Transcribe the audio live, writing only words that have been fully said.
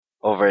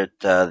over at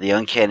the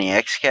Uncanny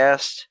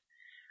X-Cast.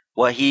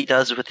 What he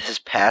does with his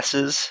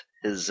passes,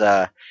 his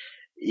the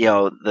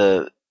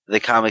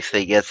comics that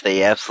he gets that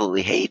he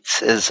absolutely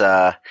hates, is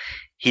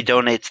he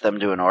donates them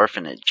to an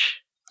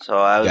orphanage. So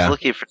I was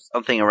looking for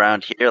something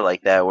around here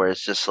like that, where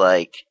it's just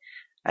like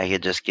I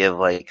could just give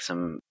like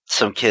some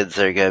kids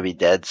that are gonna be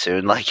dead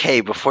soon. Like, hey,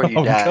 before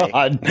you die.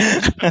 God. Do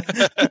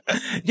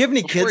you have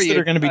any kids that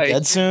are going to be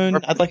dead soon?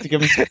 I'd like to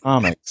give them some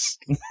comics.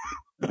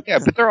 Yeah,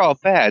 but they're all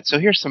bad, so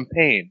here's some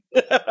pain.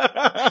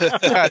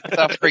 Not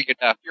suffering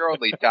enough. You're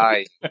only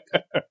dying.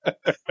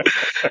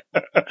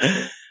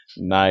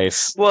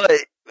 Nice. Well,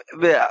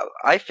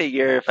 I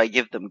figure if I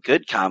give them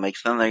good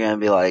comics, then they're going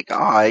to be like, oh,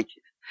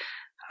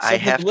 I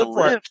have to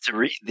live to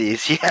read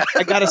these. Yeah,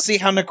 I got to see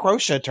how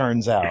Necrosha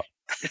turns out.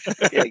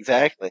 Yeah,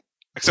 exactly.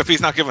 Except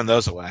he's not giving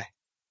those away.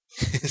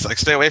 He's like,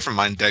 stay away from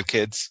mine, dead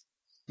kids.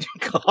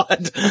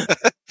 God.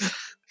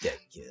 Dead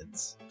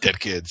kids. Dead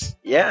kids.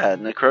 Yeah,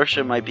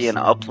 Necrosha might be an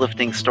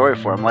uplifting story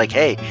for him. Like,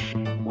 hey,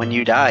 when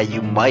you die,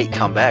 you might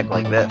come back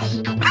like this.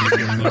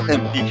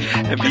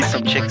 and be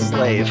some chick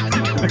slave.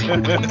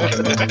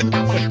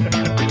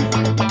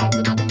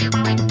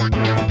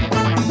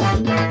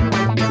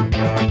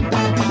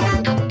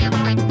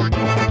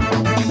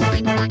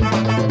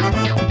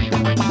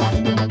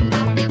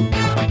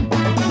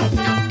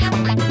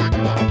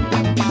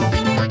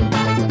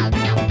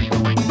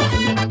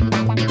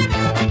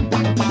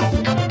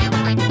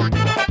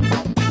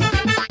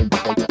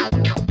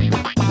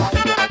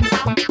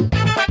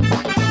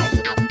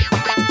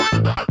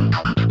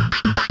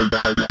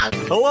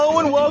 Hello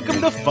and welcome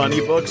to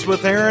Funny Books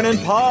with Aaron and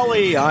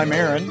Polly. I'm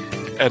Aaron.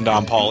 And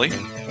I'm Polly.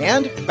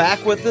 And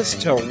back with us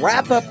to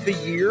wrap up the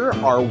year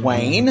are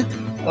Wayne.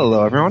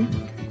 Hello,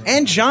 everyone.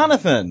 And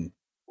Jonathan.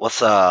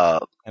 What's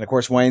up? And of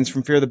course, Wayne's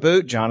from Fear the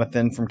Boot,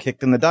 Jonathan from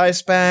Kicked in the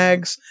Dice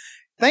Bags.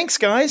 Thanks,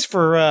 guys,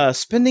 for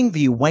spending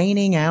the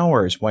waning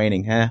hours, of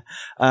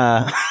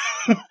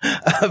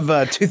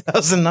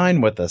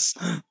 2009 with us.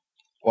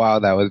 Wow,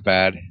 that was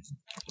bad.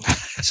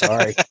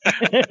 Sorry.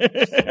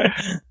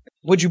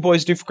 What'd you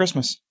boys do for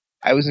Christmas?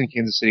 I was in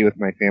Kansas City with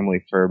my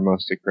family for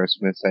most of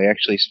Christmas. I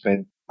actually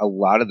spent a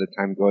lot of the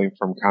time going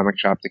from comic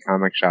shop to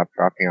comic shop,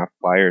 dropping off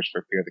flyers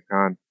for Fear the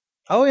Con.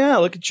 Oh, yeah,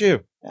 look at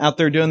you. Out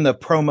there doing the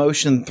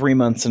promotion 3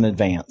 months in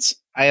advance.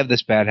 I have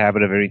this bad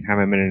habit of every time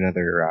I'm in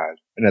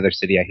another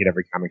city, I hit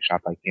every comic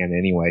shop I can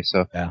anyway.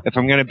 So if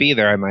I'm going to be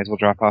there, I might as well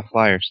drop off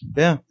flyers.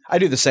 Yeah, I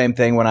do the same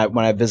thing when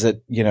I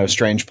visit,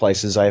 strange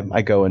places.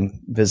 I go and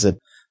visit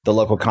the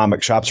local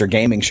comic shops or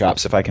gaming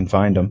shops if I can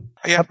find them.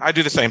 Yeah, I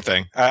do the same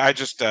thing. I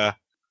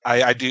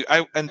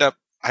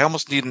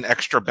almost need an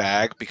extra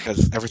bag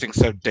because everything's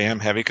so damn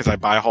heavy because I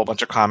buy a whole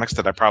bunch of comics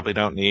that I probably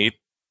don't need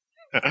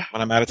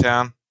when I'm out of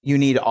town. You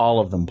need all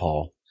of them,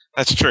 Paul.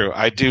 That's true.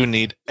 I do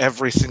need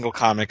every single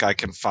comic I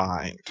can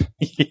find.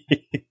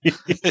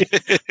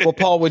 Well,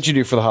 Paul, what'd you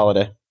do for the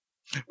holiday?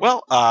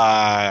 Well,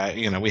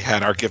 we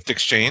had our gift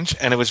exchange,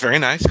 and it was very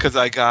nice because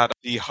I got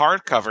the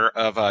hardcover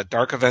of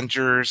Dark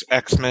Avengers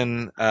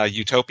X-Men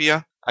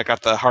Utopia. I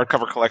got the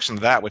hardcover collection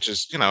of that, which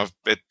is,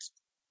 it's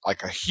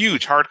like a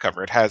huge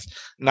hardcover. It has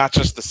not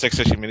just the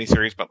 6-issue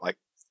miniseries, but like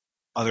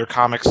other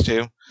comics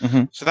too.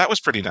 Mm-hmm. So that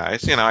was pretty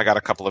nice. I got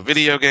a couple of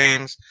video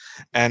games,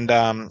 and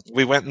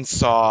we went and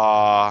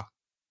saw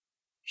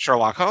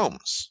Sherlock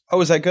Holmes. Oh,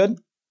 was that good?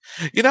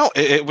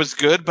 It was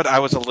good, but I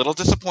was a little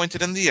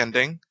disappointed in the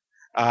ending.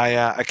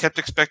 I kept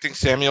expecting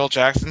Samuel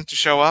Jackson to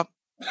show up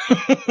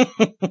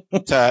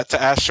to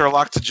ask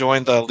Sherlock to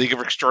join the League of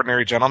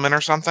Extraordinary Gentlemen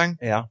or something.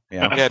 Yeah.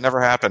 Yeah, it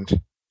never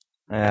happened.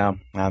 Yeah,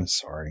 I'm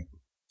sorry.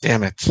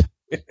 Damn it.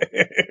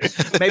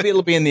 Maybe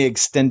it'll be in the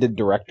extended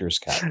director's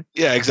cut.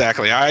 Yeah,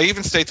 exactly. I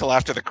even stayed till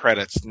after the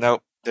credits.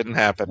 Nope, didn't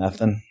happen.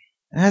 Nothing.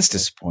 That's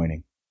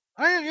disappointing.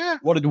 Yeah.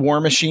 What, did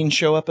War Machine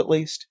show up at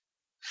least?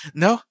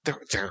 No,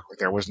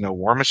 there was no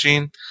War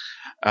Machine.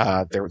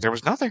 There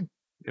was nothing.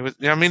 It was,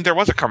 there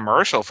was a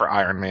commercial for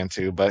Iron Man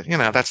 2, but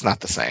that's not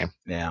the same.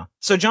 Yeah.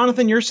 So,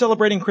 Jonathan, you're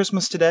celebrating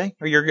Christmas today,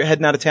 or you're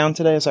heading out of town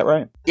today? Is that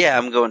right? Yeah,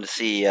 I'm going to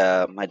see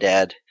my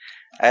dad.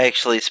 I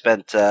actually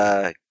spent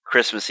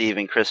Christmas Eve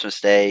and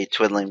Christmas Day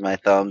twiddling my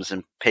thumbs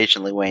and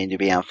patiently waiting to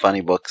be on Funny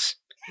Books.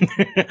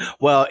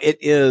 Well, it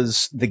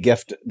is the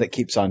gift that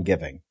keeps on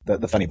giving,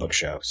 the Funny Book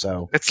Show.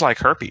 So it's like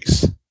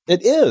herpes.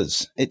 It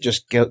is. It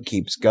just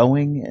keeps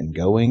going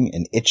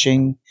and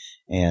itching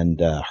and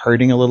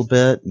hurting a little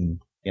bit and,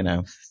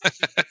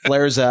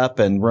 flares up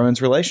and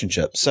ruins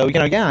relationships. So,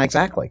 yeah,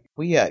 exactly.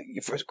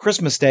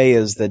 Christmas Day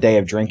is the day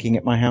of drinking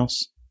at my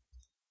house.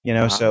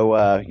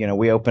 So,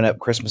 we open up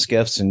Christmas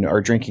gifts and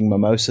are drinking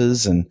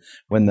mimosas. And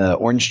when the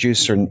orange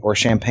juice or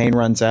champagne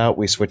runs out,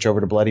 we switch over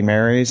to Bloody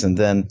Marys. And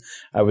then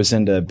I was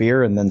into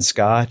beer and then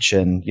scotch.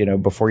 And,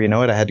 before you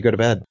know it, I had to go to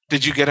bed.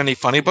 Did you get any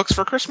funny books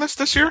for Christmas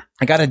this year?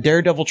 I got a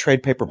Daredevil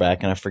trade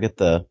paperback, and I forget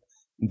the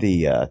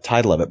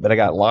title of it, but I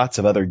got lots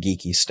of other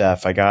geeky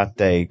stuff. I got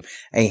a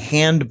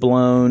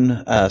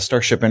hand-blown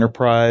Starship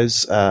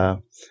Enterprise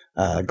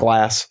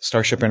glass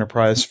Starship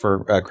Enterprise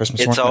for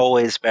Christmas. It's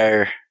always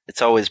better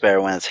It's always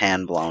better when it's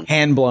hand blown.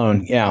 Hand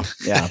blown, yeah.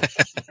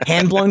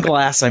 Hand blown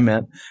glass. I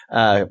meant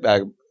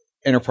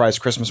Enterprise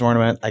Christmas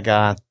ornament. I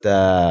got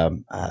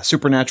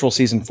Supernatural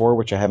season 4,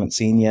 which I haven't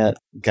seen yet.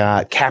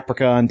 Got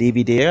Caprica on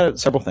DVD.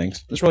 Several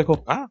things. It's really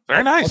cool. Ah,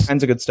 very nice. All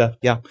kinds of good stuff.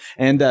 Yeah.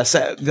 And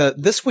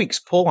this week's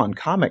pull on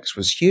comics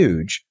was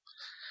huge.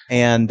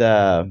 And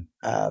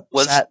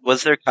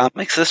was there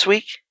comics this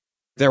week?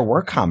 There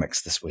were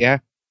comics this week. Yeah,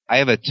 I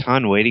have a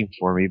ton waiting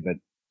for me, but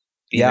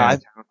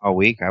all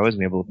week I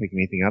wasn't able to pick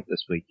anything up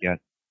this week yet.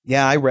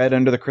 Yeah, I read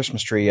Under the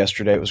Christmas Tree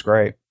yesterday. It was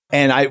great.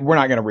 And we're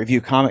not going to review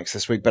comics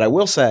this week, but I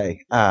will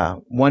say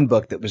one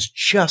book that was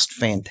just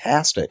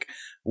fantastic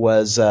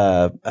was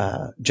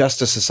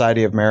Justice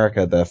Society of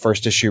America, the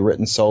first issue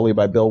written solely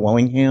by Bill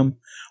Willingham,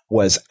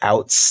 was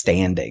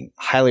outstanding.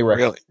 Highly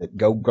recommend it.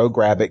 Go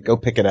grab it. Go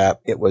pick it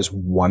up. It was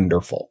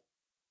wonderful.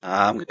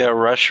 I'm going to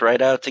rush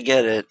right out to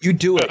get it. You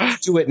do it.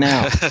 Do it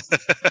now.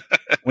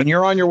 When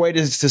you're on your way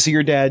to see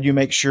your dad, you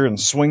make sure and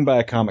swing by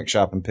a comic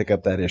shop and pick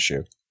up that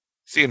issue.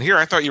 See, and here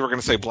I thought you were going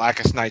to say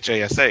Blackest Night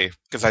JSA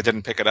because I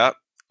didn't pick it up.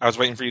 I was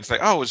waiting for you to say,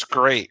 "Oh, it was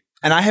great."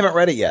 And I haven't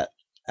read it yet.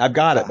 I've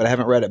got it, but I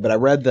haven't read it. But I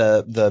read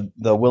the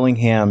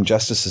Willingham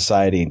Justice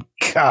Society, and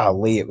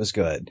golly, it was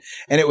good.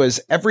 And it was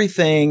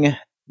everything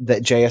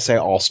that JSA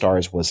All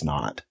Stars was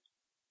not.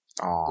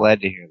 Oh,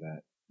 glad to hear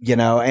that. You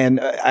know,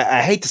 and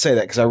I hate to say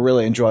that because I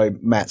really enjoy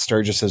Matt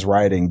Sturgis's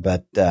writing,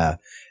 but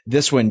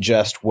this one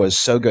just was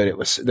so good. It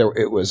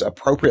was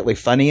appropriately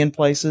funny in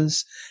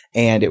places,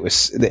 and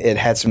it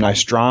had some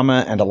nice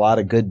drama and a lot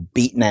of good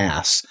beaten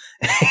ass,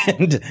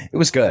 and it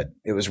was good.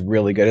 It was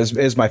really good. It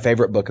was my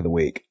favorite book of the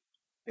week.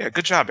 Yeah,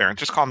 good job, Aaron.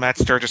 Just call Matt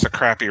Sturgis a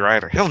crappy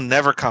writer. He'll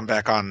never come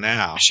back on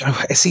now.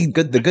 See,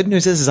 the good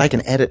news is I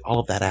can edit all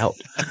of that out.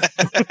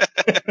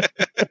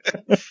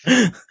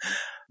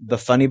 The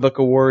Funny Book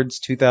Awards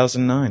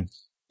 2009.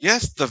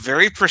 Yes, the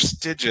very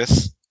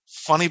prestigious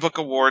Funny Book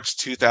Awards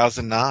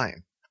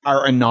 2009.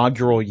 Our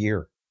inaugural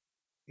year.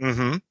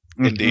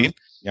 Mm-hmm. Indeed.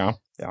 Yeah.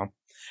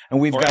 And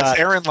we've got, as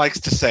Aaron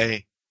likes to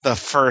say, the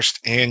first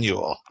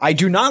annual. I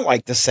do not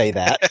like to say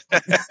that.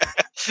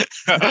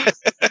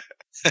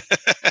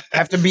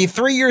 Have to be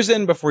 3 years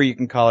in before you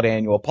can call it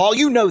annual. Paul,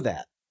 you know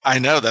that. I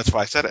know. That's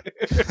why I said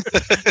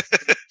it.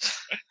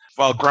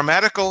 Well,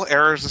 grammatical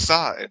errors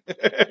aside,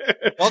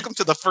 welcome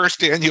to the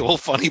first annual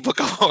Funny Book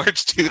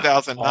Awards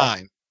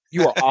 2009.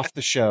 You are off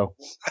the show.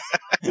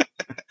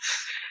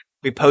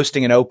 Be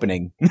posting an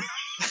opening.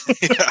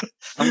 Yeah.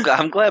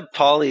 I'm glad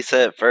Paulie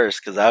said it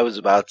first because I was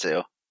about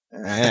to.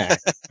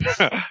 It's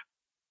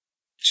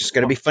just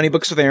going to be Funny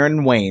Books with Aaron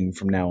and Wayne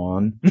from now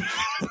on.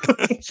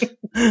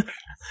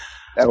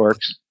 That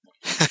works.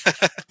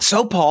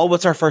 So, Paul,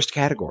 what's our first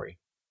category?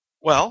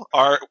 Well,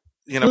 we're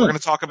going to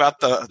talk about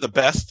the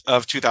best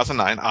of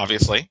 2009,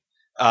 obviously,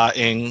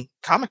 in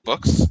comic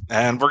books.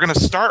 And we're going to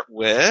start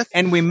with...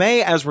 And we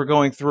may, as we're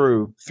going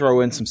through,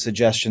 throw in some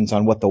suggestions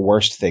on what the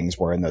worst things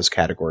were in those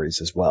categories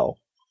as well.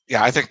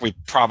 Yeah, I think we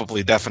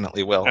probably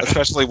definitely will.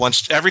 Especially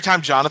every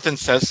time Jonathan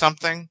says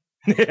something,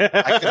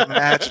 I can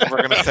imagine we're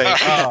going to say,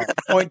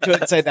 point to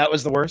it and say that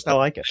was the worst. I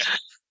like it.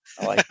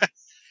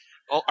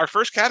 Well, our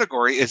first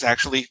category is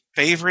actually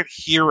favorite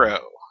hero.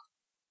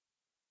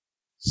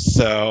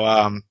 So,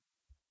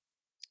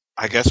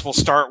 I guess we'll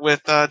start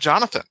with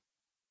Jonathan.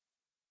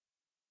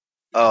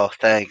 Oh,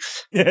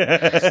 thanks.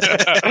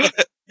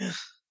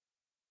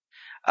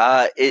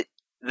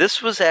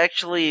 This was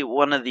actually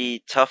one of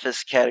the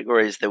toughest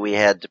categories that we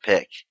had to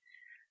pick.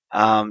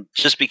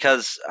 Just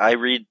because I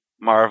read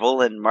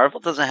Marvel, and Marvel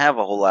doesn't have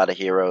a whole lot of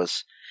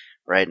heroes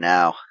right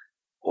now.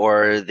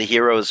 Or the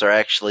heroes are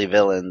actually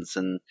villains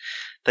and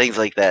things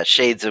like that.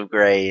 Shades of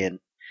Grey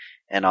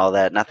and all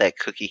that. Not that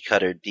cookie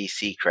cutter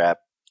DC crap.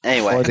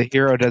 Anyway. Or the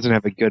hero doesn't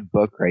have a good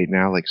book right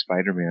now, like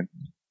Spider-Man.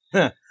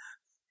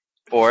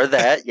 Or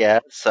that, yeah.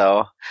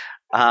 So,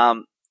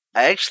 I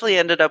actually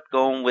ended up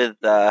going with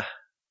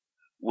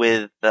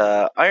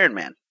Iron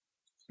Man,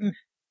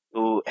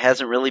 who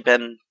hasn't really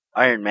been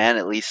Iron Man,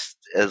 at least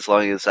as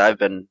long as I've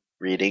been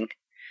reading.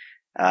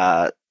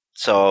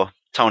 So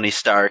Tony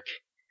Stark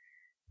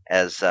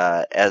as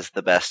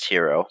the best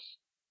hero.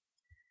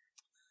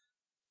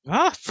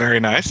 Ah, very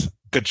nice.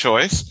 Good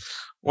choice.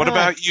 What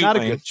about you, Not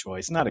Wayne? a good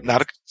choice. Not a good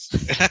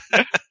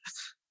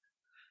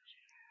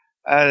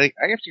I have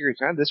to agree with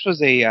John. This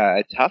was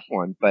a tough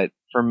one, but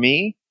for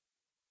me,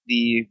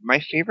 my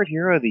favorite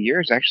hero of the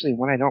year is actually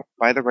one I don't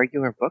buy the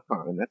regular book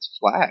on, and that's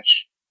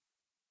Flash.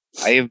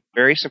 I am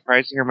very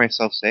surprised to hear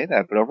myself say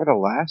that, but over the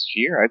last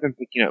year, I've been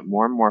picking up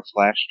more and more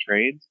Flash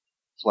trades.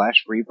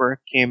 Flash Rebirth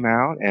came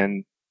out,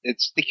 and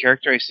it's the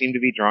character I seem to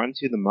be drawn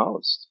to the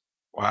most.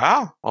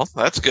 Wow. Well,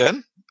 that's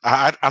good.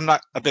 I'm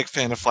not a big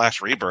fan of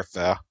Flash Rebirth,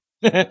 though.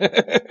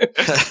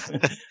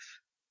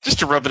 Just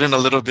to rub it in a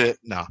little bit.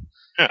 No.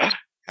 How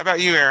about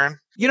you, Aaron?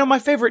 My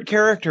favorite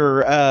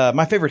character,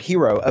 my favorite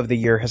hero of the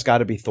year has got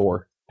to be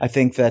Thor. I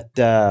think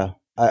that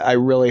I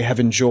really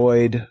have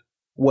enjoyed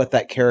what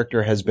that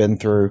character has been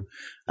through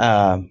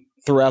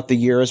throughout the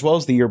year, as well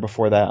as the year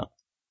before that.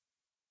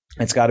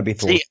 It's got to be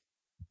Thor. See,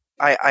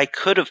 I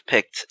could have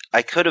picked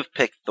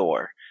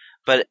Thor,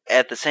 But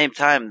at the same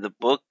time, the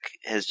book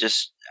has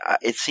just,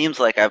 it seems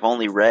like I've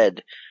only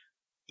read,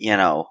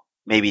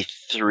 maybe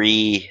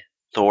 3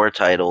 Thor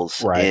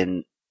titles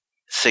in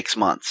 6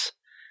 months.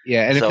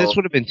 Yeah, and if this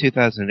would have been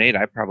 2008,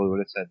 I probably would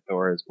have said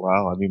Thor as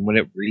well. I mean, when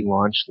it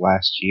relaunched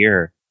last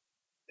year,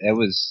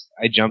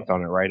 I jumped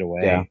on it right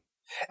away. Yeah.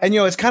 And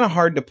it's kind of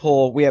hard to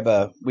pull. We have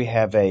a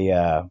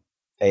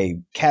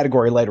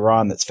category later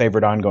on that's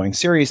favorite ongoing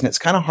series, and it's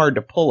kind of hard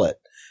to pull it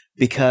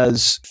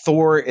because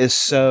Thor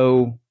is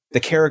the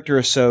character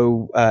is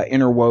so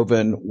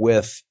interwoven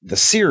with the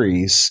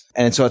series,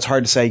 and so it's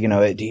hard to say,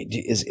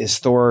 is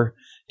Thor,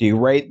 do you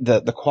rate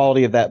the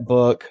quality of that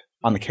book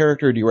on the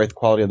character, or do you rate the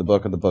quality of the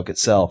book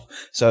itself?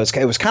 So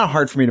it was kind of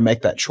hard for me to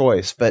make that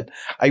choice, but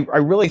I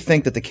really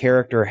think that the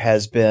character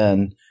has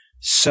been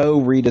so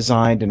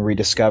redesigned and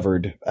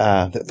rediscovered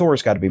that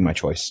Thor's got to be my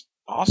choice.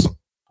 Awesome.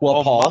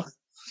 Well, Paul?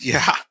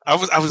 Yeah, I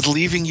was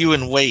leaving you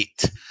in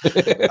wait.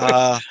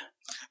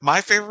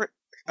 My favorite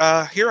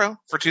hero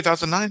for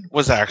 2009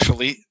 was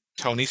actually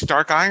Tony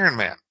Stark Iron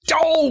Man.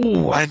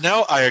 Oh! I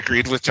know I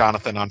agreed with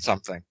Jonathan on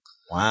something.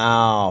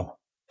 Wow.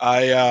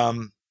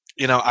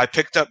 I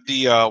picked up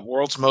the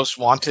World's Most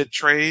Wanted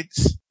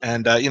trades,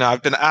 and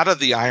I've been out of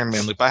the Iron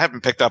Man loop. I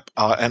haven't picked up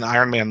an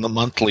Iron Man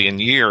monthly in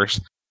years,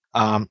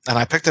 and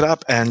I picked it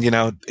up, and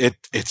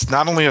it's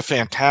not only a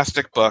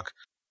fantastic book,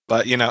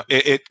 but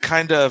it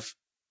kind of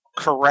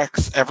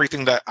corrects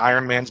everything that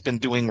Iron Man's been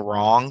doing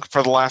wrong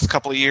for the last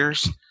couple of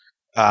years.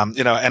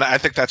 And I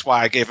think that's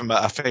why I gave him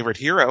a favorite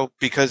hero,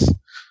 because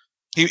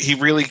he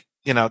really,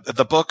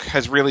 the book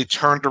has really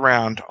turned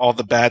around all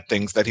the bad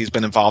things that he's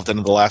been involved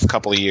in the last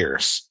couple of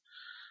years.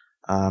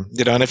 And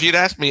if you'd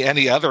asked me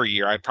any other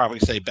year, I'd probably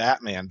say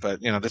Batman,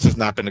 but this has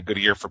not been a good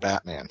year for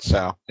Batman.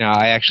 So no,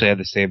 I actually had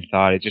the same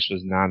thought. It just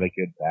was not a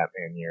good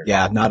Batman year.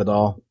 Yeah, not at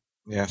all.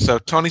 Yeah. So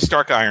Tony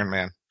Stark, Iron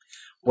Man.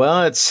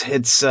 Well, it's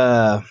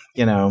 2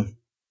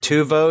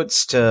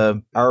 votes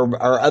to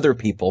our other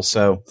people,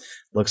 so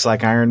looks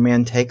like Iron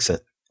Man takes it.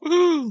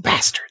 Woo!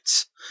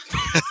 Bastards.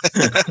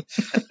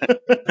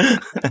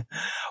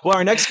 Well,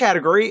 our next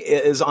category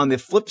is on the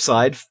flip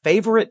side,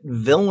 favorite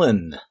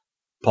villain.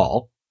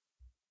 Paul?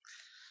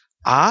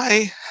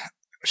 I,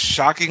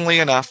 shockingly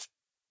enough,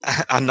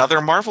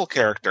 another Marvel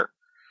character.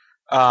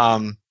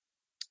 I'm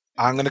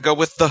going to go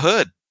with the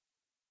Hood.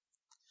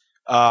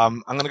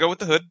 I'm going to go with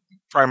the Hood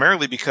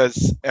primarily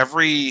because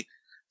every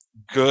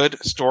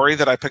good story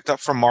that I picked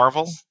up from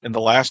Marvel in the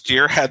last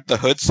year had the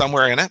Hood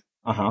somewhere in it.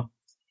 Uh-huh.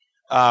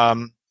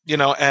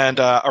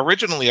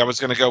 Originally I was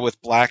going to go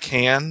with Black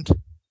Hand,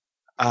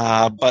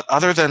 but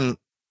other than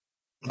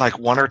like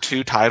 1 or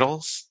 2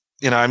 titles,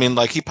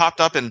 he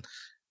popped up in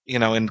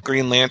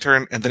Green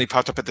Lantern, and then he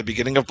popped up at the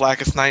beginning of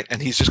Blackest Night,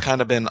 and he's just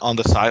kind of been on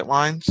the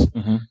sidelines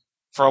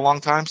for a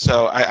long time.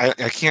 So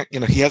I can't,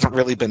 he hasn't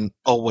really been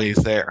always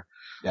there.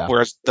 Yeah.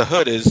 Whereas the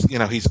Hood is,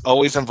 he's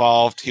always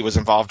involved. He was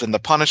involved in The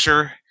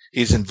Punisher.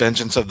 He's in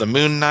Vengeance of the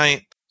Moon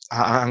Knight.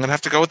 I'm going to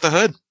have to go with the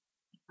Hood.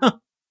 Huh.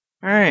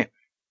 All right.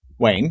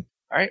 Wayne?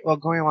 All right, well,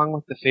 going along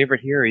with the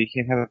favorite hero, you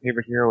can't have a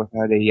favorite hero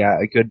without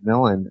a good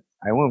villain.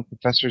 I went with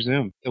Professor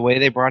Zoom. The way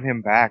they brought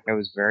him back, I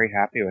was very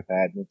happy with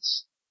that.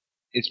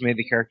 It's made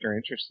the character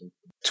interesting.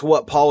 To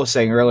what Paul was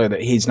saying earlier,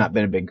 that he's not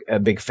been a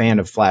big fan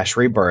of Flash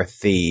Rebirth,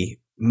 the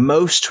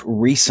most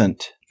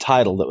recent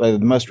title, the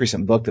most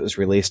recent book that was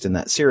released in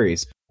that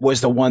series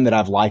was the one that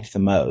I've liked the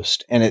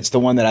most. And it's the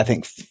one that I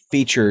think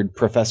featured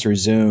Professor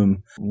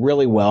Zoom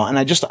really well. And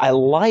I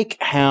like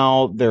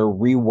how they're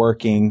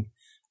reworking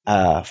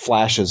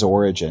Flash's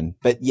origin,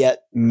 but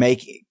yet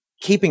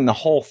keeping the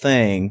whole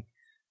thing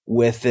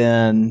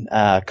within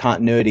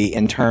continuity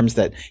in terms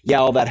that,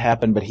 all that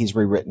happened, but he's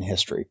rewritten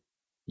history,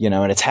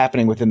 and it's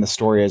happening within the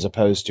story as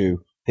opposed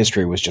to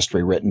history was just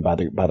rewritten by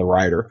the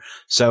writer.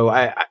 So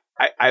I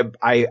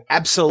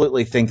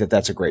absolutely think that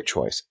that's a great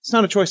choice. It's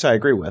not a choice I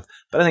agree with,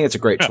 but I think it's a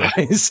great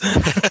choice.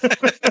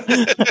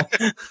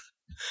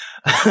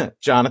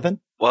 Jonathan?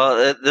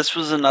 Well, this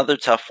was another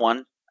tough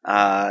one,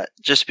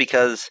 just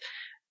because,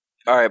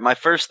 all right, my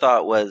first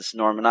thought was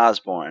Norman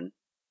Osborn,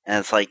 and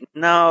it's like,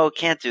 no,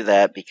 can't do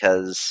that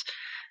because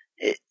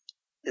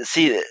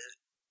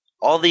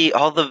all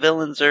the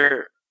villains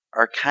are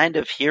kind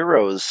of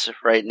heroes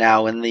right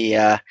now in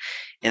the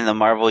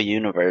Marvel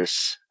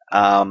universe.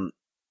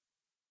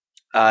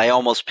 I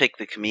almost picked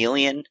the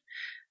Chameleon,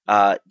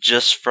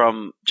 just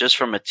from a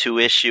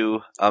 2-issue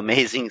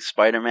Amazing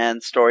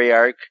Spider-Man story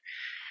arc,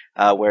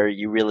 where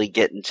you really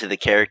get into the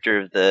character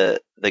of the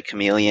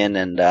Chameleon,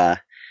 and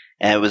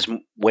it was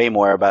way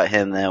more about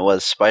him than it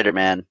was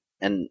Spider-Man.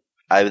 And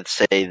I would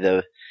say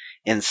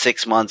in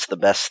 6 months, the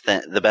best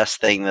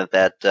thing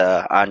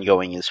that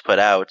ongoing is put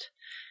out.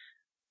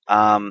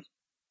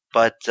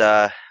 But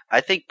I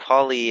think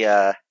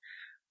Paulie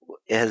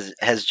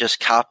has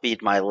just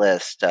copied my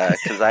list,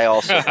 because I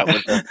also went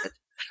with them.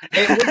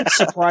 It wouldn't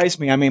surprise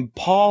me. I mean,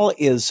 Paul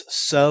is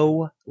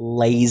so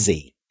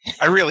lazy.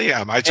 I really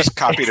am. I just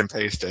copied and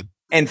pasted.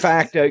 In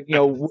fact,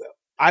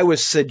 I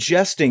was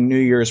suggesting New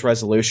Year's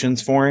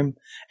resolutions for him,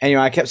 and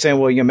I kept saying,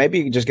 well, maybe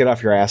you can just get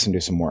off your ass and do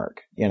some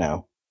work,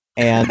 And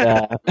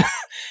And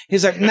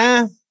he's like,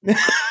 nah.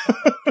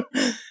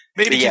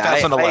 Maybe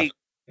 2011.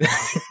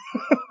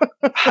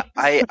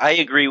 I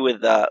agree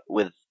with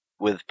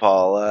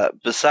Paul.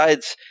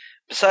 Besides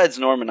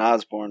Norman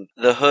Osborn,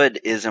 the Hood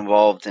is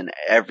involved in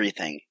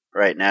everything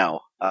right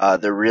now.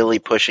 They're really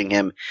pushing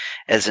him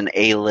as an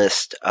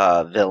A-list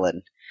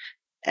villain,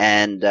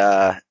 and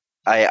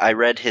I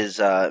read his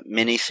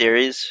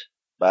miniseries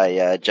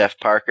by Jeff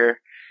Parker,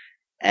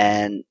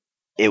 and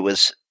it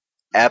was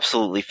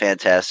absolutely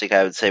fantastic.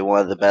 I would say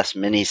one of the best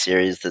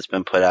miniseries that's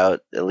been put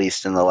out, at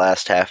least in the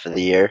last half of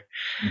the year.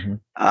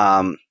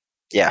 Mm-hmm.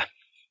 Yeah,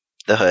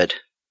 the Hood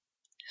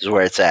is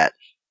where it's at.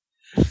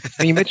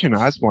 When you mentioned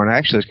Osborn, I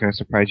actually was kind of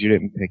surprised you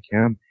didn't pick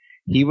him.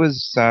 He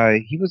was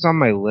on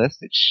my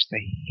list. I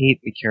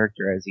hate the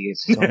character as he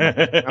is so much,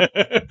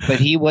 but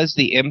he was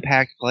the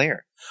impact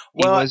player.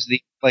 He was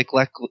the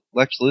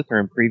Lex Luthor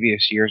in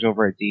previous years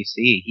over at DC.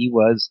 He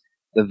was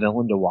the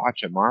villain to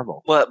watch at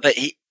Marvel. Well, but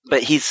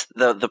he's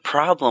the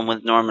problem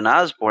with Norman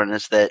Osborn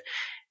is that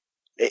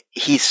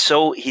he's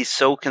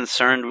so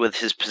concerned with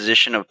his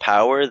position of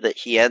power that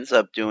he ends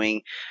up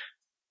doing.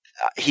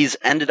 He's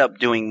ended up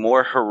doing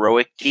more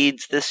heroic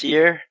deeds this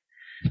year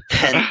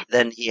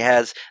than he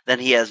has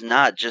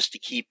not, just to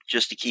keep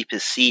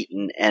his seat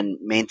and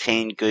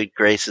maintain good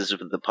graces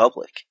with the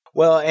public.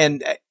 Well,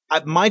 and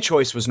my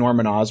choice was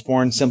Norman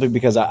Osborn simply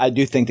because I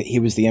do think that he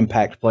was the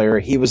impact player.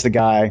 He was the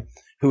guy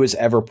who was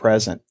ever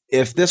present.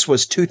 If this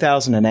was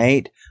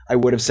 2008, I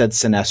would have said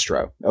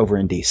Sinestro over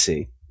in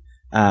DC,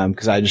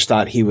 because I just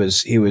thought he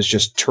was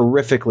just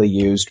terrifically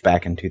used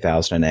back in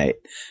 2008.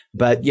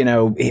 But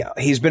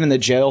he's been in the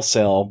jail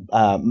cell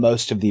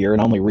most of the year,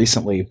 and only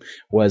recently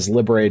was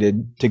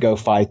liberated to go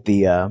fight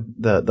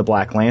the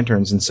Black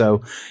Lanterns. And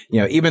so,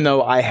 even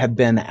though I have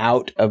been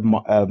out of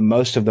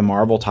most of the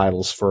Marvel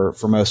titles for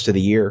most of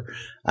the year,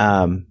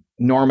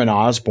 Norman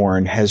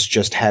Osborn has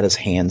just had his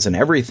hands in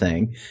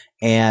everything,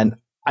 and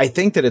I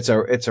think that it's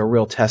a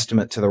real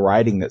testament to the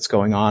writing that's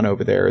going on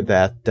over there,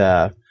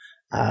 that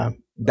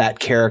that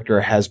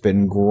character has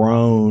been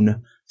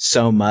grown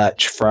so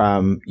much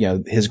from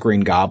his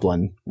Green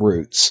Goblin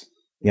roots.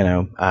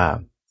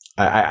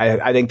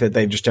 I think that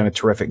they've just done a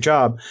terrific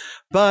job.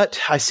 But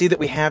I see that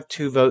we have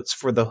 2 votes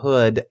for the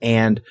Hood,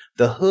 and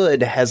the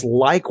Hood has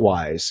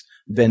likewise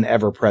been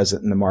ever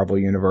present in the Marvel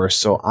Universe,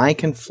 so I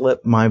can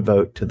flip my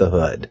vote to the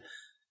Hood.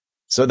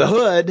 So the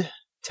Hood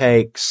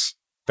takes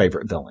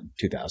favorite villain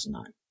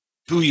 2009.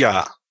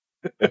 Booyah!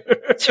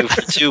 2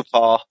 for 2,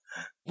 Paul.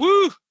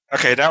 Woo!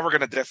 Okay, now we're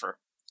going to differ.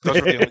 Those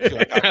were the only 2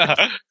 I got.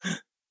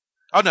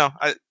 Oh, no.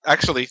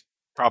 Actually,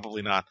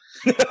 probably not.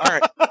 All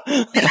right.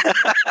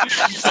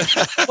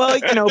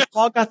 Well,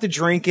 Paul got the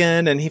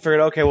drinking, and he figured,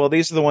 okay, well,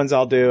 these are the ones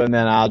I'll do, and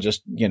then I'll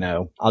just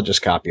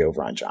copy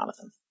over on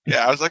Jonathan.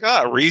 Yeah, I was like,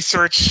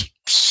 research.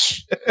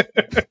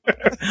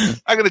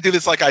 I'm going to do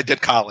this like I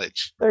did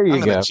college. There you go.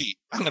 I'm going to cheat.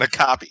 I'm going to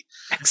copy.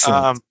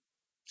 Excellent.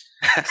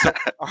 So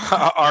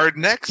our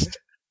next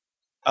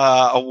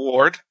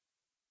award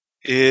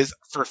is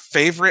for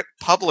favorite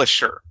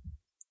publisher.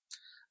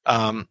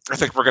 I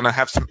think we're going to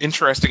have some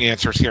interesting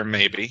answers here,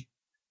 maybe.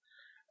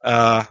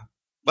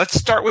 Let's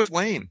start with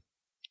Wayne.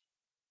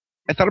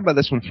 I thought about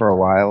this one for a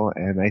while,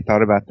 and I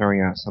thought about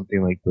throwing out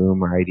something like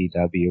Boom or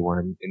IDW, where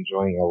I'm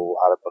enjoying a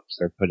lot of books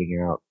they're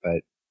putting out.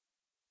 But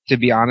to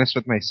be honest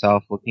with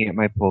myself, looking at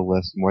my pull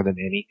list more than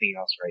anything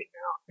else right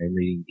now, I'm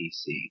reading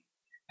DC.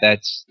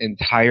 That's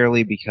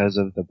entirely because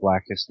of the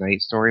Blackest Night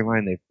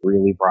storyline. They've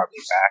really brought me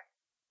back.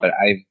 But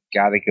I've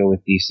got to go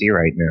with DC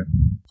right now.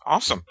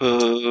 Awesome.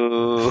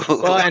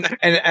 Well,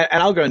 and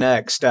I'll go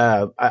next.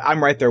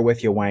 I'm right there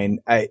with you, Wayne.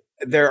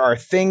 There are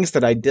things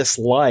that I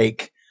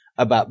dislike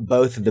about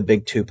both of the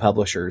big 2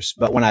 publishers,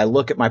 but when I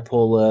look at my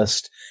pull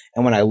list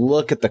and when I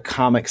look at the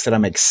comics that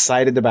I'm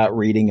excited about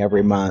reading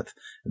every month,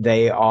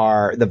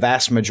 the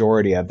vast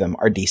majority of them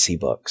are DC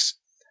books.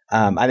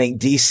 I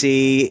think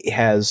DC's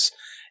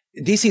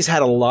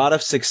had a lot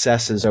of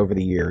successes over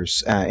the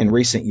years, in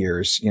recent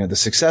years. The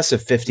success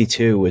of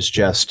 52 was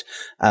just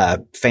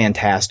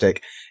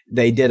fantastic.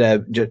 They did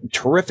a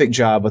terrific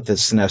job with the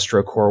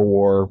Sinestro Corps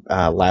War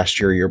last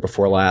year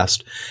before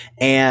last.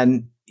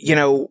 And,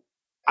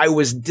 I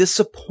was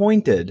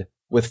disappointed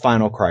with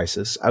Final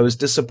Crisis. I was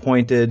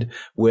disappointed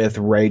with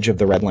Rage of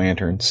the Red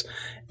Lanterns,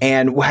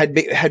 and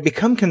had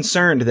become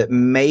concerned that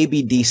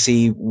maybe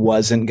DC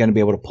wasn't going to be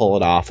able to pull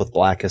it off with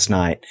Blackest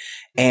Night.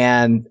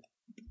 And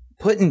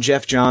putting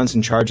Jeff Johns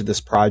in charge of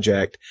this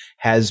project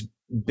has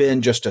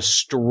been just a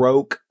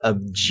stroke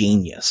of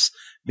genius,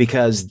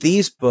 because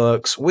these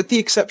books, with the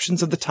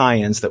exceptions of the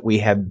tie-ins that we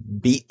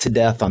have beat to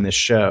death on this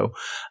show,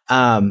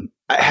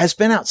 has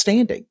been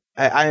outstanding.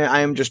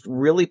 I am just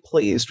really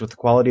pleased with the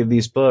quality of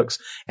these books.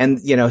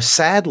 And,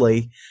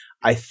 sadly,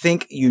 I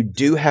think you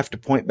do have to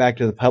point back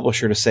to the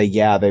publisher to say,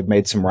 yeah, they've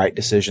made some right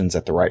decisions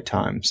at the right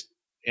times.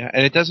 Yeah,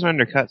 and it doesn't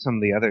undercut some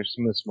of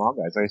the small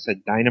guys. Like I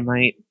said,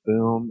 Dynamite,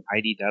 Boom,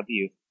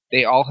 IDW.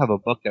 They all have a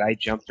book that I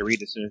jump to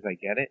read as soon as I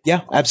get it.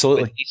 Yeah,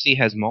 absolutely. But DC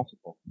has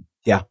multiple.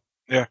 Yeah.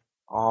 Yeah.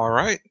 All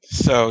right.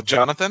 So,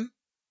 Jonathan?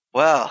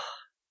 Well,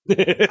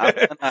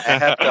 I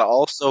have to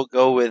also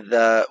go with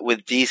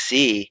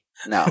DC.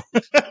 No.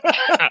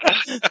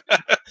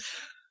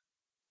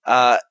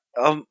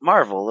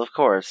 Marvel, of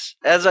course.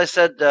 As I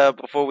said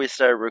before we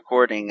started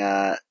recording,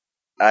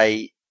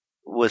 I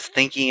was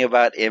thinking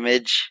about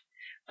Image,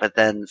 but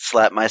then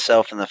slapped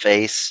myself in the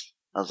face.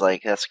 I was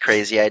like, that's a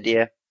crazy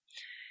idea.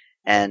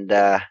 And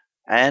I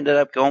ended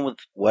up going with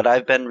what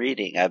I've been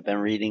reading. I've been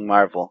reading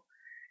Marvel.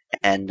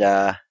 And,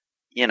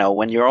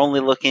 when you're only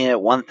looking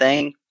at one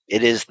thing,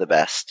 it is the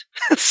best.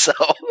 So,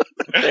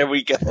 there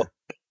we go.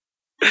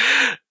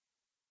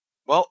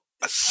 Well,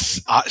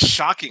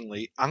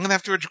 shockingly, I'm going to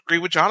have to agree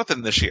with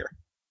Jonathan this year.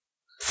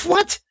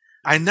 What?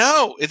 I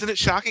know. Isn't it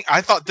shocking?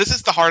 I thought this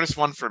is the hardest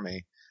one for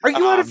me. Are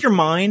you out of your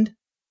mind?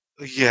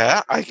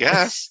 Yeah, I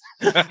guess.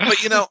 But,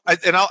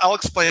 I'll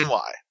explain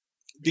why.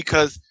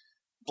 Because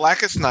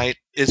Blackest Night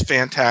is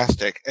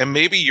fantastic. And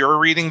maybe you're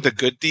reading the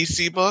good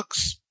DC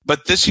books,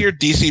 but this year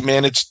DC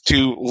managed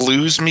to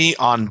lose me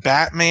on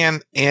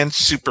Batman and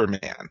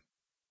Superman.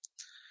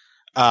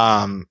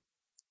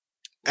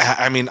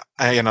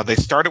 They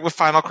started with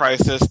Final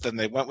Crisis, then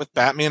they went with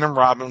Batman and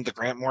Robin, the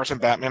Grant Morrison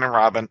Batman and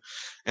Robin.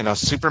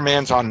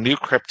 Superman's on New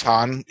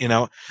Krypton.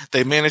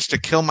 They managed to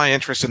kill my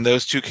interest in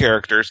those two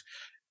characters.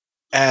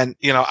 And,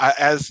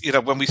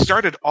 when we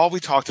started, all we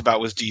talked about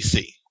was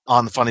DC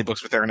on the Funny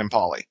Books with Aaron and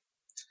Polly.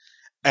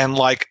 And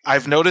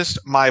I've noticed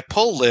my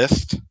pull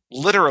list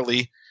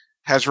literally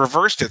has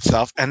reversed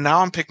itself, and now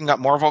I'm picking up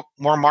more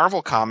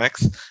Marvel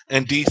comics.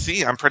 And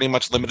DC, I'm pretty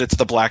much limited to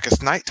the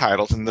Blackest Night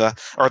titles and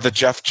the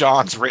Jeff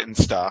Johns written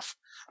stuff,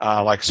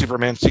 like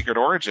Superman Secret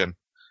Origin.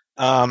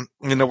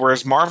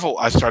 Whereas Marvel,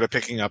 I started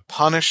picking up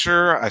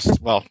Punisher,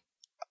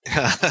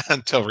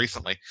 until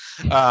recently.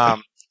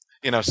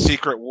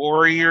 Secret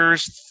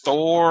Warriors,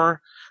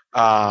 Thor,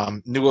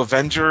 New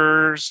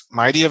Avengers,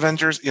 Mighty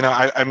Avengers.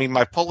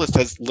 My pull list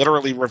has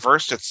literally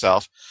reversed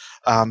itself.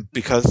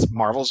 Because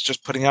Marvel's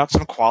just putting out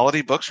some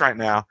quality books right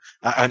now.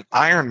 An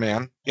Iron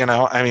Man,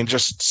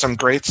 just some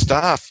great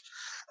stuff.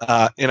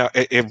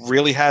 It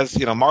really has,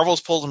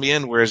 Marvel's pulled me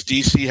in, whereas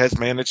DC has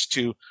managed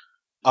to,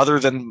 other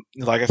than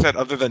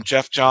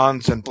Jeff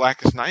Johns and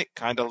Blackest Night,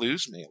 kind of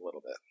lose me a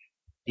little bit.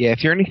 Yeah,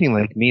 if you're anything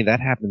like me, that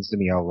happens to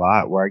me a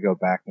lot, where I go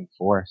back and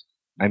forth.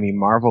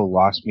 Marvel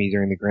lost me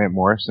during the Grant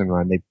Morrison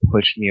run. They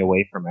pushed me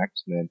away from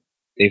X-Men.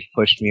 They've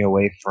pushed me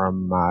away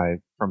from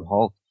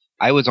Hulk.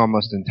 I was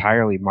almost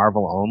entirely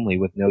Marvel only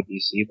with no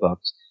DC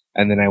books,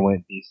 and then I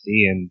went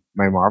DC and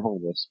my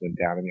Marvel list went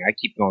down. I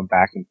keep going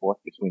back and forth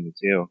between the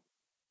two.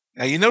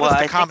 Now, you notice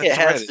the comic thread.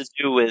 I think it has to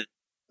do with,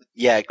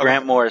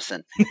 Grant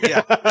Morrison.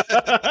 Yeah.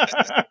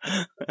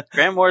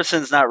 Grant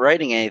Morrison's not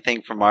writing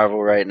anything for Marvel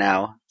right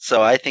now,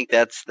 so I think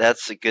that's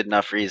a good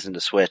enough reason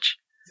to switch.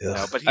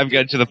 No, but I've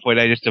gotten to the point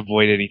I just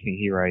avoid anything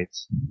he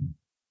writes.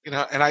 And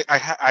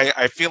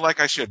I feel like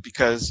I should,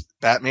 because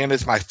Batman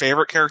is my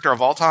favorite character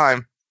of all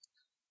time.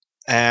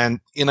 And,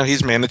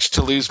 he's managed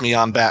to lose me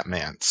on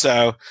Batman.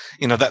 So,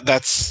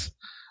 that's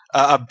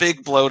a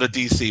big blow to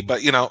DC.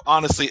 But,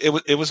 honestly,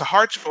 it was a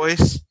hard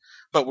choice.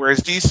 But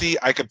whereas DC,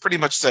 I could pretty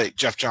much say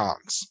Jeff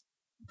Johns.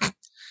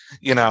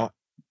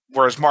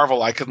 Whereas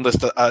Marvel, I could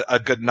list a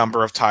good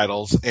number of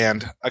titles.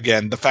 And,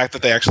 again, the fact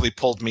that they actually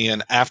pulled me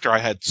in after I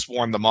had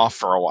sworn them off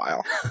for a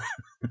while.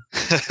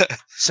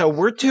 So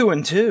we're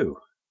 2-2.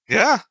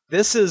 Yeah.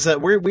 This is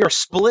we are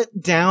split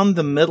down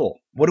the middle.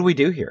 What do we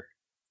do here?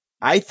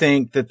 I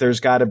think that there's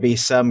got to be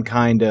some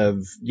kind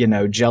of,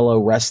 Jello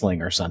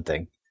wrestling or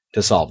something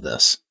to solve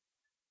this.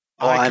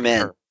 Oh, I'm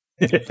in.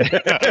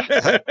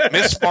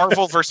 Miss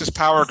Marvel versus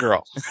Power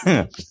Girl.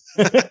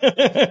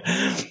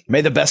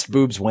 May the best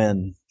boobs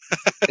win.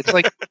 It's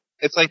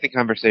like the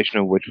conversation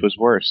of which was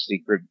worse,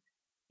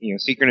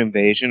 Secret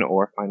Invasion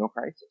or Final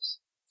Crisis.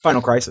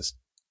 Final Crisis.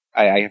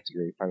 I have to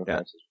agree. Final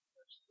Crisis.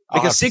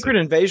 Because Secret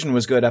Invasion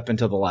was good up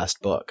until the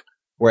last book,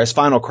 whereas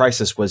Final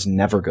Crisis was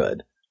never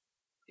good.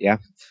 Yeah.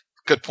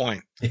 Good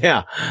point.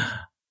 Yeah.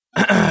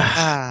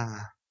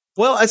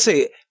 Well, I'd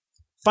say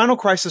Final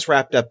Crisis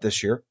wrapped up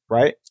this year,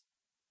 right?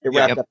 It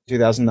wrapped up in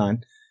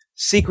 2009.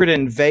 Secret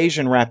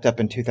Invasion wrapped up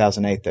in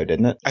 2008, though,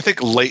 didn't it? I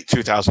think late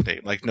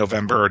 2008, like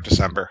November or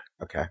December.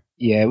 Okay.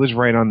 Yeah, it was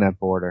right on that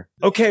border.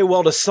 Okay,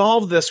 well, to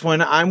solve this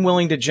one, I'm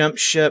willing to jump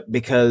ship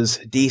because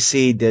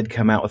DC did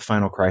come out with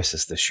Final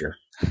Crisis this year.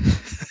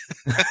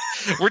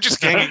 We're just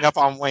ganging up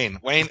on Wayne.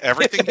 Wayne,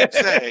 everything you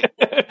say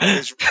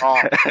is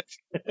wrong.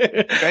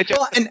 Can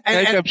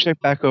I jump ship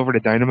back over to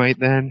Dynamite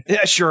then?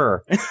 Yeah,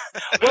 sure.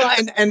 Well,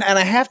 and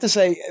I have to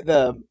say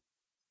the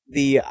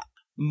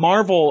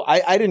Marvel.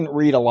 I didn't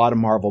read a lot of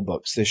Marvel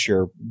books this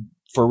year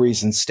for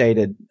reasons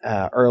stated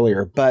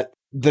earlier, but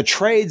the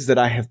trades that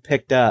I have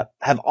picked up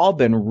have all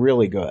been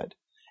really good.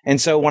 And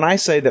so when I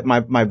say that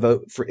my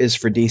vote is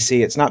for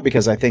DC, it's not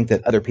because I think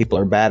that other people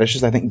are bad. It's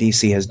just I think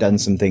DC has done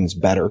some things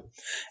better.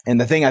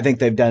 And the thing I think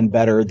they've done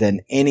better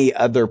than any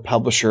other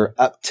publisher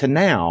up to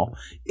now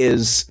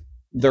is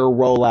their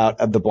rollout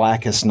of the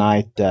Blackest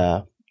Night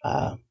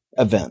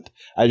event.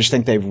 I just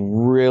think they've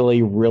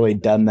really, really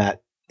done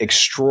that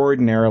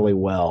extraordinarily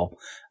well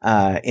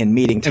in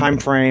meeting time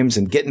frames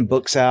and getting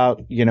books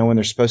out, when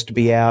they're supposed to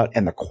be out.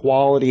 And the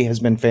quality has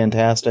been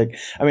fantastic.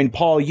 I mean,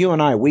 Paul, you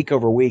and I, week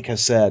over week, have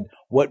said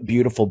what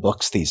beautiful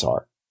books these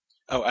are.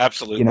 Oh,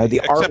 absolutely.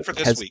 Except for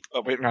this week.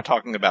 But we're not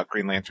talking about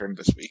Green Lantern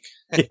this week.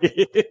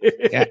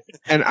 Yeah.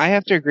 And I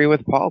have to agree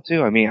with Paul,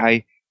 too. I mean,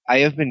 I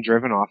have been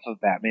driven off of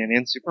Batman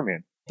and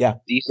Superman. Yeah.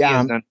 DC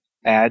has done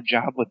a bad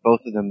job with both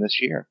of them this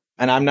year.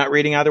 And I'm not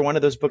reading either one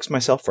of those books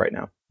myself right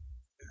now.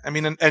 I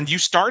mean, and you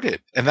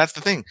started. And that's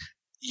the thing.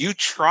 You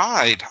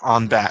tried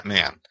on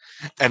Batman.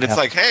 And it's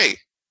like, hey,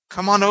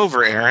 come on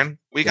over, Aaron.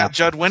 We got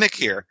Judd Winnick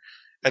here.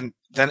 And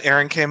then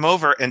Aaron came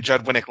over and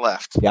Judd Winnick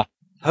left. Yeah.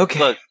 Okay.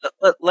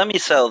 Look, let me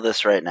settle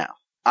this right now.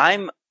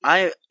 I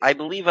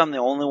believe I'm the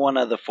only one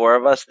of the four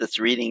of us that's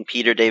reading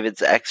Peter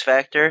David's X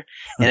Factor,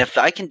 and if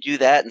I can do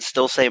that and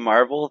still say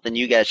Marvel, then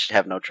you guys should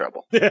have no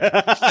trouble.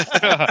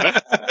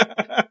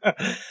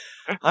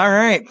 All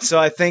right, so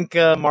I think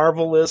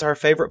Marvel is our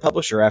favorite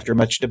publisher after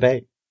much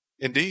debate.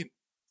 Indeed.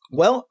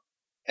 Well,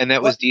 and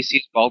that was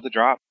DC's ball to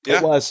drop. Yeah.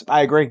 It was.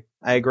 I agree.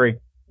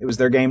 It was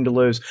their game to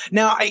lose.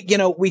 Now,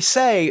 we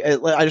say,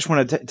 I just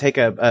want to take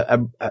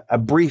a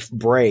brief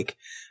break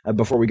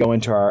before we go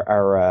into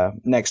our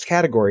next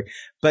category.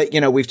 But,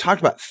 we've talked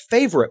about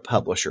favorite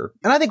publisher.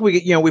 And I think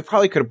we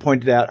probably could have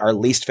pointed out our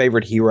least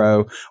favorite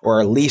hero or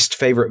our least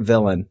favorite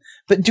villain.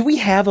 But do we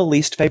have a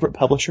least favorite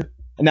publisher?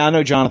 Now, I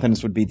know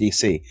Jonathan's would be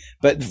DC,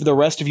 but for the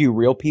rest of you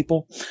real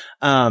people,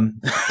 well,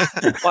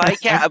 I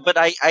can't, but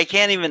I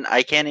can't even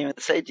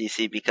say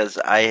DC because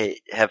I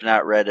have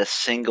not read a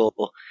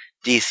single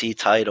DC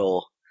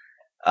title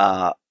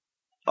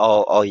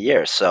all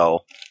year. So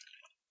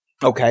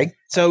okay,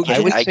 so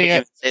I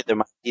can't say they're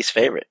my least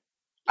favorite.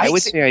 I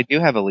would say I do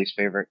have a least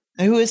favorite.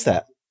 Who is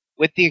that?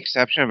 With the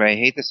exception of, I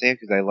hate to say it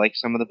because I like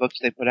some of the books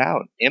they put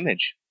out.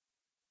 Image.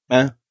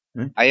 I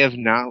have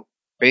not.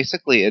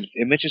 Basically, if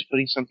Image is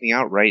putting something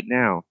out right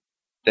now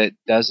that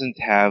doesn't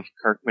have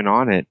Kirkman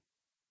on it,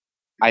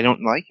 I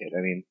don't like it.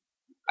 I mean,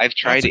 I've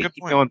tried to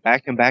keep going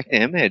back and back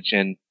to Image,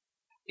 and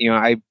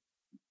I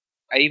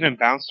even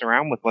bounced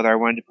around with whether I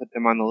wanted to put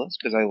them on the list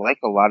because I like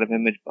a lot of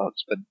Image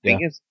books. But the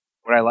thing is,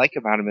 what I like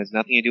about them has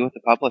nothing to do with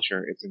the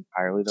publisher. It's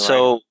entirely the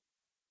writer.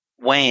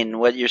 Wayne,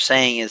 what you're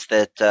saying is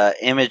that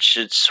Image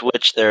should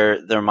switch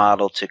their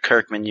model to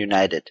Kirkman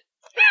United.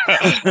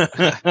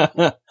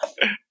 I'd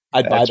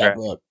buy that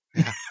book.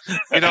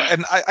 And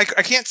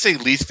I can't say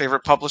least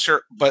favorite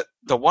publisher, but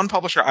the one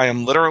publisher I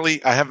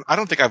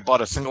don't think I've bought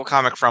a single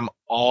comic from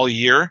all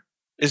year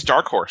is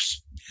Dark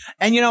Horse.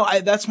 And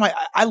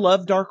I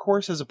love Dark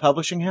Horse as a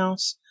publishing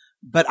house,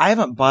 but I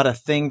haven't bought a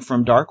thing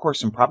from Dark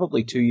Horse in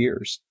probably 2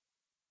 years.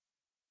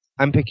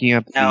 I'm picking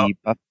up Buffy,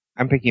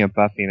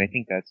 and I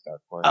think that's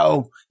Dark Horse.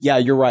 Oh, yeah,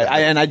 you're right.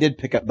 I did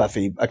pick up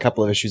Buffy, a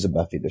couple of issues of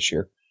Buffy this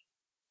year.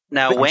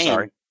 Now,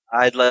 Wayne,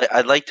 I'd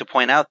like to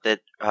point out that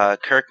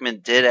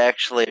Kirkman did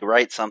actually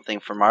write something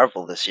for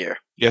Marvel this year.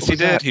 Yes, he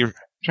did. I'm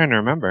trying to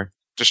remember.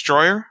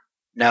 Destroyer?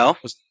 No.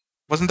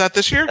 Wasn't that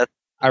this year?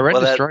 I read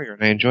Destroyer,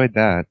 and I enjoyed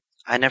that.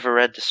 I never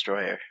read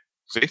Destroyer.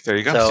 See, there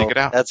you go. So seek it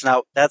out. That's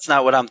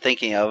not what I'm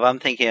thinking of. I'm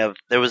thinking of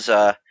there was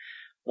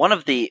one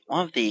of the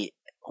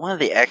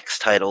X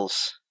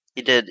titles.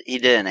 He did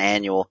an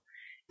annual.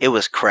 It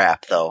was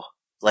crap though,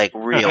 like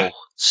real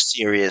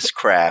serious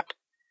crap.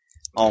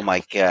 Oh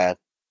my god.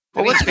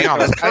 Well, let's be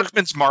honest.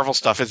 Kirkman's Marvel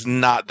stuff is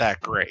not that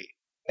great,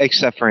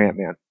 except for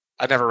Ant-Man.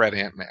 I never read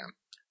Ant-Man.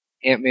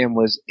 Ant-Man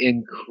was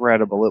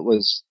incredible.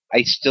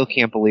 I still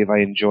can't believe I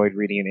enjoyed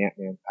reading an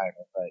Ant-Man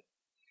title, but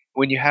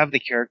when you have the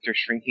character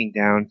shrinking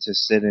down to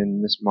sit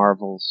in Miss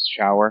Marvel's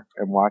shower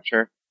and watch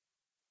her,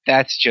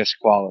 that's just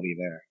quality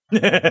there.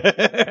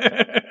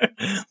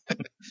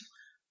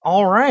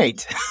 All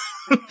right.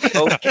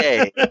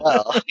 Okay.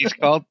 Well, he's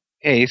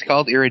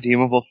called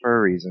Irredeemable for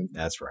a reason.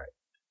 That's right.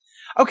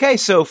 Okay,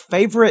 so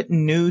favorite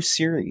new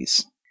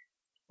series.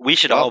 We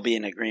should all be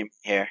in agreement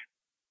here.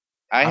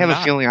 I have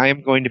a feeling I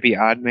am going to be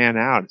odd man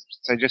out.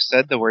 Since I just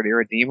said the word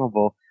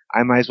irredeemable,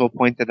 I might as well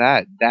point to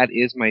that. That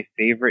is my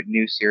favorite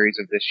new series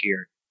of this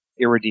year.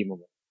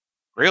 Irredeemable.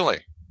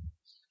 Really?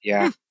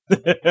 Yeah. No,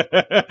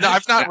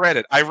 I've not read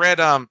it. I read,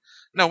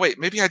 no, wait,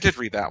 maybe I did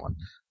read that one.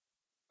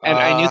 And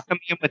I knew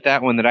coming in with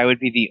that one that I would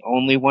be the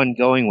only one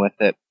going with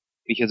it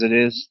because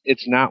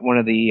it's not one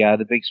of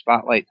the big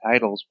spotlight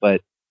titles, but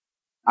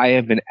I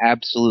have been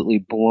absolutely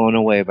blown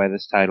away by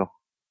this title.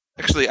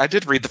 Actually, I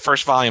did read the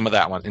first volume of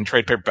that one in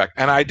trade paperback,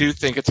 and I do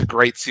think it's a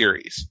great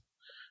series.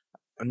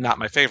 Not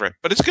my favorite,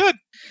 but it's good.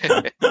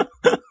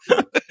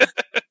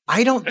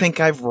 I don't think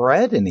I've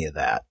read any of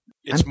that.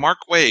 It's Mark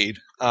Waid,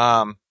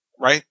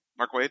 right?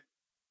 Mark Waid?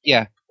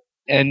 Yeah.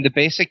 And the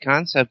basic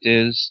concept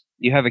is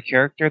you have a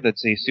character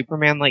that's a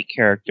Superman-like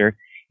character.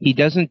 He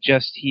doesn't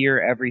just hear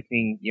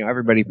everything,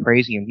 everybody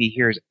praising him. He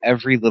hears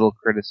every little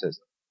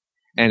criticism.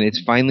 And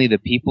it's finally the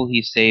people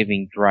he's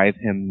saving drive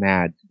him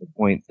mad to the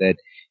point that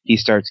he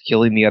starts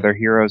killing the other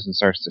heroes and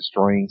starts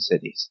destroying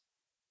cities.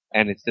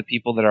 And it's the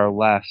people that are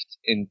left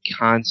in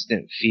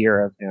constant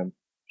fear of him,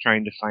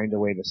 trying to find a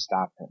way to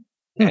stop him.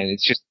 And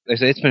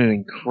it's been an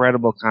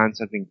incredible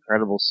concept,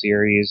 incredible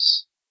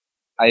series.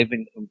 I've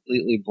been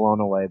completely blown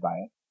away by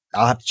it.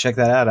 I'll have to check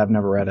that out. I've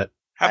never read it.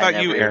 How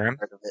about you, Aaron?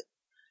 I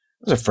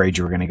was afraid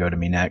you were going to go to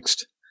me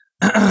next.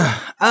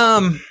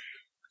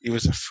 He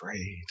was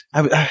afraid.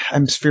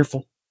 I'm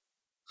fearful.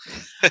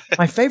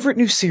 My favorite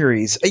new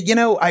series.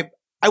 I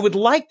would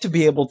like to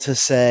be able to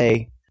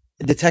say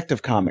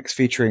Detective Comics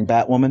featuring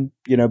Batwoman,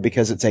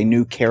 because it's a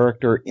new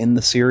character in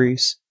the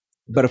series.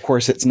 But of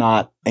course, it's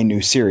not a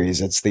new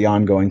series. It's the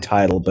ongoing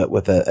title, but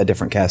with a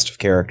different cast of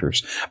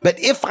characters. But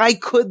if I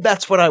could,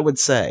 that's what I would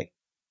say.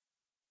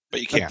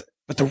 But you can't.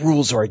 But the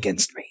rules are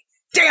against me.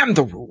 Damn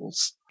the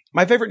rules.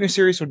 My favorite new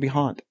series would be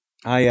Haunt.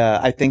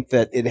 I think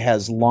that it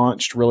has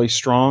launched really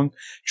strong.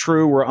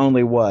 True, we're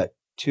only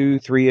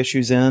 2-3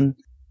 issues in,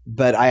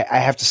 but I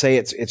have to say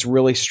it's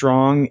really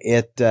strong.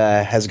 It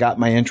has got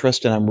my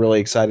interest, and I'm really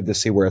excited to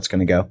see where it's going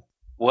to go.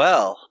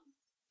 Well,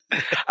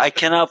 I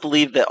cannot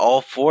believe that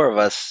all four of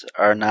us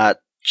are not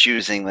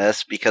choosing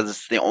this, because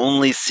it's the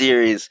only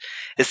series.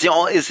 It's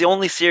the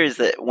only series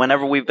that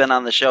whenever we've been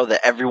on the show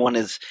that everyone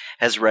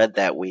has read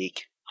that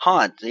week.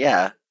 Haunt,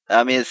 yeah.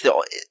 I mean, it's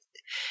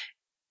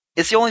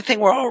the only thing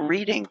we're all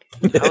reading.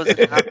 How is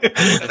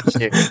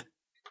it not?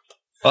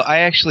 Well,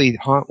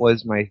 Haunt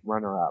was my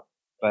runner-up,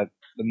 but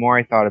the more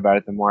I thought about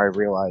it, the more I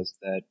realized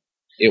that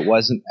it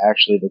wasn't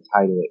actually the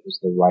title, it was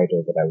the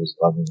writer that I was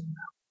loving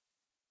now.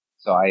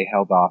 So I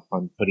held off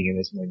on putting it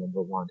as my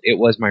number one. It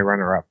was my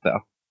runner-up,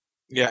 though.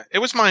 Yeah, it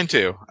was mine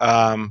too.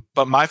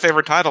 But my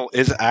favorite title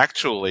is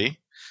actually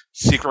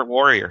Secret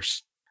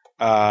Warriors.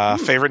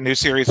 Favorite new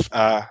series,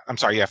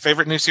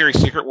 favorite new series,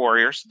 Secret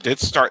Warriors, did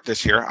start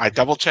this year. I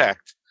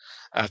double-checked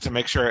to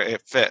make sure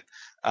it fit.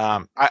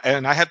 I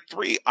had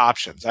 3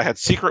 options. I had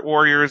Secret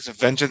Warriors,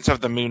 Vengeance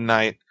of the Moon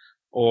Knight,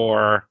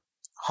 or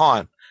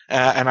Haunt.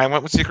 And I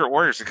went with Secret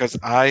Warriors because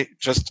I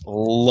just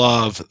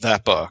love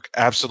that book.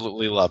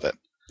 Absolutely love it.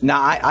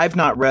 Now, I've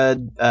not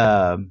read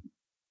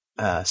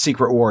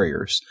Secret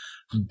Warriors,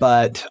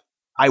 but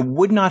I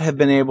would not have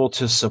been able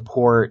to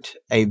support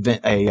a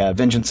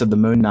Vengeance of the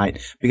Moon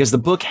Knight because the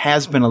book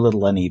has been a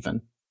little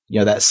uneven.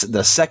 That's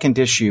the second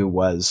issue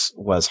was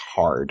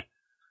hard.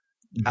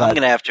 But, I'm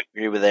gonna have to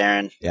agree with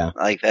Aaron. Yeah,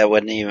 like that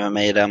wouldn't even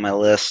made on my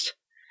list.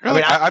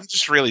 Really? I'm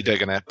just really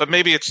digging it, but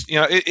maybe it's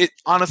it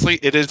honestly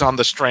it is on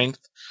the strength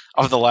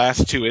of the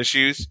last 2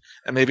 issues,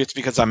 and maybe it's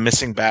because I'm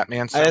missing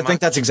Batman so much. I think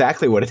that's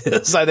exactly what it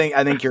is. I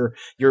think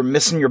you're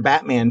missing your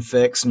Batman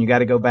fix, and you got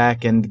to go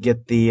back and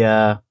get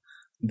your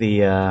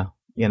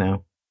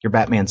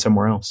Batman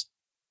somewhere else.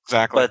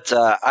 Exactly. But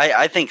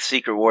I think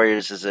Secret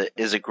Warriors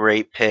is a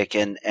great pick,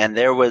 and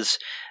there was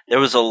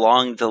a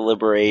long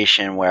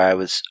deliberation where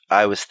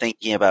I was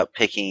thinking about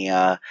picking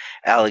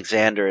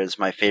Alexander as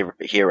my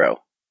favorite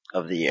hero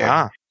of the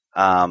year.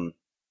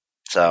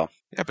 So.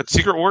 Yeah, but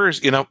Secret Warriors,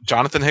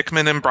 Jonathan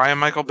Hickman and Brian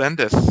Michael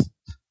Bendis.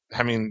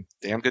 I mean,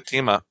 damn good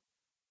team up.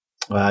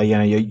 Well,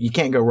 you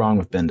can't go wrong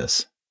with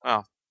Bendis.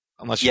 Well,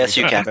 unless you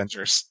can.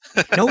 Avengers.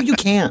 No, you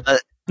can't.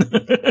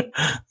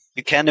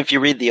 You can if you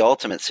read the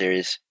Ultimate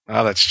series.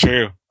 Oh, that's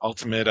true.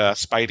 Ultimate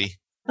Spidey.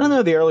 I don't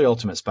know. The early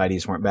Ultimate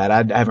Spideys weren't bad.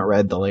 I haven't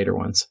read the later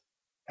ones.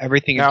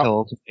 Everything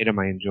until Ultimatum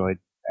I enjoyed.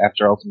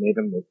 After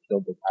Ultimatum, they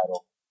killed the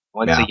title.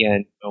 Once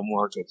again, no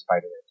more good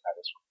Spider-Man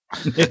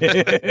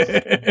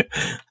titles.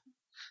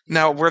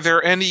 Now, were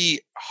there any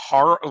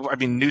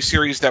new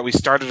series that we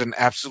started and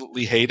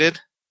absolutely hated?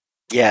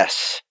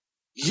 Yes.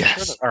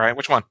 Yes. All right,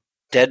 which one?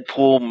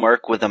 Deadpool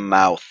Merc with a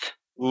Mouth.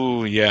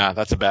 Ooh, yeah,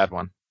 that's a bad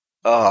one.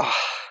 Oh.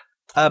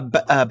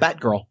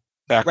 Batgirl.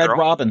 Red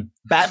Robin.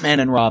 Batman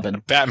and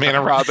Robin. Batman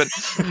and Robin.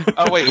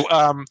 Oh, wait,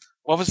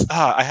 what was...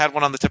 I had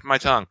one on the tip of my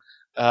tongue.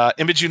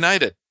 Image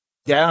United.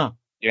 Yeah.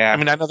 I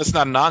mean, I know that's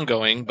not an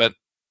ongoing, but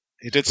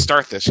it did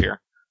start this year.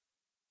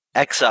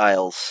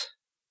 Exiles.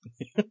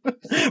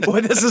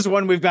 Boy, this is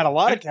one we've got a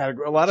lot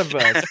of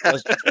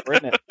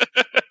written it.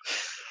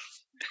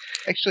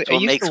 Actually,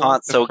 what makes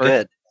Haunt so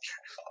good.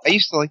 I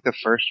used to like the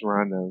first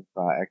run of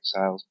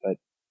Exiles, but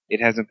it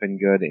hasn't been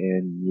good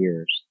in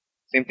years.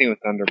 Same thing with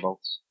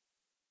Thunderbolts.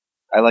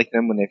 I liked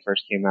them when they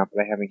first came out,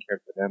 but I haven't cared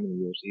for them in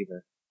years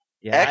either.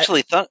 Yeah,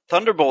 actually,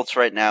 Thunderbolts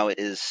right now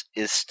is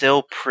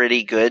still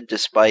pretty good,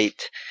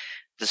 despite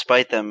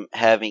them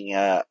having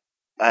a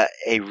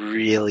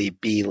really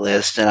B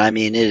list, and I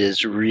mean it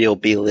is real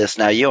B list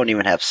now. You don't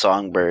even have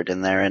Songbird in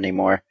there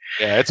anymore.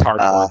 Yeah, it's hard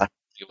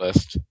B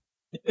list.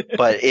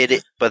 but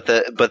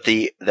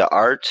the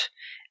art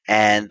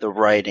and the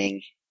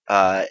writing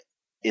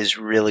is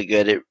really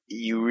good.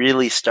 You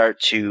really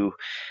start to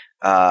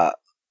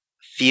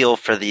feel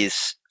for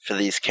these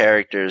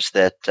characters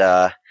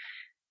that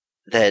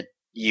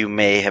you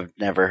may have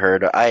never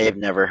heard of. I have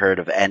never heard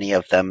of any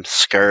of them.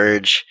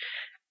 Scourge,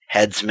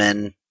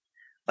 Headsman.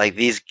 Like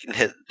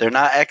they're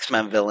not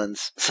X-Men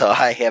villains, so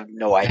I have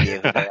no idea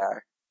who they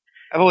are.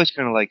 I've always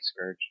kind of liked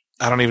Scourge.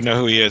 I don't even know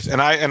who he is,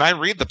 and I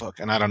read the book,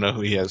 and I don't know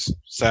who he is.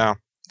 So,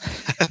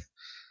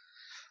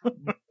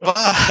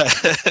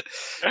 but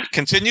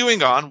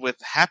continuing on with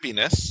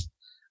happiness,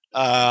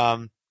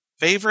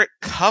 favorite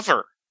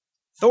cover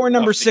Thor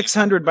number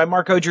 600 by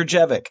Marko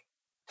Djurjevic.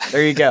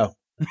 There you go.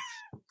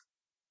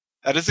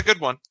 That is a good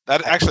one.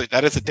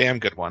 That is a damn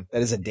good one.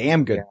 That is a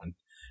damn good one.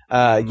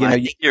 I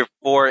think you're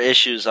 4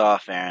 issues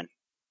off, Aaron.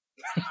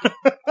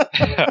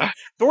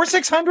 Thor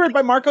 600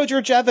 by Marko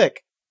Djurjevic.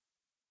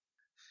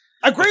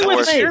 Agree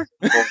with me.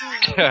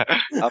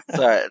 I'm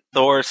sorry,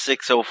 Thor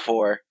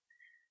 604.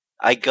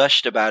 I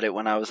gushed about it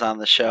when I was on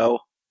the show,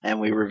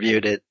 and we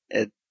reviewed it.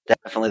 It's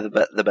definitely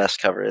the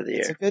best cover of the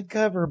year. It's a good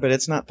cover, but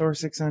it's not Thor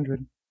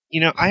 600.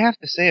 I have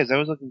to say, as I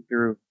was looking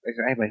through,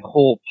 I had my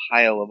whole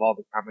pile of all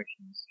the comics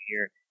from this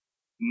year.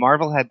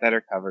 Marvel had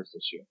better covers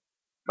this year.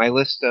 My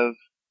list of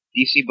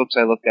DC books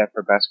I looked at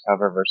for best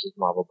cover versus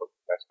Marvel books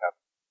for best cover.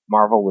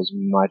 Marvel was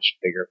much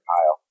bigger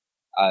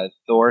pile.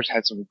 Thor's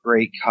had some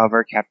great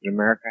cover. Captain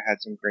America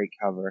had some great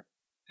cover.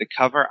 The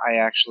cover I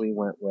actually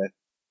went with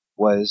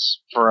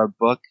was for a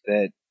book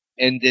that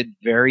ended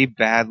very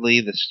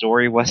badly. The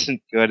story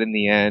wasn't good in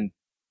the end,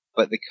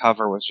 but the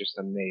cover was just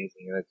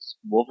amazing. And it's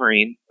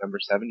Wolverine, number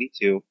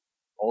 72,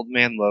 Old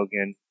Man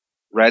Logan,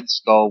 Red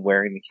Skull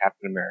wearing the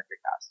Captain America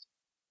costume.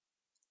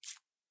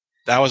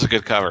 That was a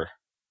good cover.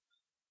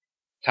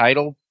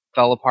 Title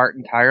fell apart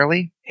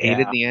entirely.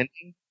 Hated the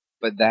ending,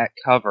 but that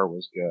cover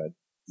was good.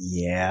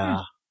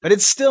 Yeah. But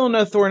it's still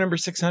no Thor number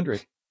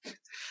 600.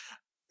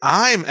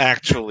 I'm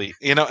actually,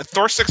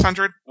 Thor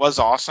 600 was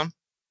awesome.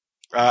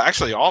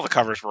 Actually, all the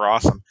covers were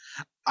awesome.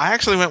 I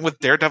actually went with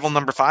Daredevil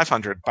number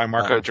 500 by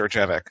Marko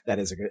Djurjevic. That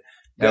is a good.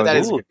 That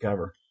is a good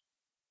cover.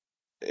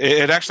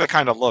 It actually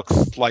kind of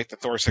looks like the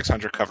Thor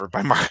 600 cover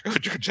by Marko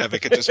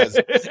Djurjevic. It just has,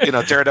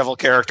 Daredevil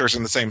characters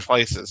in the same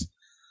places.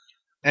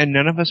 And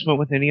none of us went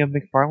with any of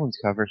McFarlane's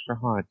covers for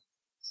Haunt.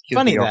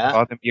 Funny we that.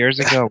 saw them years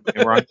ago when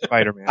they were on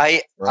Spider-Man.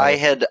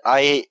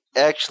 I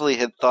actually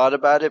had thought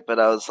about it, but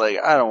I was like,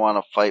 I don't want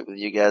to fight with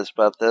you guys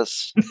about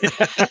this.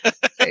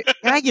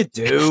 Yeah, you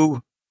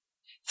do.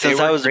 Since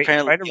I was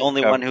apparently the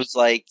only one who's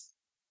like,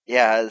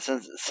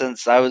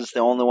 since I was the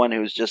only one who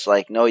was just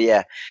like, no,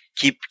 yeah,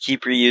 keep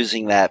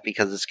reusing that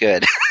because it's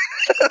good.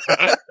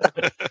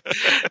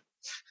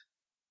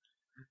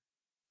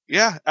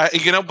 Yeah,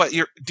 but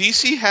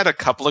DC had a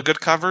couple of good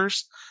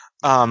covers,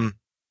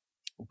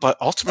 but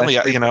ultimately,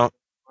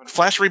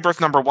 Flash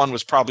Rebirth number 1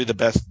 was probably the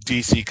best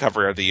DC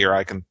cover of the year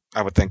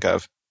I would think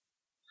of.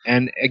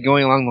 And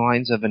going along the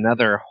lines of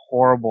another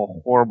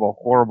horrible, horrible,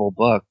 horrible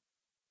book,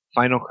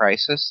 Final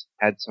Crisis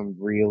had some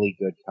really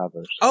good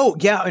covers. Oh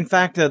yeah, in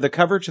fact, the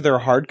cover to their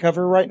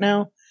hardcover right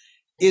now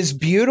is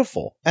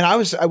beautiful. And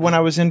when I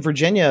was in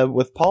Virginia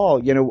with Paul,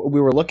 we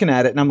were looking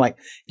at it, and I'm like,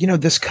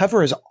 this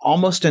cover is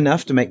almost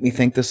enough to make me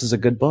think this is a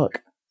good book.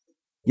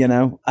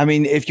 I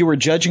mean, if you were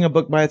judging a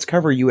book by its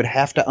cover, you would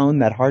have to own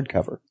that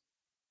hardcover.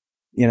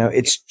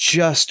 It's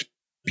just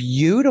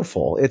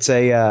beautiful. It's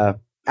a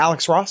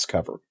Alex Ross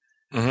cover.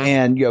 Mm-hmm.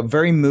 And,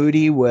 very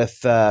moody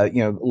with,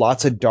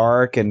 lots of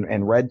dark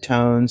and red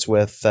tones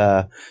with,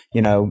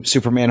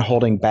 Superman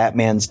holding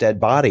Batman's dead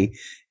body.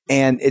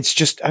 And it's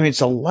just,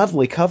 it's a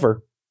lovely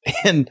cover.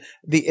 And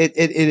it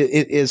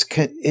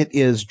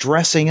is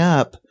dressing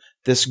up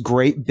this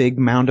great big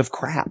mound of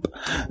crap.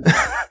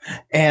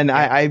 And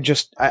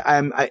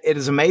it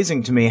is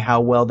amazing to me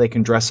how well they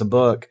can dress a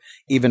book,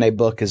 even a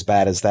book as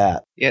bad as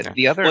that. Yeah.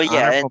 The other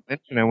honorable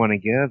mention I want to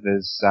give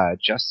is,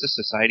 Justice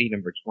Society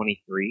number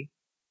 23.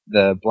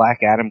 The Black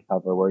Adam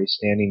cover where he's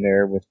standing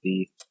there with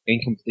the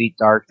incomplete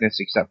darkness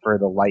except for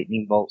the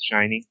lightning bolt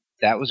shining.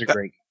 That was a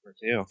great cover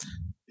too.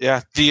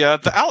 Yeah,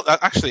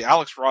 actually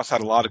Alex Ross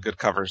had a lot of good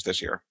covers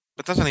this year,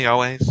 but doesn't he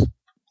always?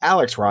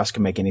 Alex Ross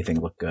can make anything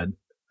look good.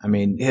 I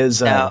mean,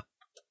 his now,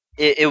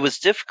 it was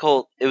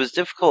difficult. It was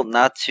difficult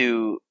not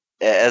to,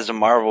 as a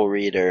Marvel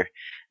reader,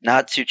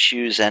 not to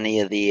choose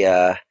any of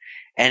the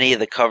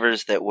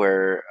covers that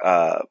were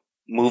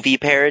movie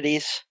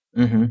parodies.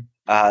 Mm-hmm.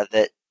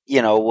 That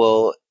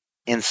will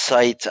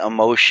incite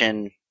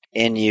emotion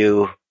in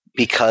you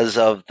because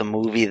of the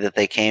movie that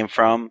they came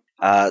from.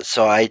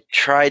 So I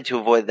tried to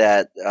avoid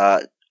that.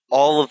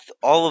 All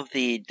of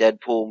the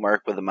Deadpool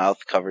Mark with a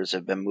Mouth covers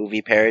have been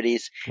movie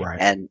parodies, right?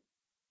 And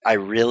I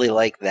really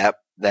like that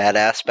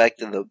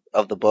aspect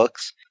of the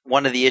books.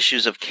 One of the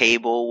issues of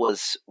Cable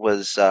was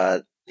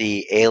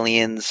the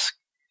aliens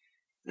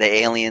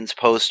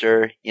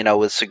poster,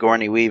 with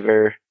Sigourney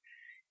Weaver,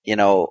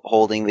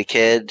 holding the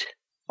kid.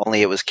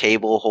 Only it was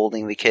Cable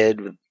holding the kid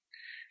with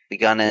the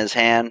gun in his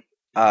hand.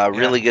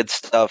 Really good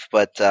stuff,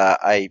 but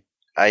I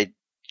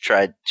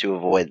tried to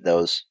avoid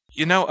those.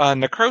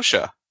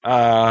 Necrosha.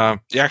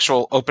 The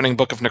actual opening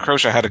book of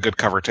Necrosha had a good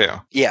cover too.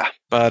 Yeah.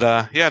 But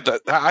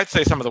I'd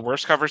say some of the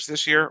worst covers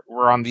this year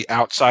were on The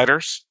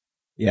Outsiders.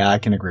 Yeah, I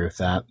can agree with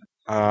that.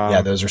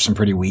 Those are some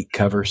pretty weak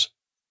covers.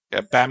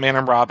 Yeah, Batman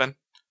and Robin.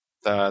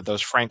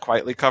 Those Frank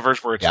Whiteley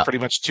covers where it's pretty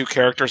much two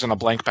characters in a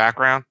blank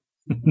background.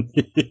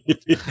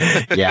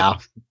 Yeah.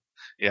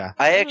 Yeah.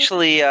 I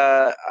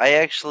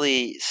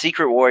actually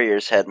Secret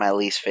Warriors had my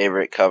least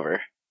favorite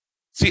cover.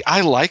 See,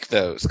 I like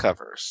those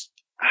covers.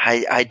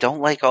 I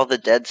don't like all the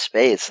dead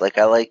space. Like,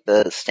 I like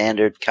the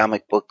standard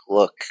comic book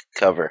look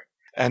cover.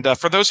 And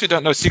for those who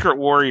don't know, Secret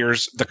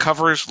Warriors, the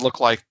covers look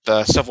like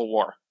the Civil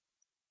War,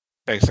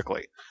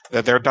 basically.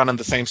 They're done in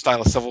the same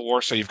style as Civil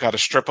War, so you've got a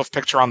strip of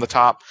picture on the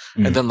top,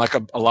 and then like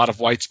a lot of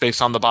white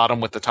space on the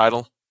bottom with the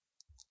title.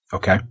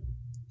 Okay.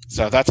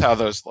 So that's how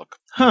those look.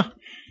 Huh.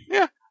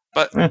 Yeah.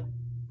 But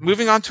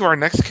moving on to our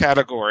next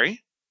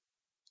category,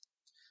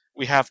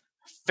 we have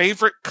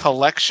favorite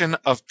collection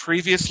of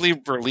previously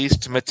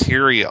released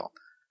material,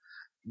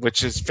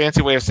 which is a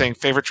fancy way of saying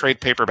favorite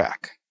trade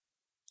paperback.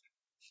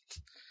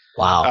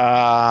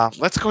 Wow.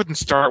 Let's go ahead and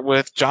start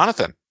with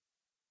Jonathan.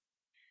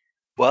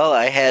 Well,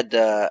 I had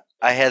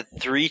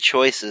 3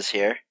 choices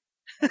here.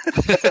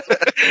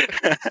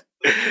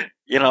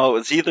 It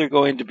was either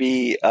going to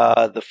be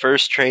the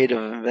first trade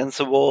of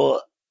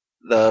Invincible,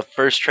 the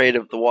first trade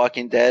of The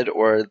Walking Dead,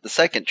 or the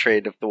second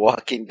trade of The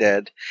Walking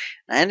Dead.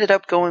 I ended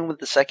up going with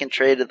the second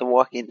trade of The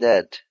Walking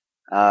Dead.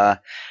 I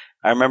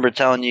remember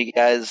telling you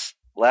guys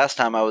last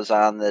time I was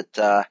on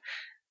that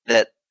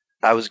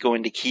I was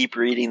going to keep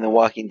reading The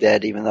Walking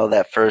Dead, even though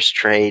that first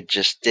trade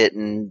just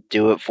didn't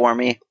do it for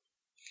me.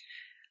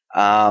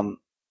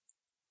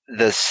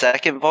 The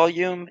second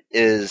volume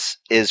is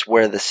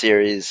where the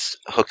series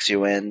hooks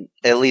you in,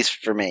 at least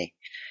for me.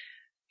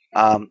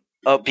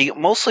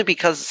 Mostly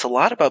because it's a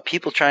lot about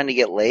people trying to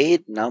get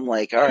laid, and I'm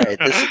like, all right,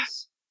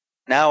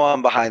 now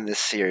I'm behind this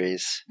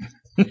series.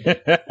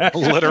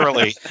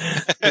 Literally.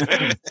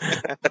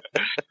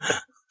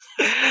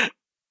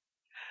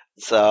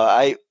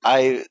 So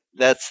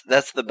that's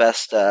the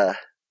best.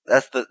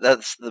 That's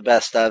the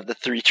best of the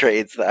 3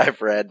 trades that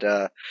I've read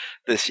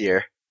this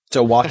year.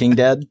 So Walking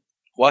Dead?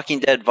 Walking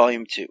Dead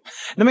Volume 2.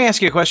 Let me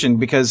ask you a question,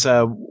 because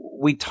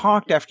we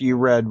talked after you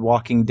read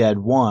Walking Dead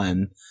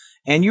 1,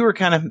 and you were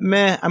kind of,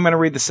 meh, I'm going to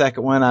read the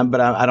second one, but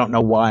I don't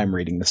know why I'm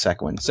reading the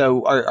second one.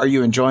 So are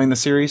you enjoying the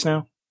series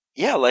now?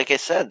 Yeah, like I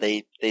said,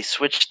 they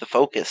switched the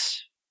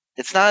focus.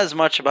 It's not as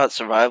much about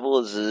survival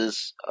as it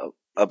is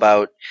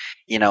about,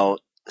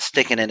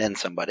 sticking it in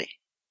somebody.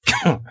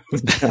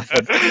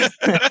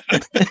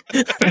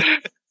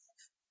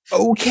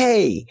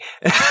 Okay.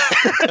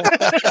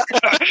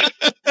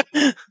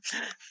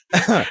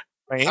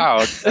 Wayne?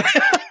 Oh,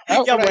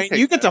 Yeah, Wayne,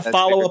 you get to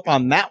follow up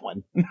on that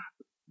one.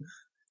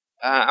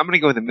 I'm going to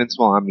go with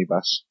Invincible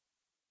Omnibus.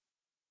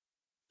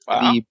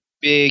 Wow. The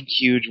big,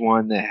 huge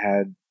one that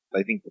had,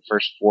 I think, the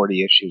first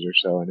 40 issues or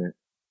so in it.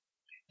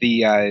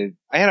 I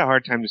had a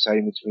hard time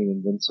deciding between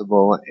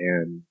Invincible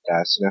and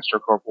Sinestro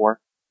Corp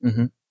War.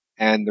 Mm-hmm.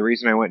 And the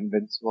reason I went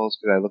Invincible is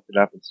because I looked it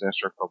up and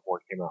Sinestro Corp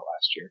War came out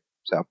last year.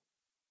 So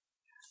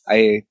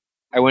I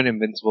went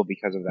Invincible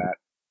because of that.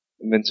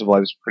 Invincible, I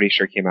was pretty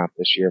sure came out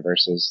this year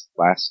versus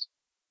last.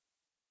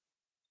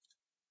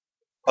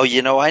 Oh,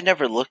 I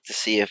never looked to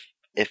see if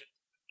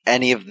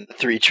any of the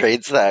 3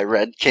 trades that I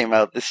read came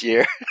out this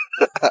year.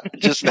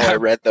 Just know I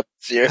read them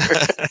this year.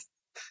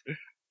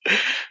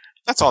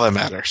 That's all that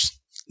matters.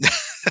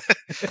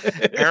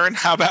 Aaron,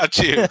 how about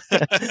you?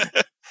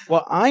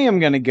 Well, I am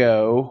going to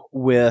go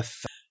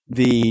with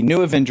the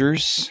New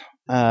Avengers,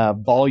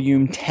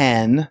 Volume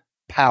 10,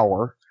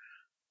 Power,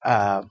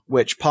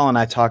 which Paul and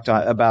I talked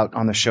about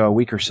on the show a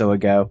week or so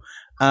ago.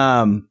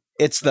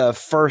 It's the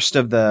first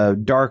of the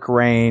Dark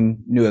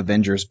Reign New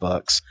Avengers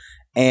books,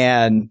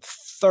 and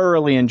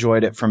thoroughly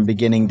enjoyed it from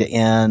beginning to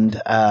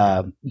end.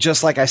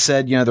 Just like I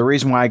said, the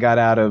reason why I got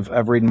out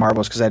of reading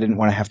Marvel is because I didn't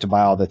want to have to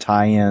buy all the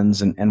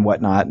tie-ins and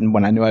whatnot, and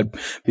when I knew I'd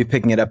be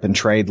picking it up in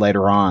trade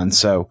later on.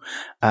 So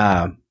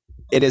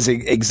it is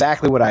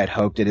exactly what I had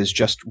hoped. It is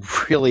just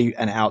really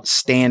an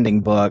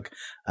outstanding book.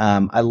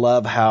 I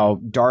love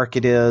how dark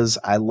it is.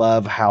 I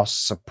love how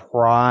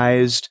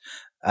surprised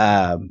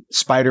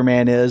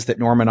Spider-Man is that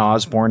Norman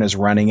Osborn is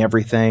running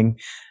everything.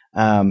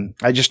 I'm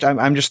just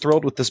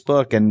thrilled with this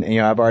book, and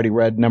I've already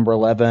read number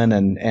 11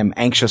 and am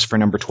anxious for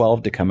number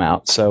 12 to come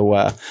out.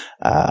 So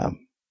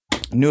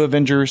New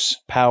Avengers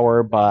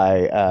Power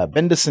by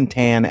Bendis and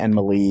Tan and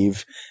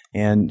Maleev,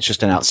 and it's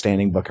just an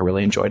outstanding book. I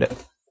really enjoyed it.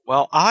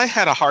 Well, I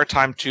had a hard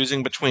time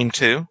choosing between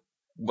 2.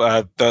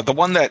 The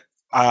one that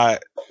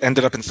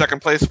ended up in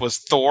second place was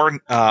Thor,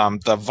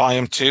 the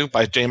Volume 2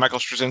 by J. Michael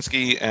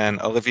Straczynski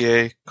and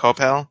Olivier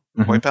Coipel,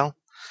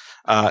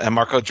 and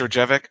Marko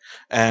Djurdjevic.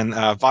 And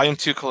Volume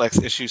 2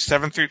 collects issues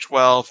 7 through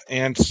 12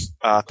 and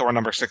Thor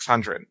number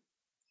 600.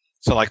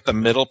 So like the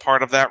middle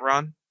part of that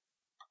run.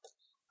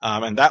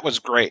 And that was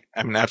great.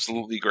 I mean,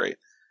 absolutely great.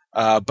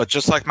 But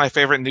just like my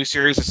favorite new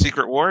series of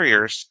Secret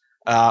Warriors,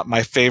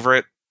 my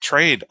favorite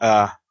trade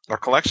or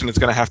collection is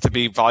going to have to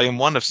be Volume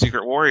 1 of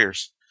Secret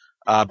Warriors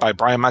by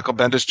Brian Michael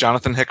Bendis,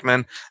 Jonathan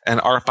Hickman,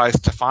 and art by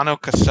Stefano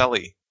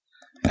Caselli.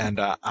 And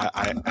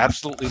I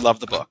absolutely love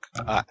the book.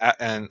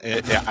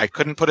 I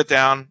couldn't put it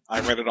down.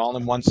 I read it all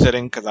in one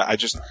sitting because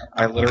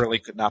I literally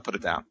could not put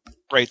it down.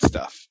 Great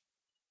stuff.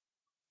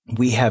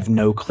 We have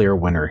no clear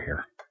winner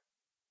here.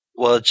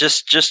 Well,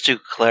 just to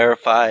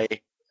clarify,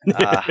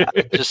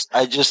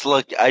 I just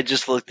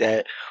looked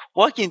at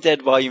Walking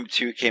Dead Volume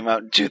 2 came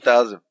out in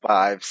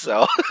 2005,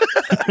 so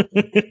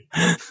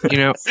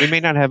we may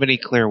not have any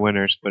clear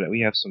winners, but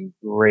we have some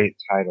great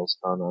titles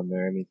thrown on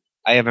there. I mean,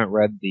 I haven't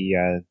read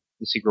the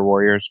the Secret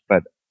Warriors,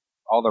 but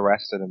all the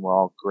rest of them were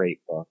all great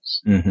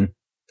books. Mm-hmm.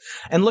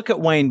 And look at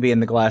Wayne being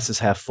the glasses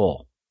half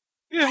full.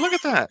 Yeah, look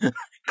at that.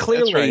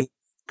 Clearly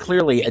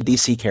a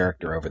DC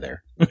character over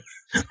there.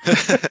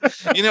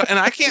 And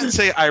I can't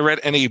say I read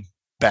any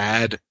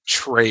bad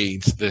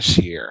trades this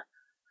year,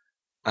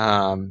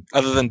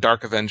 other than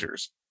Dark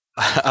Avengers.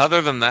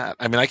 Other than that,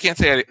 I mean, I can't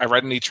say I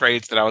read any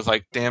trades that I was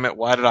like, damn it,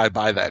 why did I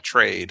buy that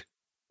trade?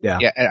 Yeah.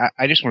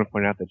 I just want to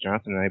point out that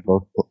Jonathan and I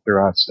both threw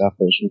out stuff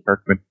that was from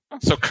Kirkman.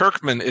 So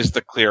Kirkman is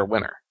the clear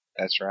winner.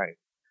 That's right.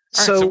 All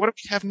right, so what do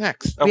we have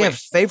next? We have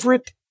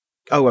favorite.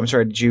 Oh, I'm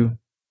sorry. Did you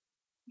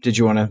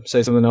want to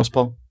say something else,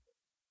 Paul?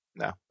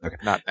 No. Okay.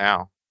 Not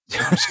now.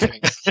 I'm just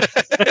kidding.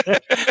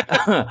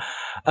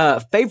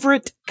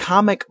 Favorite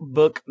comic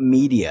book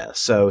media.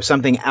 So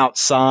something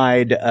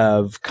outside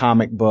of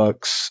comic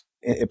books,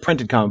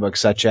 printed comic books,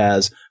 such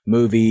as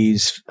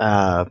movies,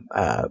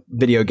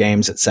 video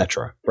games,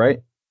 etc.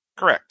 Right?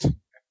 Correct.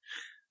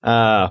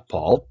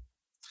 Paul.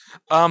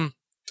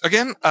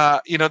 Again,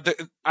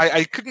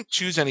 I couldn't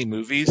choose any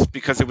movies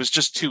because it was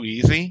just too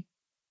easy.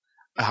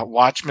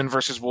 Watchmen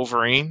versus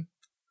Wolverine.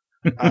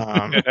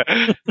 I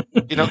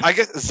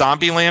guess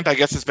Zombieland,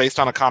 is based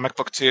on a comic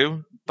book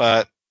too,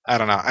 but I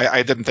don't know.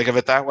 I didn't think of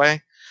it that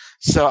way.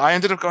 So I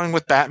ended up going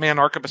with Batman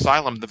Arkham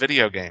Asylum, the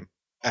video game,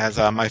 as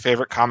my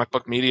favorite comic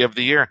book media of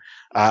the year.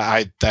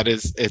 That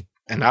is it.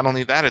 And not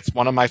only that, it's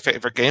one of my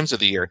favorite games of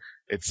the year.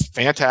 It's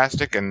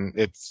fantastic, and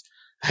it's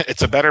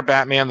a better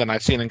Batman than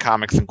I've seen in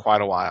comics in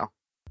quite a while.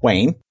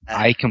 Wayne?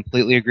 I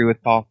completely agree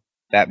with Paul.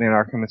 Batman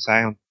Arkham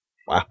Asylum.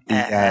 Wow.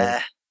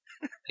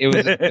 It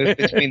was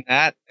between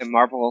that and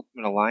Marvel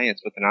Ultimate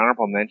Alliance, with an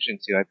honorable mention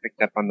to, I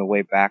picked up on the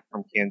way back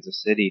from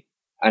Kansas City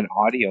an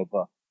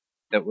audiobook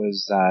that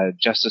was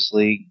Justice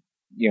League,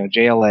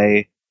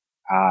 JLA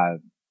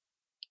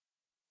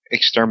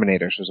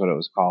Exterminators was what it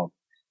was called.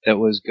 That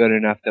was good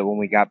enough that when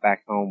we got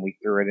back home, we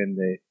threw it in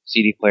the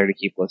CD player to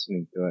keep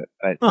listening to it.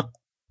 But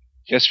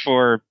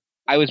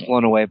I was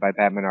blown away by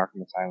Batman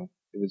Arkham Asylum.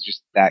 It was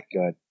just that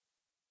good.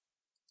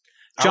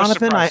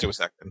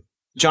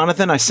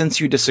 Jonathan, I sense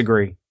you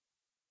disagree.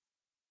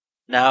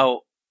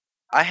 Now,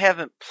 I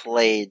haven't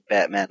played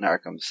Batman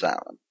Arkham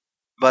Asylum,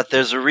 but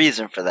there's a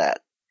reason for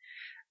that.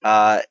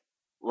 I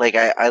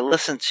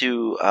listened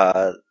to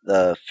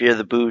the Fear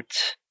the Boot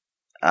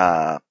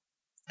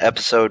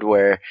episode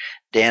where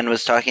Dan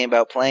was talking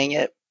about playing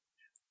it.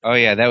 Oh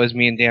yeah, that was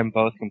me and Dan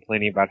both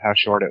complaining about how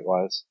short it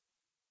was.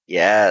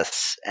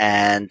 Yes,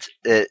 and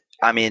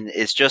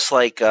it's just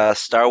like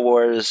Star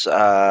Wars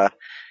The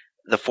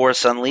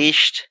Force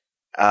Unleashed.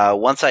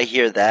 Once I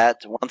hear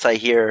that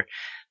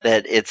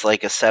it's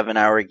like a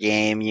 7-hour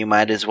game, you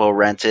might as well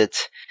rent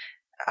it.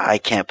 I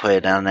can't put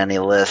it on any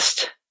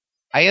list.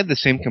 I had the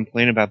same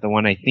complaint about the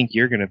one I think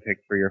you're going to pick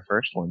for your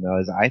first one, though,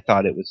 as I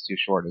thought it was too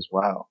short as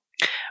well.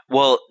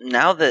 Well,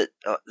 now that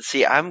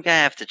I'm going to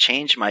have to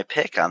change my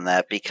pick on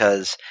that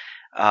because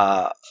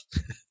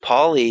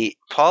Paulie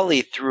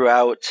threw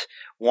out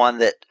one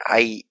that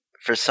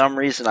for some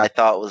reason I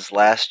thought was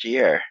last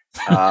year.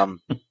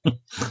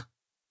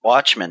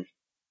 Watchmen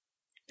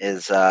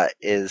is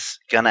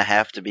going to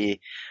have to be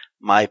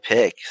my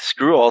pick.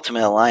 Screw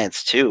Ultimate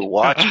Alliance 2.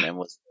 Watchmen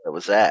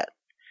was that.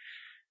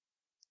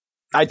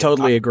 I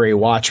totally agree.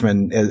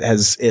 Watchmen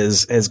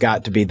has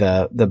got to be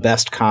the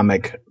best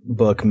comic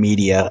book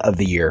media of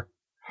the year.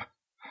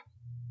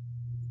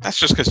 That's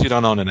just because you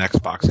don't own an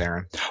Xbox,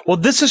 Aaron. Well,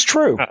 this is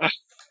true.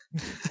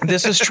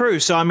 This is true.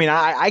 So,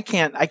 I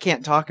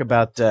can't talk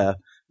about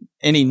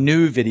any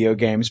new video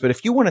games, but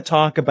if you want to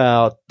talk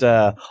about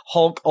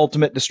Hulk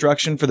Ultimate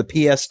Destruction for the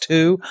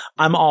PS2,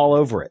 I'm all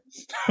over it.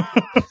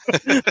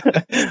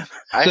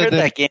 I heard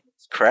that game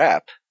is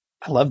crap.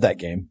 I love that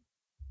game.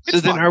 So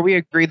then are we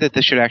agreed that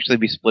this should actually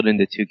be split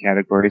into two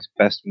categories?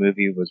 Best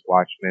movie was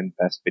Watchmen.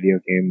 Best video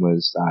game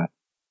was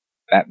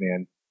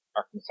Batman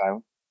Arkham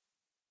Asylum.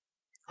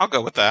 I'll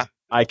go with that.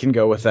 I can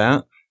go with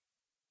that.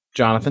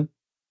 Jonathan?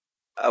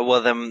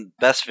 Well, then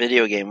best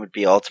video game would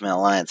be Ultimate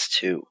Alliance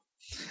 2.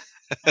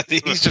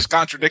 He's just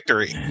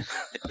contradictory.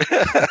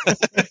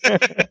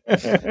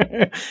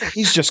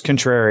 He's just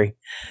contrary.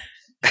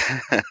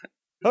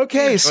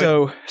 Okay,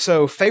 so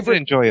favorite. I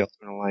enjoy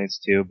Ultimate Alliance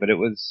 2, but it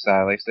was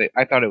I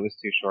thought it was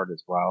too short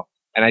as well,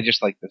 and I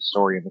just like the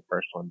story of the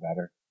first one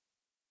better.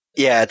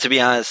 Yeah, to be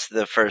honest,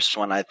 the first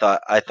one I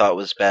thought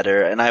was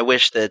better, and I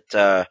wish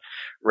that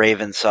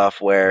Raven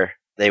Software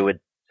they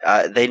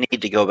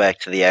need to go back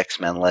to the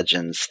X-Men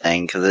Legends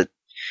thing because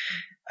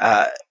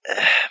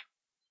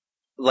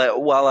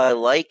while I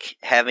like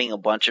having a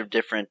bunch of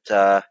different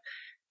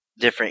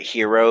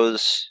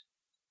heroes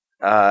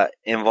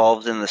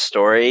involved in the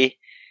story,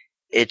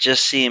 it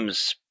just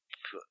seems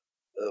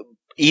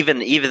even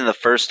the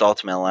first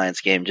Ultimate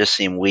Alliance game just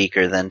seemed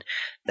weaker than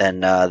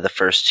the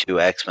first two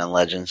X-Men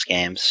Legends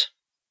games.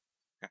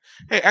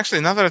 Hey,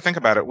 actually, now that I think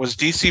about it, was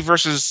DC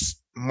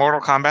versus Mortal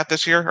Kombat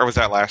this year, or was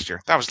that last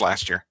year? That was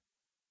last year.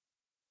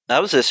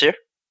 That was this year.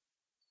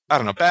 I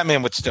don't know.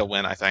 Batman would still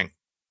win, I think.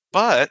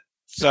 But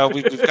so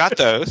we've got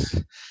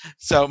those.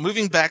 So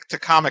moving back to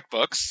comic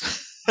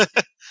books,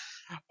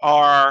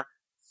 our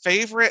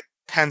favorite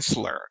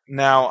penciler.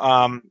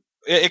 Now,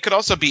 it could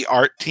also be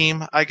art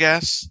team, I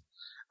guess,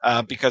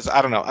 because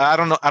I don't know. I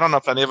don't know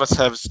if any of us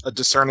have a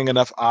discerning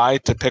enough eye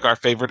to pick our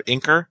favorite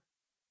inker.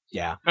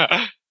 Yeah.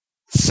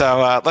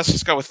 So let's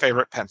just go with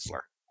favorite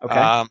penciler.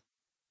 Okay.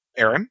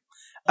 Aaron?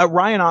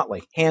 Ryan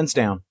Ottley, hands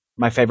down,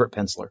 my favorite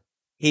penciler.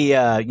 He,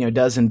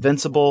 does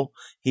Invincible.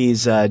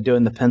 He's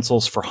doing the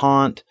pencils for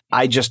Haunt.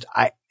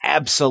 I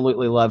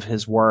absolutely love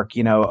his work.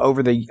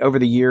 Over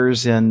the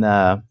years in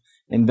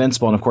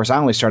Invincible, and of course, I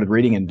only started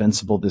reading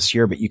Invincible this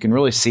year, but you can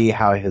really see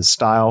how his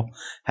style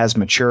has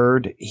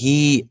matured.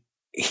 He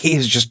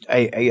is just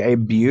a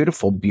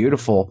beautiful,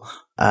 beautiful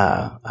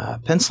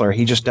penciler.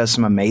 He just does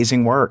some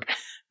amazing work.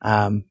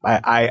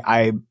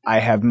 I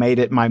have made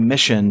it my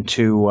mission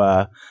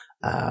to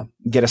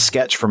get a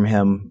sketch from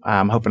him.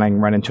 I'm hoping I can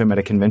run into him at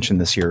a convention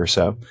this year or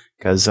so,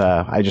 because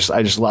I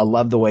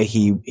love the way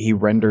he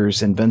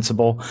renders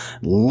Invincible.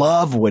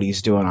 Love what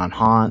he's doing on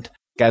Haunt.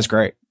 Guy's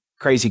great,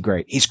 crazy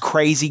great. He's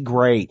crazy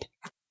great.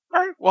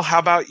 All right. Well, how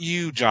about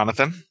you,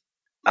 Jonathan?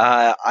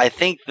 I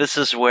think this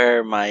is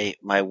where my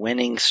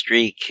winning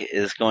streak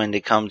is going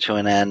to come to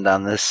an end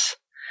on this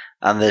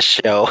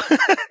show,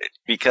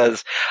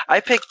 because I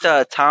picked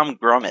Tom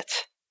Grummett.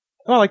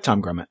 Oh, I like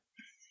Tom Grummett.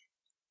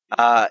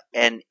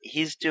 And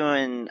he's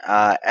doing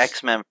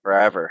X-Men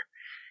Forever.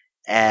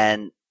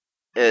 And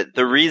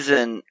the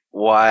reason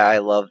why I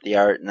love the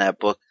art in that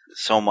book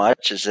so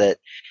much is that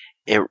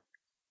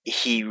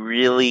he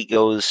really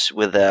goes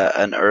with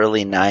an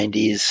early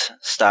 90s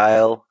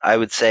style. I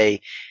would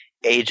say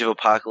Age of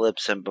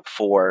Apocalypse and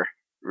before,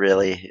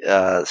 really,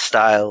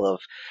 style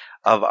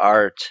of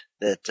art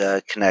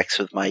that connects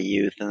with my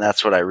youth. And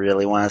that's what I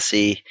really want to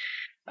see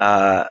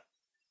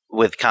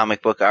with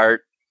comic book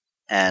art.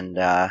 And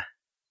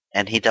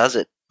he does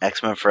it.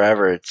 X-Men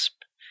Forever. It's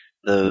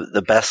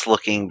the best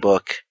looking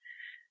book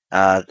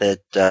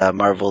that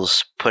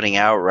Marvel's putting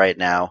out right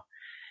now,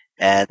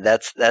 and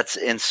that's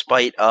in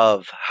spite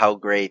of how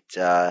great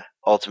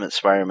Ultimate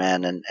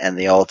Spider-Man and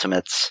the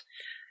Ultimates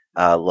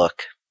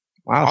look.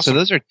 Wow! Awesome. So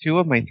those are two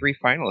of my three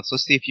finalists.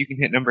 Let's see if you can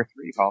hit number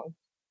 3, Holly.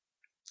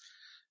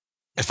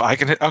 If I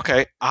can hit,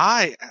 okay.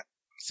 I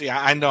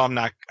know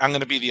I'm going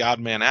to be the odd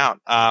man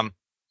out. I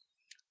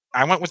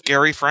went with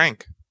Gary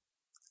Frank.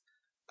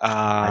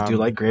 I do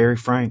like Gary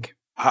Frank.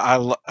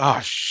 Oh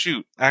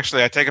shoot!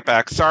 Actually, I take it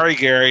back. Sorry,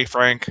 Gary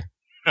Frank.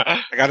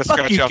 I got to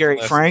scratch you, off Gary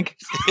the list. Frank.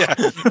 Yeah.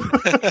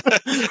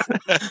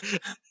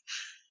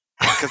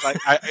 Because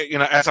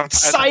as I'm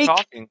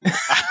talking,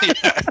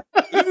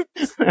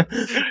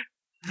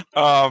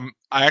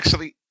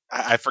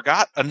 I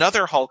forgot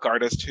another Hulk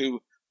artist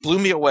who blew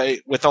me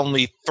away with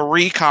only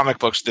 3 comic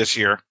books this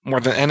year, more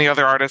than any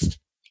other artist.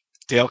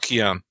 Dale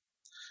Keown,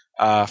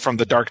 from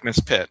The Darkness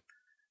Pit.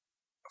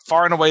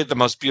 Far and away the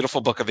most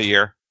beautiful book of the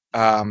year,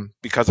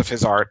 because of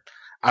his art.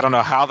 I don't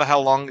know how the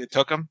hell long it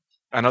took him.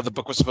 I know the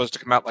book was supposed to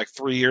come out like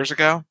 3 years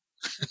ago.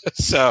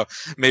 So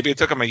maybe it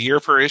took him a year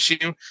per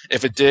issue.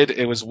 If it did,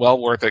 it was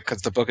well worth it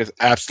because the book is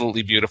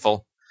absolutely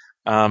beautiful.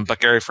 But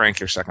Gary Frank,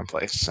 you're second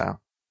place. So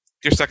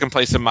you're second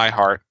place in my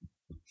heart.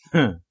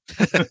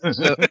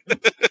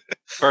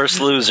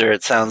 First loser,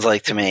 it sounds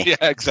like to me. Yeah,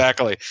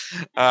 exactly.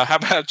 How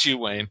about you,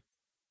 Wayne?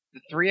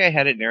 The 3 I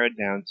had it narrowed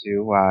down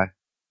to,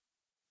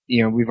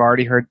 we've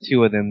already heard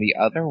 2 of them. The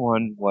other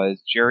one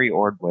was Jerry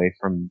Ordway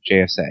from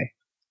JSA.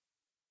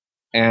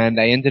 And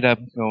I ended up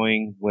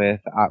going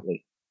with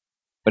Ottley.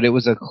 But it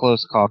was a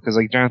close call, because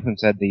like Jonathan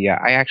said,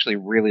 I actually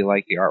really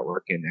like the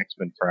artwork in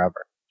X-Men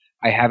Forever.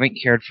 I haven't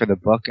cared for the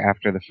book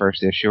after the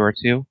first issue or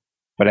 2,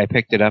 but I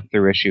picked it up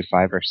through issue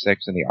 5 or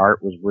 6, and the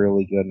art was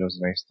really good, and it was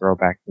a nice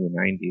throwback to the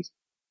 90s.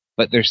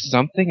 But there's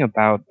something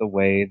about the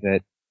way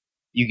that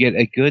you get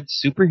a good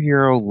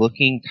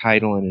superhero-looking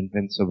title in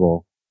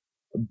Invincible,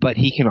 but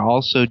he can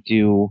also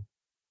do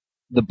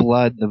the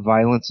blood, the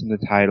violence in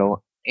the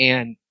title,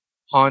 and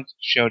Haunt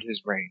showed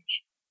his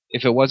range.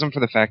 If it wasn't for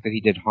the fact that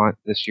he did Haunt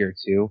this year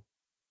too,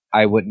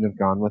 I wouldn't have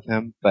gone with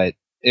him, but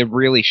it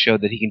really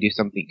showed that he can do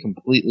something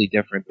completely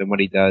different than what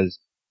he does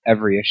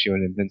every issue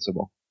in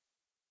Invincible.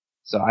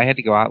 So I had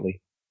to go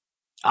Ottley.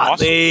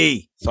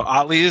 Ottley! So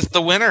Ottley is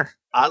the winner.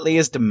 Ottley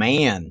is the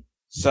man.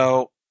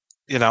 So,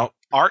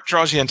 art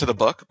draws you into the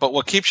book, but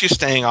what keeps you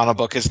staying on a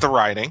book is the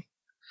writing.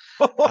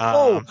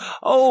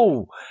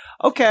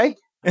 Okay.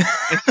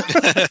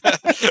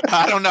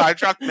 I don't know. I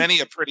dropped many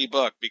a pretty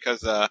book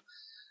because the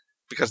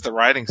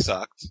writing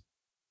sucked.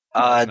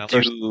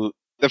 The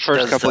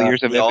first couple of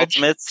years of the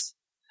Ultimates.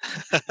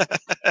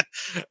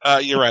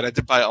 You're right. I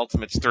did buy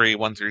Ultimates 3,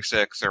 1 through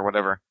 6, or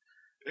whatever.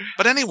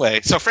 But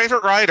anyway, so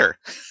favorite writer.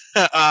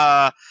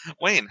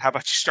 Wayne, how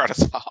about you start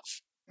us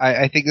off?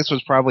 I think this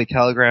was probably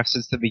telegraphed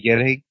since the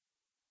beginning.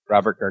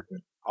 Robert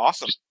Kirkman.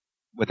 Awesome. Just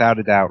without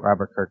a doubt,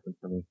 Robert Kirkman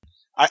for me.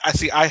 I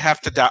see. I have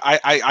to doubt.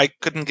 I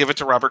couldn't give it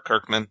to Robert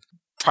Kirkman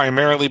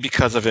primarily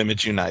because of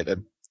Image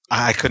United.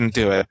 I couldn't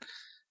do it.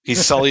 He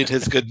sullied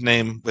his good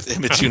name with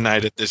Image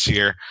United this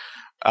year.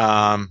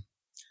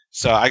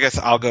 So I guess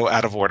I'll go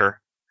out of order,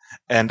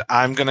 and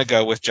I'm going to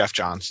go with Geoff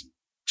Johns.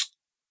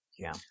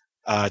 Yeah.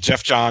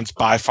 Geoff Johns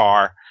by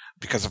far.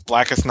 because of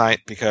Blackest Night,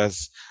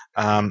 because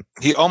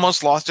he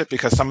almost lost it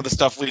because some of the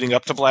stuff leading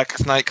up to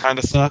Blackest Night kind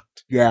of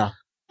sucked. Yeah.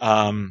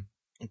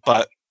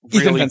 But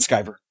Ethan really, Van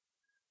Sciver.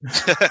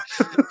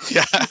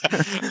 yeah.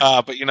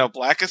 But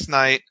Blackest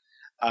Night,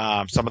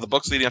 some of the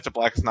books leading up to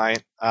Blackest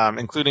Night,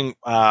 including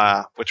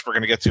which we're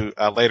going to get to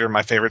later,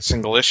 my favorite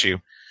single issue,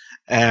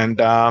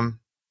 and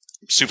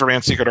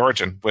Superman Secret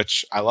Origin,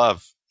 which I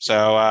love.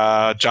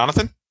 So,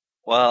 Jonathan?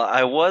 Well,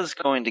 I was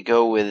going to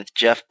go with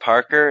Jeff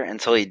Parker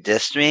until he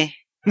dissed me.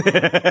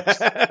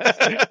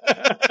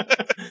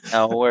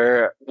 No,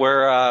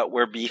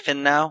 we're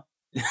beefing now.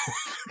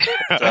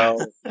 So,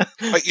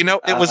 but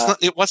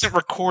it wasn't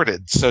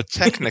recorded, so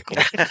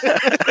technically.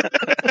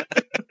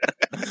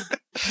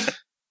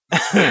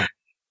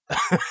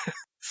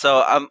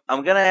 So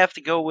I'm gonna have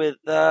to go with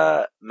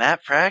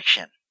Matt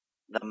Fraction,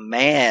 the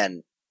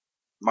man,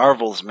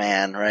 Marvel's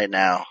man right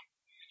now.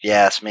 If you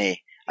ask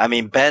me, I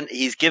mean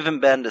he's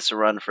given Bendis a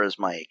run for his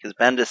money because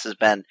Bendis has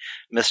been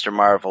Mr.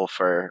 Marvel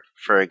for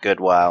a good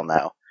while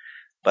now.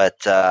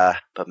 But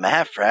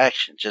Matt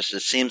Fraction it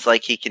seems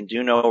like he can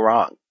do no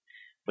wrong,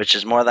 which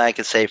is more than I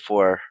could say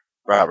for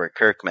Robert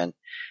Kirkman,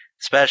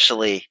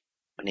 especially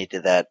when he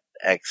did that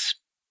X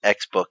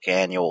book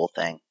annual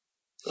thing.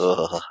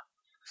 Ugh.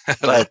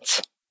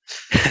 But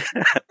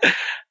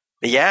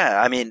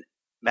yeah, I mean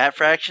Matt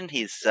Fraction,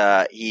 he's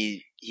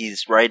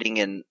writing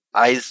an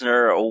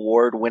Eisner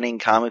Award-winning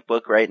comic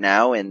book right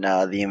now in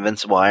The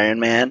Invincible Iron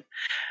Man.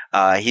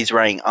 He's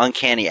writing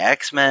Uncanny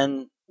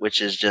X-Men,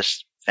 which is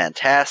just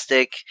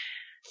fantastic.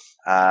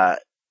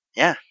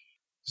 Yeah.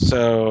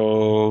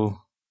 So,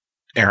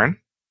 Aaron?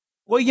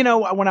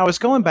 Well, when I was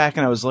going back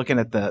and I was looking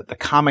at the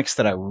comics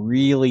that I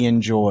really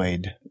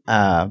enjoyed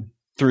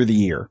through the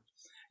year,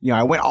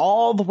 I went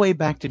all the way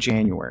back to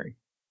January.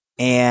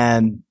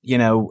 And,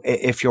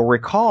 if you'll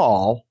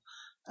recall,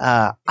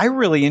 I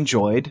really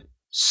enjoyed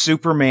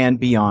Superman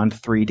Beyond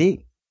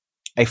 3D,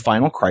 a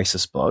Final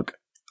Crisis book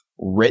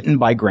written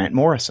by Grant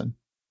Morrison.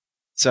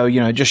 So,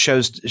 it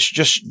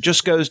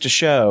just goes to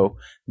show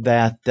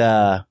that,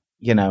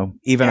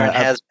 even Aaron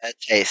has bad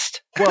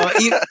taste. Well,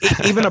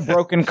 even a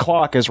broken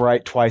clock is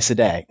right twice a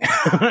day.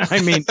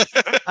 I mean,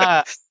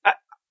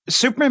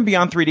 Superman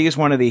Beyond 3D is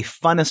one of the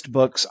funnest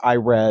books I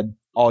read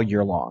all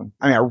year long.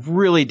 I mean, I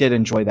really did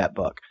enjoy that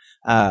book.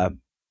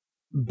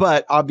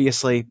 But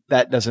obviously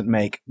that doesn't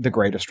make the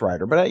greatest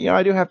writer. But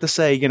I do have to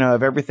say,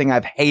 of everything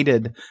I've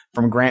hated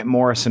from Grant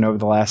Morrison over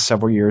the last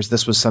several years,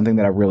 this was something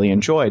that I really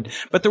enjoyed.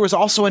 But there was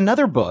also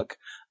another book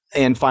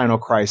in Final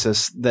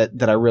Crisis that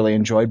I really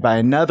enjoyed by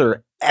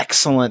another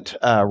excellent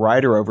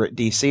writer over at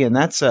DC, and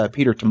that's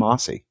Peter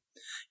Tomasi.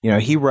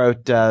 He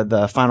wrote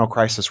the Final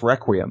Crisis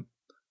Requiem,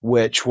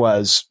 which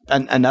was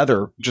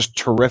another just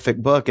terrific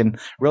book. And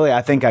really,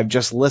 I think I've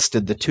just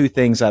listed the two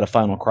things out of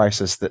Final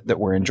Crisis that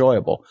were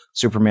enjoyable: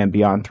 Superman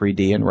Beyond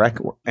 3D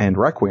and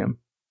Requiem.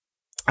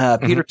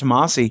 Peter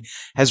Tomasi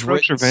has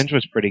Rogue's Revenge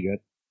was pretty good.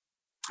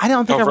 I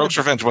don't think Rogue's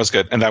Revenge was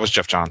good, and that was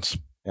Jeff Johns.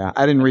 Yeah,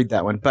 I didn't read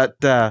that one, but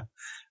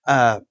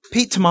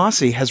Pete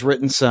Tomasi has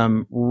written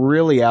some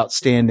really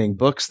outstanding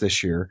books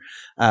this year.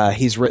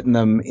 He's written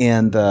them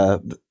in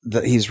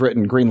he's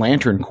written Green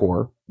Lantern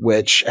Corps,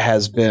 which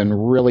has been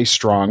really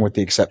strong with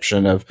the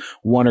exception of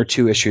one or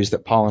two issues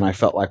that Paul and I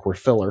felt like were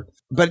filler.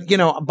 But,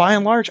 by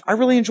and large, I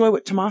really enjoy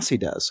what Tomasi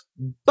does.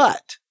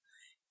 But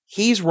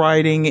he's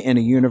writing in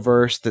a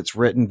universe that's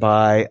written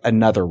by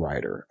another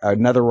writer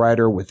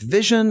with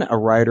vision, a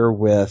writer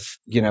with,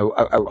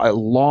 a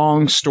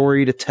long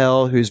story to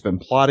tell, who's been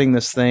plotting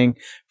this thing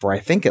for, I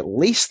think, at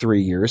least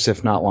 3 years,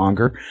 if not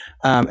longer.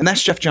 And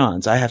that's Jeff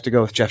Johns. I have to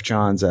go with Jeff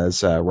Johns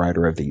as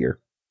writer of the year.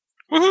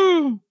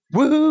 Woohoo!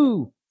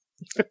 Woohoo!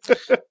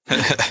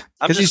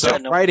 Because he's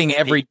writing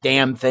every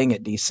damn thing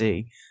at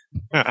DC.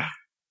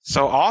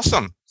 So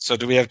awesome. So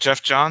do we have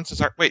Jeff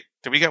Johns? Wait,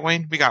 did we get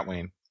Wayne? We got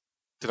Wayne.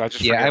 Did I just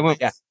forget? I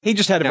went. Yeah, he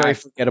just had a very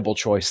forgettable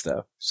choice,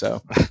 though.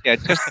 So yeah,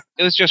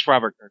 it was just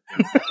Robert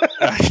Kirkman.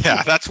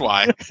 Yeah, that's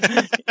why.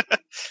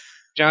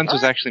 Johns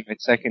was actually my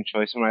second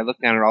choice. When I look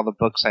down at all the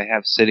books I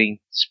have sitting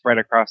spread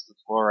across the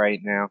floor right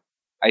now,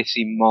 I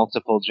see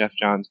multiple Jeff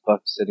Johns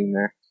books sitting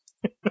there.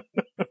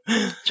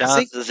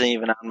 Johns isn't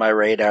even on my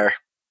radar.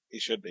 He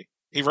should be.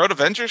 He wrote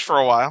Avengers for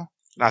a while.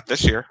 Not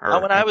this year.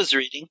 Not when I was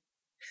reading.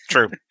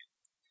 True.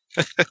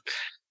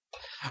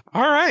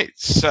 All right,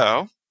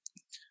 so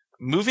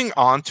moving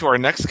on to our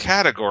next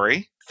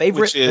category.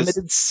 Favorite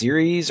limited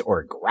series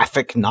or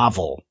graphic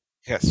novel?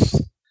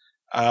 Yes.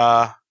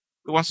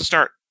 Who wants to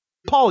start?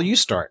 Paul, you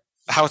start.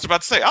 I was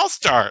about to say, I'll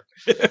start.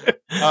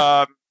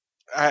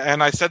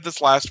 And I said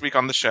this last week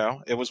on the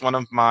show. It was one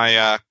of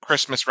my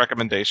Christmas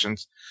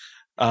recommendations.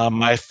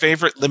 My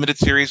favorite limited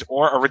series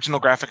or original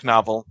graphic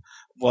novel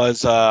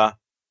was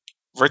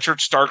Richard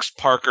Starks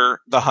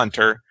Parker, The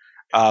Hunter,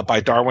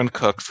 by Darwin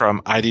Cook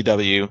from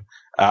IDW.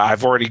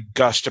 I've already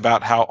gushed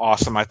about how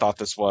awesome I thought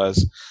this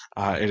was.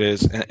 It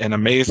is an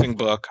amazing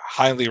book,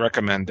 highly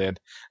recommended,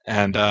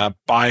 and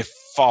by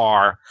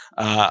far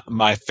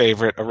my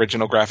favorite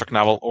original graphic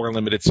novel or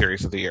limited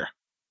series of the year.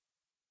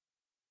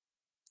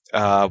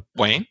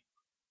 Wayne?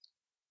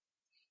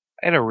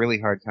 I had a really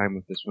hard time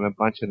with this one. A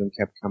bunch of them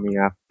kept coming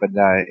up, but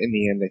in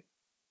the end,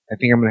 I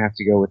think I'm going to have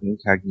to go with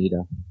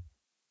Incognito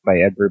by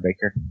Ed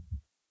Brubaker.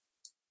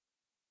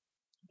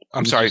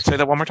 I'm sorry, say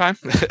that one more time.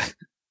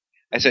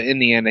 I said in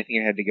the end, I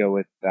think I had to go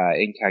with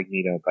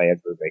Incognito by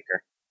Ed Brubaker.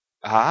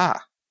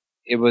 Ah.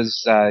 It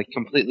was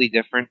completely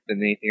different than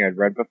anything I'd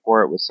read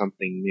before. It was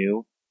something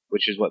new,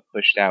 which is what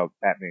pushed out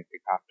Batman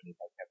Cacophony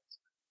by Kevin Smith.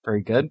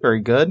 Very good,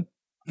 very good.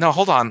 No,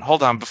 hold on.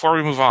 Before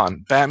we move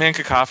on, Batman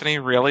Cacophony,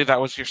 really? That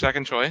was your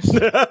second choice?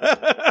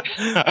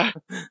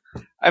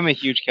 I'm a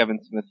huge Kevin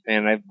Smith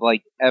fan. I've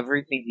liked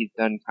everything he's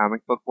done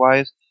comic book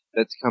wise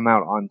that's come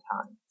out on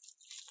time.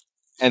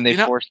 And they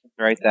forced him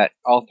to write that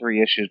all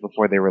 3 issues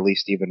before they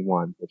released even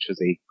one, which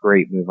was a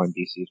great move on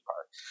DC's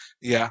part.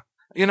 Yeah.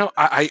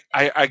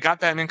 I got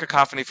Batman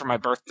Cacophony for my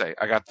birthday.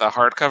 I got the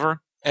hardcover.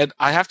 And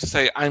I have to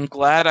say, I'm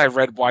glad I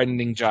read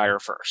Widening Gyre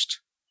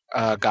first.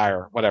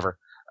 Gyre, whatever.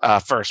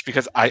 First,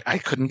 because I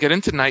couldn't get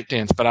into Night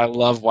Dance, but I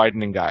love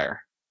Widening Gyre.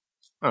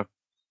 Huh.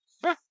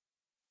 Yeah.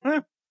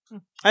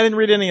 I didn't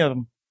read any of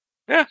them.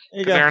 Yeah,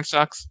 because Aaron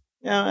sucks.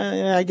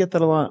 Yeah, I get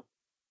that a lot.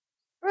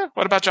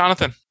 What about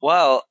Jonathan?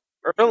 Well,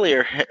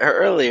 earlier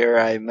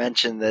I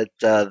mentioned that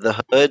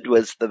The Hood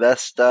was the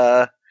best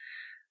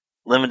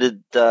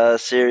limited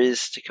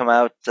series to come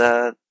out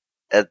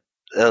at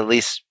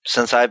least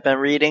since I've been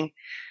reading.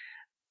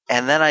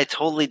 And then I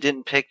totally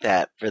didn't pick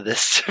that for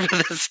this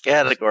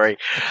category.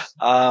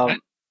 I'm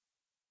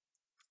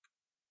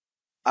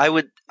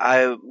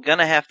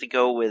gonna have to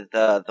go with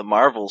the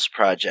Marvels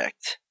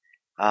Project,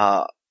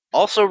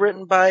 also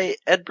written by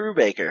Ed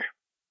Brubaker,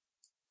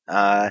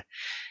 and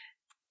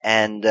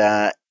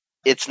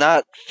it's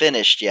not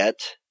finished yet.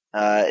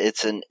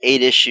 It's an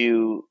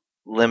 8-issue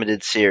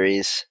limited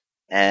series,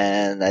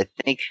 and I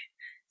think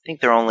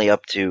they're only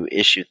up to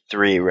issue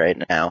 3 right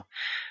now.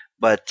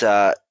 But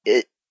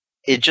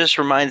it just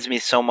reminds me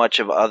so much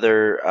of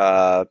other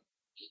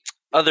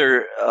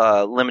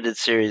limited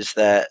series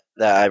that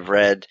I've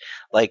read,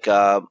 like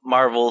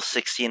Marvel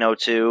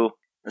 1602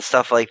 and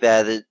stuff like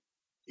that.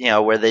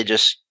 Where they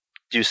just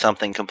do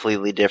something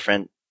completely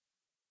different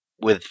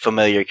with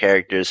familiar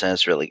characters, and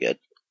it's really good.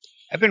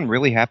 I've been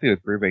really happy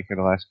with Brubaker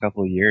the last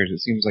couple of years. It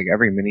seems like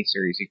every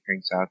miniseries he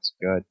cranks out's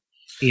good.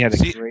 He had a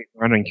great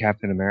run on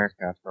Captain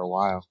America for a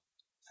while.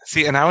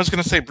 See, and I was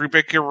going to say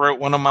Brubaker wrote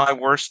one of my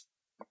worst,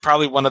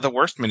 probably one of the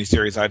worst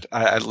miniseries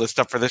I'd list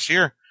up for this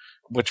year,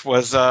 which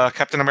was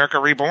Captain America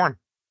Reborn.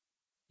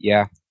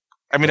 Yeah.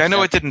 I mean, I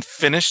know it didn't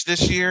finish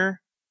this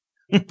year,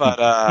 but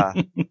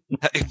and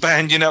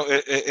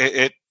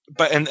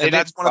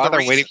that's one of the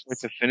reasons. Waiting for it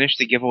to finish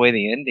to give away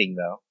the ending,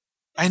 though.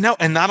 I know,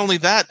 and not only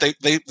that,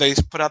 they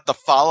put out the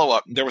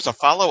follow-up. There was a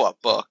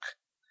follow-up book,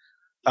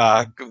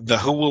 the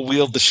Who Will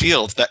Wield the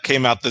Shield, that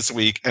came out this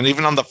week, and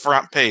even on the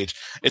front page,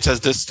 it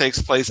says this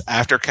takes place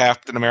after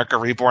Captain America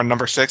Reborn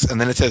 #6, and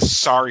then it says,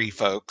 sorry,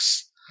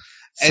 folks.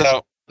 As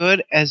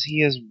good as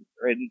he has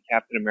written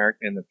Captain America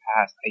in the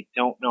past, I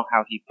don't know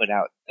how he put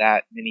out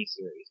that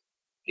miniseries.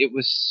 It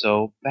was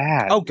so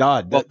bad. Oh,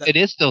 God. Well, it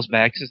is still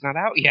bad because it's not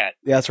out yet.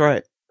 Yeah, that's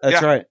right.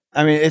 That's right.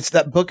 I mean,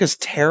 that book is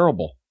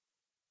terrible.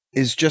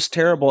 Is just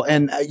terrible.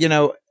 And,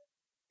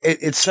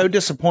 it's so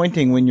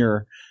disappointing when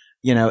you're,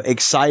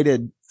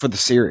 excited for the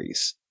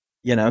series,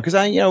 because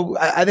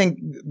I think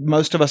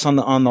most of us on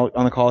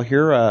the call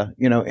here,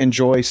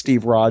 enjoy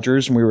Steve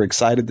Rogers, and we were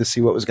excited to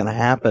see what was going to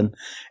happen.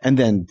 And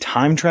then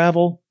time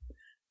travel,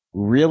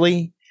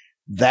 really?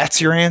 That's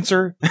your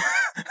answer?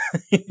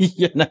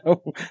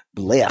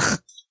 Blech.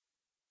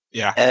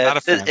 Yeah.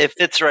 It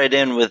fits right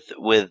in with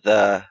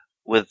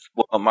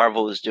what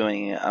Marvel was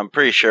doing. I'm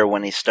pretty sure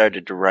when he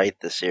started to write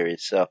the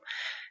series. So,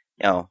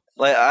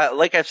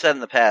 like I've said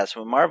in the past,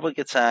 when Marvel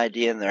gets an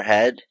idea in their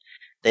head,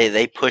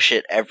 they push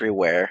it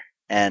everywhere.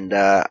 And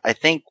I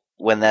think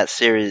when that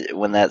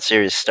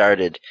series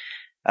started,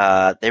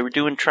 they were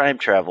doing time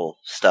travel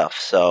stuff.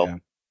 So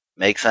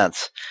makes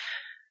sense.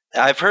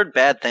 I've heard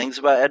bad things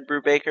about Ed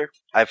Brubaker.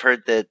 I've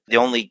heard that the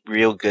only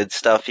real good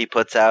stuff he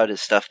puts out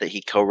is stuff that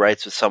he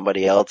co-writes with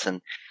somebody else.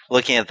 And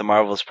looking at the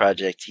Marvels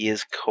Project, he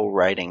is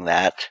co-writing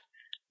that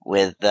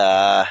with,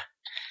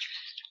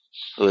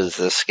 who is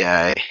this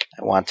guy?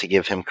 I want to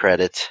give him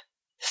credit.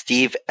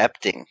 Steve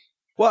Epting.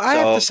 Well, I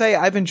have to say,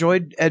 I've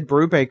enjoyed Ed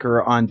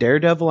Brubaker on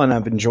Daredevil, and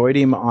I've enjoyed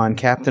him on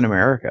Captain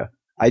America.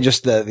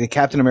 The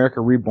Captain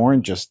America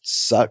Reborn just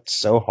sucked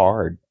so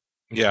hard.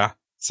 Yeah.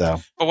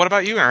 So. But what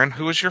about you, Aaron?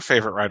 Who was your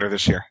favorite writer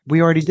this year?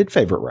 We already did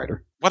favorite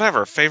writer.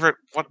 Whatever. Favorite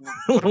what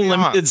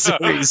limited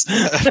series.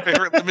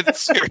 Favorite limited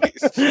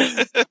series.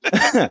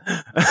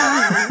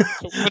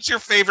 What's your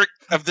favorite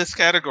of this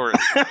category?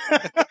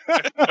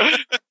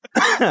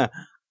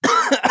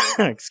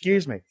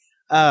 Excuse me.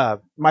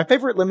 My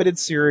favorite limited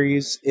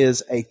series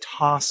is a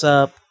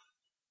toss-up.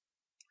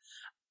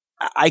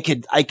 I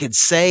could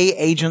say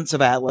Agents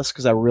of Atlas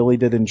because I really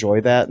did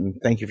enjoy that,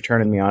 and thank you for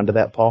turning me on to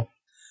that, Paul.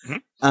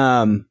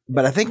 Mm-hmm.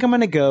 But I think I'm going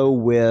to go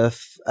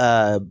with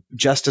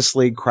Justice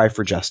League: Cry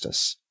for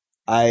Justice.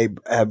 I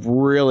have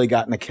really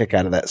gotten a kick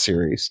out of that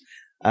series.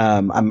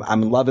 I'm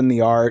loving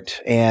the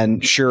art,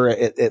 and sure,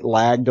 it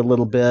lagged a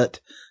little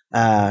bit,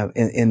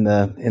 in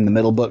the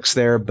middle books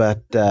there,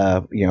 but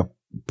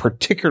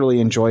particularly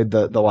enjoyed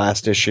the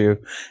last issue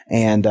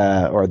and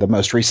or the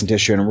most recent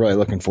issue, and I'm really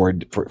looking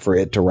forward for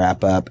it to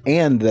wrap up,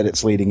 and that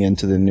it's leading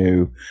into the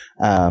new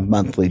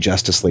monthly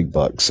Justice League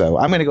book. So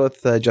I'm going to go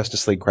with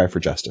Justice League Cry for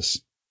Justice.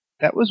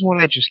 That was one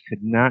I just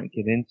could not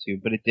get into,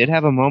 but it did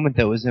have a moment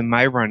that was in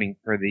my running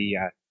for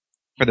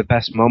the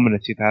best moment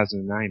of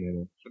 2009.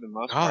 And for the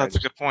most part, that's a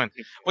good point.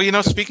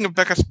 Well, speaking of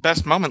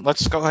best moment,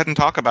 let's go ahead and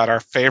talk about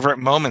our favorite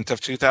moment of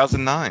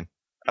 2009.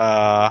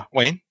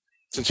 Wayne,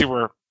 since you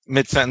were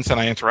mid-sentence and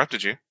I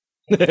interrupted you.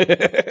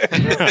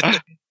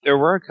 There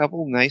were a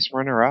couple nice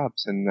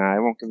runner-ups, and I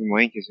won't give them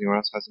away because anyone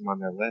else has them on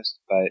their list,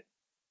 but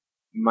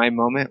my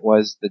moment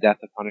was the death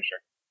of Punisher.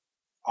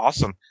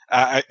 Awesome.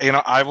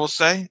 I will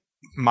say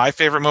my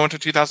favorite moment of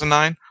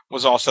 2009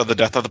 was also the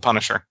death of the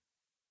Punisher.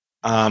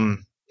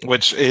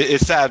 Which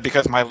is sad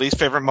because my least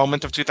favorite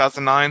moment of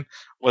 2009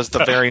 was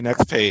the very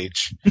next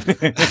page.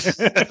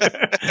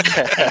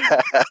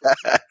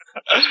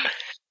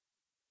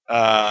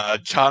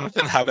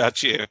 Jonathan, how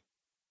about you?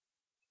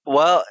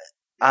 Well,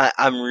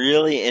 I'm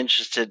really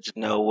interested to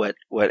know what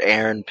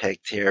Aaron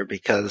picked here,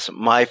 because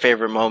my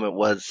favorite moment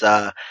was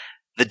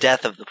the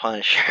death of the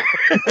Punisher.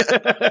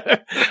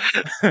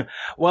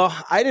 Well,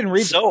 I didn't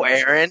read. So,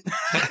 Aaron,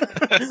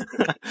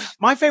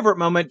 my favorite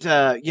moment,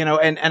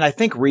 and I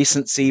think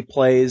recency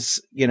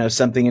plays,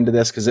 something into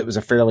this, because it was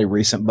a fairly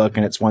recent book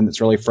and it's one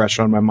that's really fresh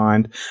on my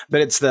mind.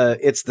 But it's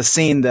the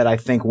scene that I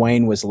think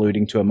Wayne was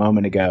alluding to a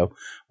moment ago,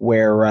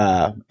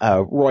 where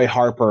Roy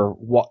Harper,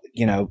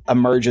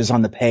 emerges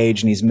on the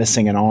page and he's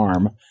missing an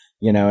arm.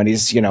 And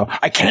he's,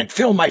 I can't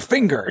feel my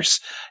fingers.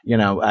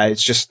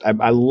 It's just,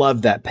 I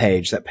love that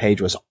page. That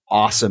page was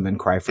awesome in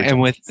Cry for Justice.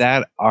 And with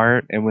that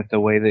art and with the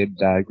way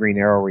that Green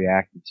Arrow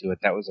reacted to it,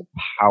 that was a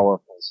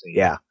powerful scene.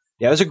 Yeah.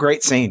 Yeah, it was a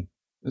great scene.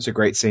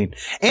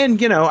 And,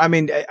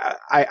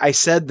 I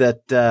said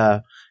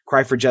that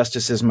Cry for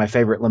Justice is my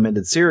favorite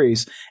limited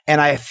series. And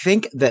I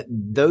think that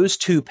those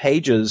 2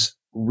 pages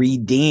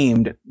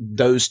redeemed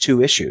those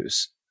 2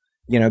 issues,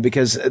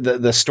 because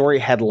the story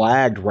had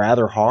lagged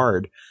rather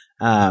hard.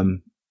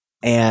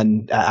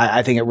 And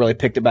I think it really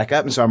picked it back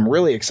up. And so I'm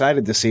really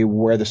excited to see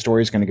where the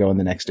story is going to go in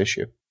the next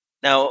issue.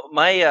 Now,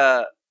 my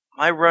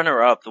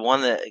runner-up, the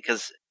one that,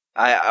 because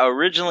I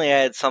originally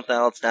had something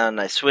else down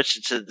and I switched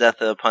it to the death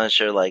of the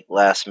Punisher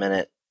last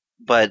minute,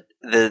 but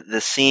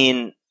the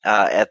scene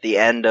at the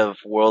end of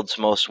World's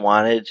Most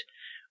Wanted,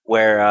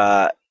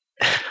 where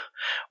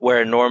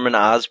where Norman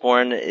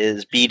Osborn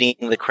is beating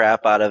the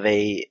crap out of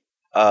a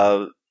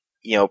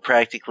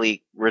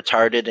practically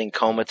retarded and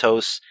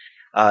comatose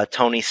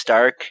Tony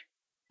Stark.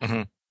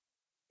 Mm-hmm.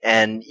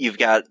 And you've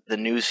got the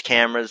news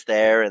cameras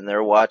there and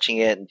they're watching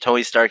it, and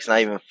Tony Stark's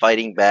not even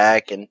fighting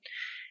back, and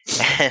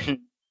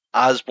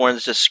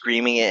Osborn's just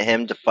screaming at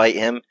him to fight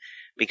him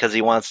because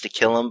he wants to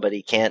kill him, but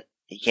he can't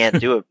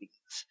do it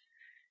because,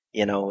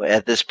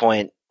 at this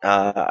point,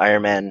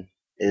 Iron Man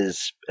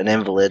is an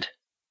invalid.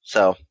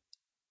 So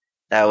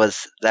that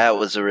was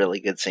a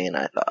really good scene,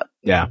 I thought.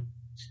 Yeah.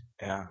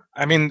 Yeah.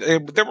 I mean,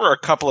 there were a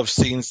couple of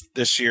scenes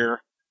this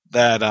year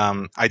that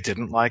I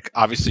didn't like.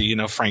 Obviously,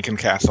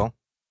 Frankencastle.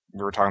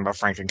 We were talking about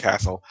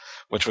Frankencastle,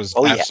 which was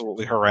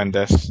absolutely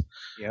horrendous.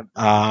 Yep.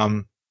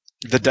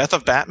 The death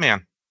of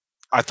Batman,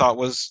 I thought,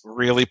 was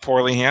really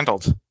poorly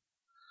handled.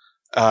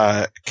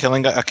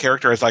 Killing a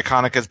character as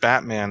iconic as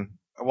Batman.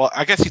 Well,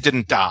 I guess he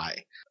didn't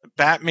die.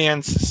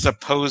 Batman's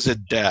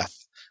supposed death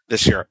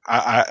this year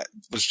I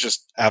was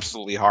just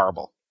absolutely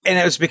horrible. And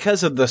it was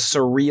because of the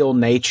surreal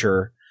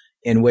nature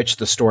in which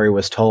the story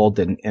was told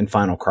in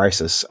Final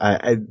Crisis.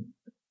 That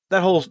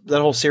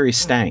whole series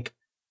stank.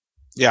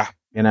 Yeah.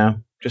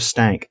 Just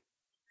stank.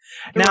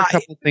 There were a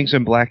couple things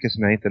in Blackest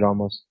Night that I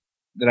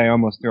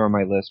almost threw on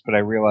my list, but I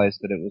realized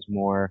that it was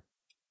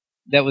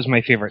that was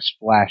my favorite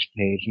splash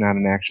page, not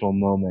an actual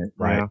moment.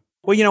 Right.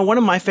 Well, one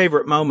of my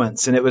favorite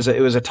moments, and it was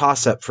a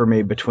toss up for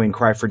me between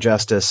Cry for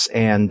Justice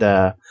and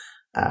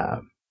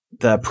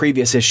the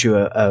previous issue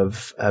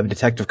of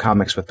Detective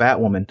Comics with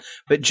Batwoman,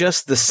 but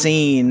just the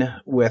scene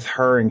with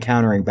her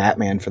encountering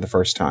Batman for the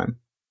first time.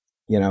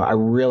 I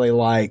really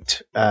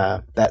liked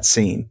that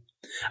scene.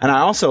 And I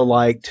also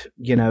liked,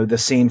 the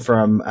scene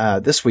from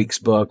this week's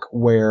book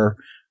where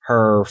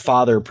her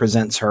father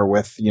presents her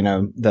with,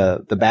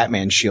 the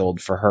Batman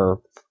shield for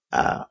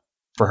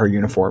her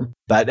uniform.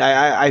 But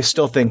I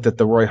still think that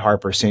the Roy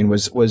Harper scene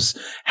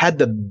had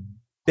the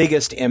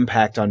biggest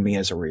impact on me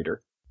as a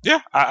reader.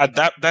 Yeah,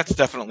 that's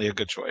definitely a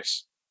good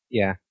choice.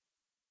 Yeah.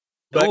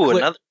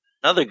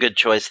 Another good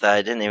choice that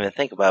I didn't even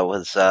think about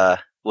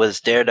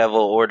was Daredevil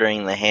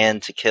ordering the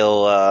Hand to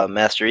kill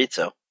Master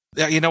Izzo.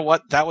 Yeah, you know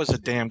what? That was a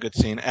damn good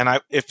scene. And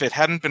if it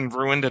hadn't been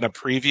ruined in a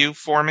preview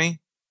for me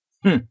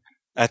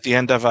at the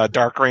end of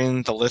Dark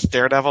Reign, the list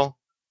Daredevil,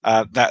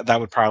 that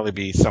would probably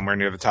be somewhere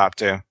near the top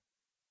too.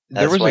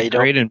 There was a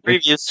great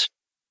previews.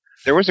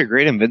 There was a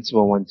great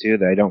Invincible one too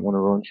that I don't want to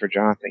ruin for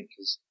Jonathan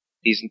because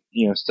he's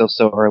still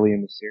so early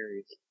in the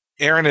series.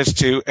 Aaron is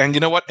too, and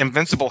you know what?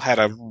 Invincible had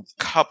a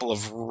couple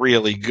of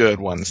really good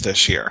ones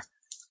this year.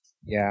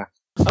 Yeah.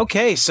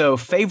 Okay, so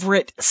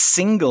favorite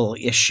single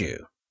issue.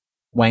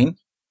 Wayne?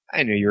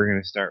 I knew you were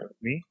going to start with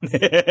me.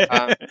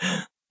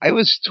 I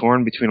was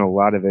torn between a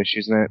lot of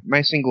issues, and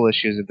my single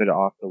issue is a bit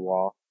off the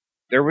wall.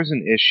 There was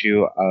an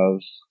issue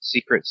of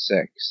Secret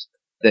Six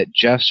that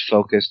just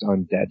focused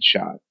on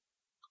Deadshot.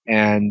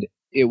 And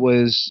it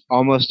was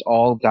almost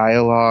all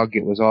dialogue.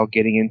 It was all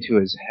getting into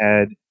his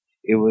head.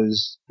 It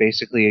was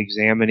basically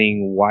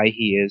examining why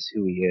he is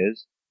who he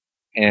is.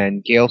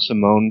 And Gail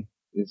Simone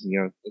is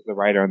the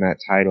writer on that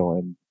title,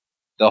 and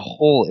the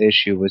whole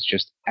issue was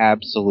just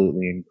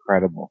absolutely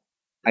incredible.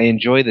 I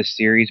enjoy the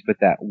series, but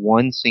that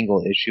one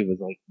single issue was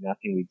like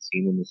nothing we'd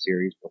seen in the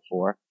series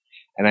before.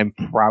 And I'm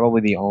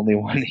probably the only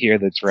one here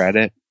that's read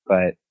it,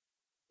 but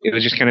it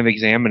was just kind of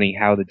examining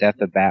how the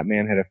death of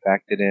Batman had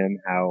affected him,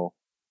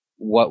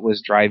 what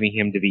was driving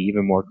him to be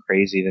even more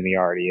crazy than he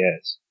already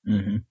is.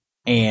 Mm-hmm.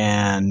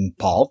 And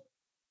Paul?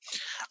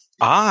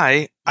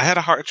 I had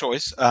a hard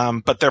choice,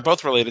 but they're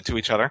both related to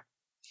each other.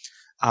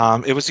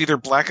 It was either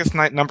Blackest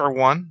Night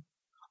 #1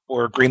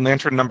 or Green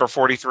Lantern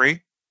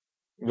 #43,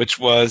 which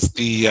was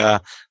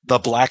the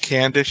Black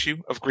Hand issue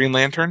of Green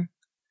Lantern.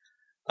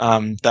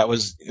 That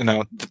was,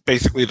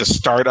 basically the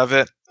start of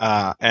it,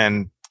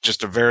 and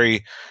just a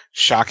very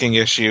shocking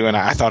issue, and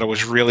I thought it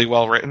was really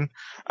well written.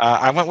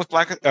 I went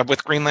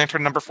with Green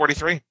Lantern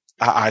 #43.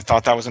 I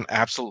thought that was an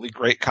absolutely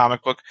great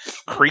comic book,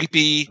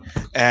 creepy,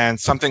 and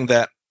something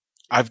that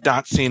I've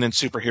not seen in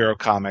superhero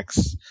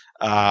comics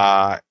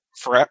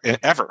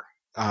forever.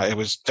 It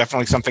was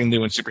definitely something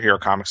new in superhero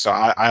comics, so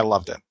I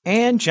loved it.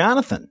 And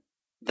Jonathan?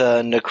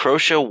 The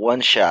Necrosha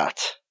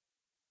one-shot,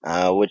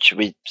 which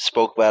we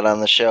spoke about on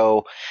the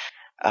show.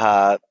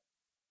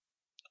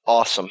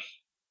 Awesome.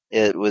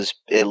 It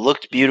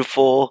looked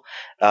beautiful.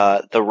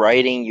 The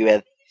writing, you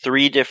had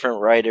 3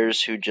 different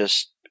writers who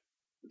just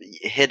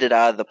hit it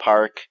out of the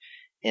park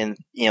in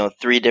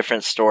 3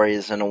 different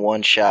stories in a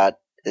one shot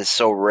is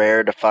so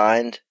rare to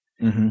find.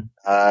 Mm-hmm.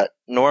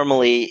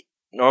 Normally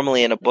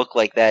in a book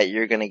like that,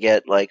 you're going to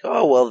get like,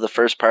 oh well, the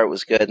first part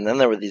was good, and then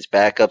there were these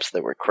backups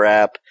that were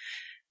crap.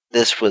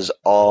 This was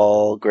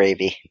all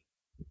gravy.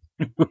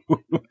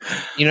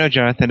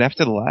 Jonathan,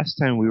 after the last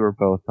time we were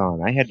both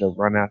on, I had to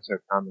run out to a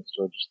comic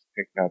store just to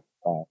pick up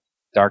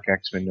Dark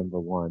X-Men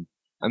 #1.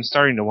 I'm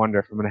starting to wonder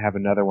if I'm going to have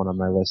another one on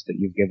my list that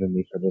you've given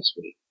me for this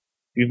week.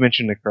 You've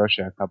mentioned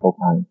Necrosha a couple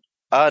times.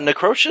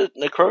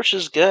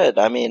 Necrosha's good.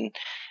 I mean,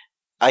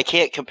 I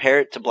can't compare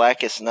it to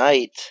Blackest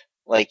Night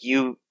like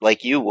you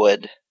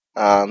would,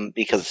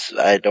 because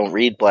I don't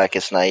read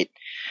Blackest Night.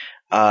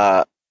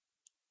 But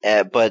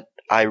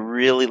I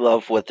really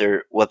love what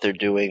they're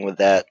doing with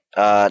that.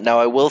 Now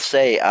I will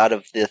say, out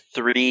of the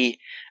three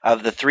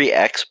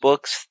X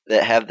books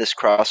that have this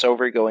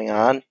crossover going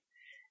on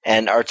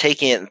and are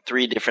taking it in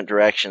 3 different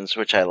directions,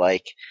 which I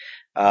like,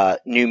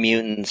 New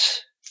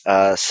Mutants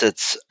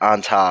sits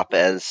on top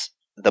as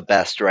the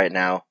best right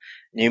now.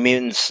 New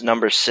Mutants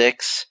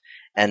 #6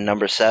 and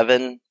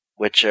 #7,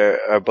 which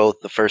are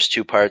both the first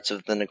 2 parts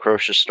of the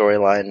Necrosha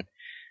storyline,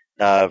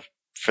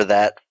 for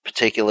that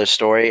particular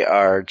story,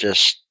 are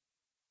just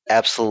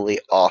absolutely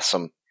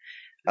awesome.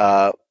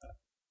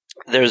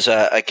 There's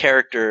a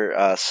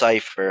character,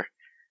 Cypher.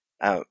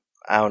 I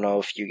don't know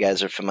if you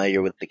guys are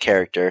familiar with the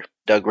character,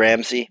 Doug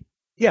Ramsey.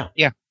 Yeah.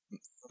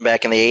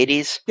 Back in the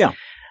 80s. Yeah.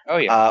 Oh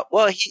yeah.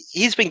 Well,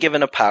 he's been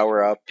given a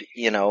power up,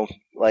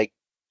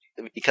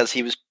 because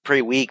he was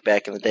pretty weak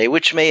back in the day,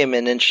 which made him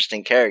an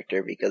interesting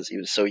character because he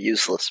was so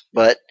useless.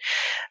 But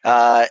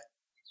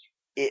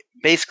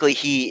basically,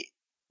 he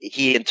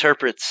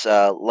interprets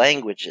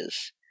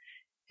languages.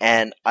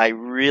 And I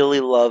really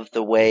love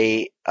the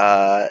way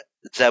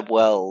Zeb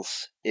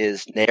Wells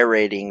is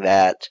narrating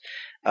that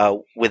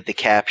with the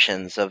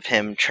captions of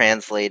him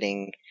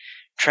translating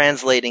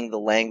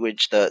the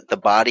language, the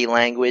body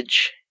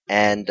language,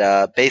 and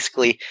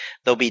basically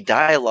there'll be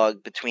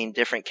dialogue between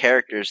different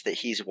characters that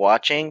he's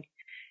watching,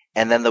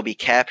 and then there'll be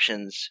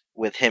captions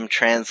with him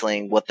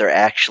translating what they're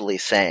actually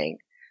saying,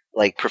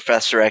 like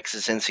Professor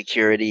X's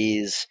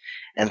insecurities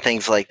and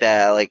things like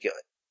that. Like,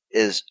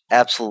 is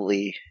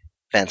absolutely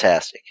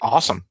fantastic.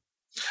 Awesome.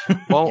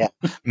 Well,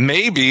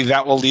 maybe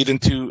that will lead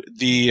into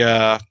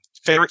the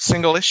favorite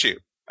single issue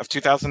of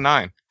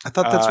 2009. I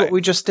thought that's what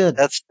we just did.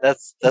 That's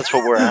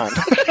what we're on.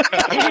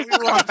 We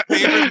were on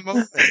favorite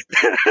moment.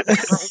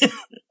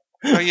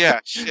 Oh yeah,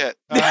 shit.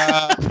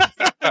 I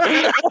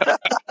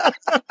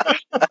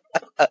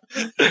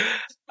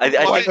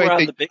think we're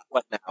on the big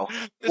one now.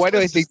 Why do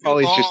I think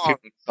Paulie's just tuning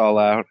this all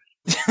out?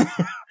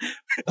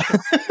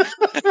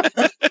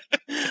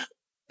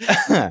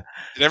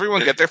 Did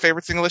everyone get their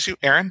favorite single issue?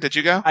 Aaron, did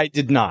you go? I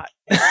did not.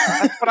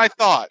 That's what I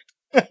thought.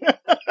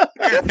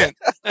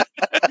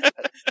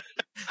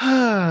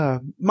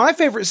 My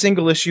favorite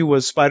single issue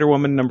was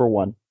Spider-Woman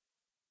 #1.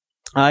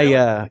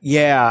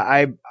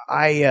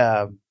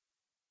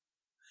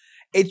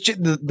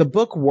 The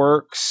book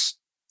works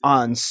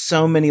on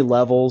so many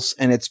levels,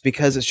 and it's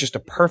because it's just a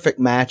perfect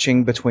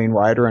matching between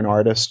writer and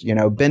artist. You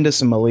know,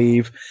 Bendis and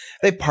Maleev,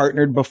 they've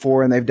partnered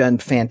before and they've done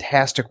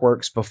fantastic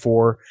works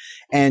before.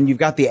 And you've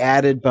got the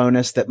added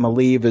bonus that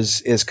Maleev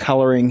is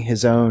coloring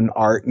his own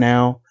art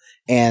now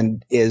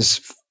and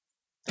is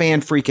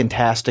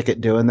fan-freaking-tastic at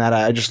doing that.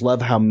 I just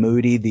love how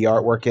moody the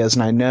artwork is,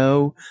 and I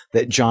know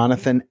that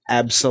Jonathan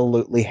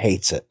absolutely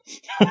hates it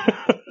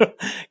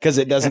because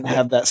it doesn't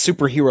have that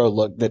superhero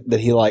look that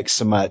he likes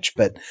so much.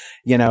 But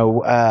you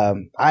know,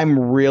 I'm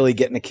really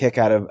getting a kick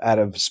out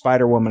of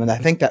Spider-Woman, and I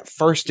think that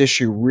first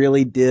issue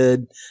really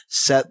did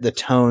set the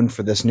tone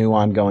for this new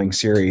ongoing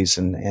series,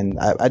 and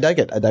I dug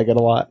it. I dug it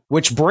a lot.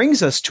 Which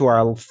brings us to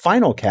our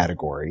final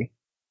category.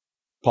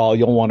 Paul,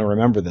 you'll want to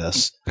remember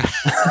this.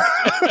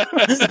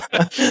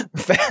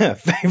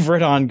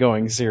 Favorite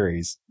ongoing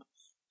series.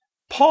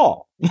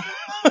 Paul.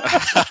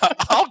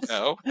 I'll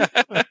go.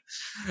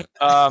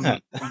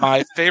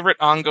 My favorite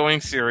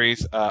ongoing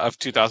series of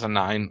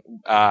 2009,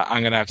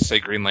 I'm going to have to say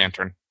Green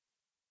Lantern.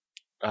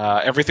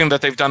 Everything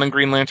that they've done in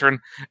Green Lantern,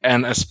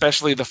 and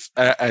especially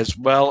as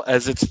well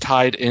as it's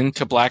tied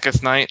into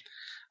Blackest Night,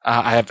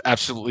 I have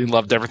absolutely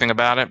loved everything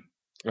about it.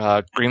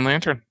 Green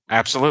Lantern,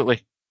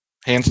 absolutely.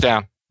 Hands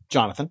down.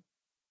 Jonathan?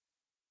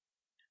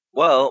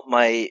 Well,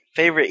 my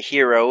favorite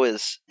hero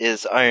is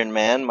Iron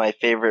Man. My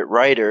favorite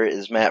writer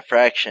is Matt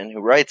Fraction,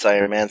 who writes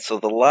Iron Man. So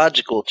the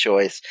logical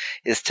choice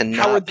is to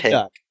not pick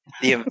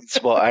the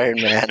Invincible Iron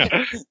Man.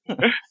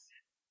 The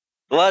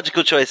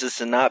logical choice is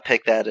to not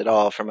pick that at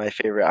all for my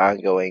favorite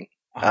ongoing,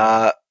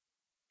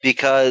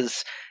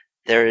 because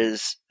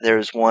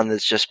there's one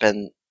that's just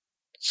been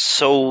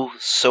so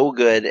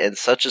good and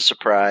such a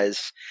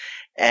surprise,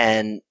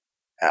 and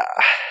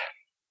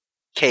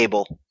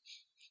Cable.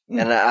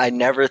 And I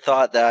never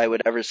thought that I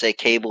would ever say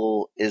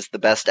Cable is the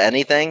best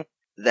anything.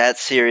 That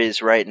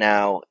series right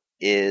now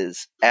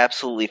is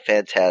absolutely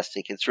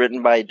fantastic. It's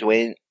written by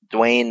Dwayne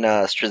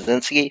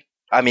Straczynski.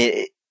 I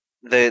mean,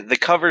 the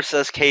cover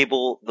says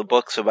Cable. The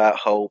book's about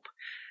Hope.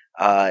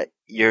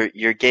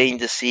 You're getting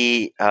to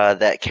see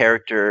that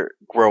character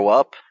grow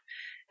up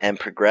and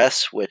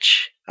progress.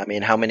 Which, I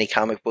mean, how many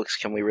comic books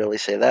can we really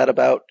say that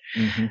about?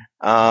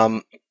 Mm-hmm.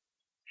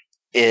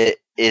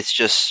 It's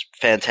just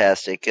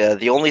fantastic.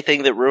 The only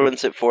thing that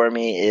ruins it for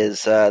me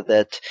is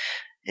that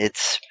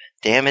it's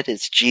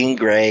Jean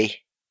Grey,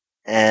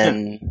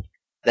 and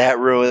that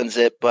ruins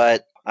it.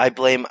 But I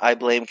blame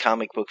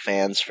comic book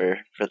fans for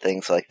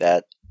things like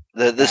that.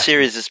 The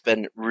series has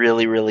been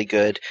really, really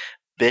good.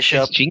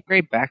 Bishop, is Jean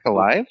Grey back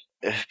alive?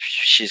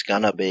 She's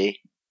gonna be.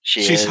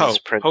 She's Hope.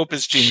 Hope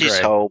is Jean Grey. She's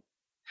Hope.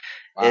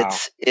 Wow.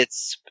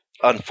 It's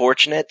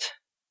unfortunate.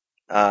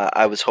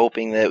 I was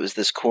hoping that it was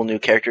this cool new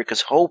character,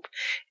 because Hope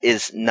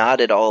is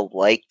not at all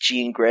like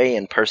Jean Grey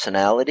in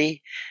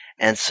personality,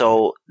 and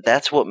so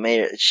that's what made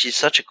her. She's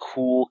such a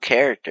cool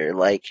character.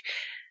 Like,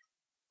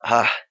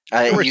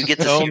 you get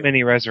to so see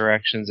many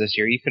resurrections this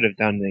year. You could have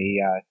done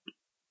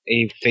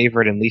a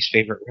favorite and least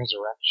favorite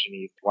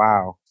resurrection.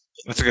 Wow,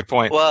 that's a good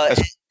point. Well,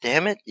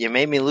 damn it, you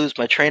made me lose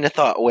my train of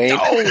thought, Wayne.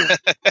 No.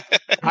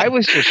 I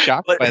was just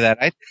shocked by that.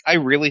 I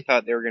really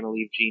thought they were going to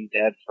leave Jean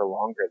dead for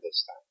longer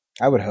this time.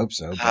 I would hope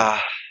so.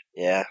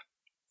 Yeah.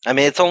 I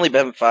mean, it's only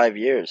been 5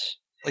 years.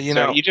 Well,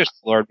 you just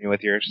floored me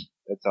with yours.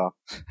 That's all.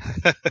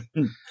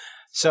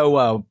 So,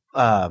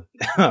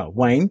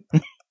 Wayne?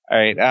 All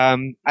right.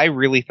 I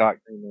really thought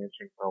Green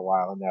Lantern for a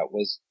while, and that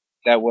was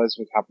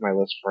on top of my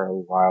list for a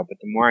while. But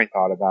the more I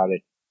thought about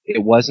it,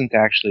 it wasn't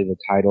actually the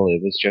title.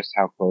 It was just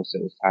how close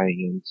it was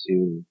tying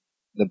into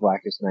the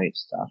Blackest Night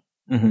stuff.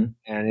 Mm-hmm.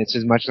 And it's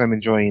as much as I'm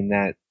enjoying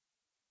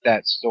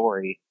that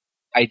story,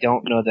 I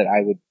don't know that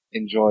I would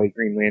enjoy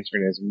Green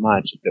Lantern as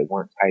much if it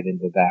weren't tied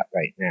into that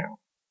right now.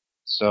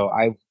 So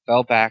I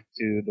fell back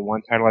to the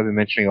one title I've been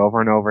mentioning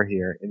over and over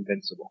here,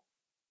 Invincible.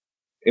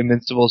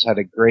 Invincible's had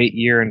a great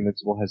year.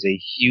 Invincible has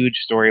a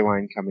huge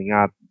storyline coming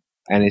up,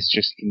 and it's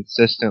just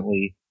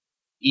consistently,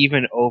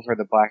 even over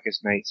the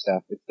Blackest Night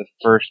stuff, it's the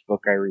first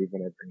book I read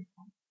when I bring it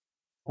home.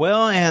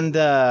 Well, and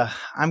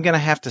I'm going to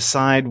have to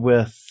side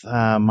with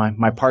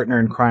my partner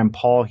in crime,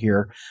 Paul,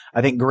 here.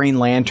 I think Green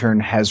Lantern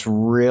has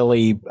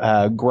really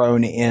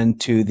grown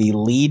into the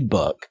lead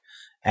book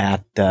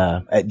at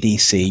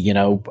DC. You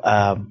know,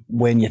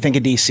 when you think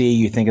of DC,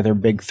 you think of their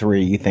big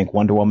three. You think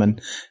Wonder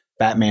Woman,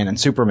 Batman, and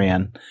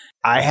Superman.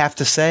 I have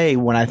to say,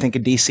 when I think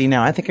of DC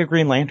now, I think of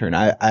Green Lantern.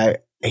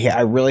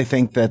 I really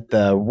think that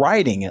the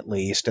writing, at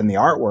least, and the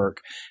artwork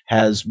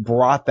has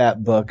brought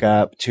that book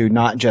up to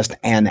not just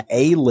an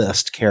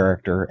A-list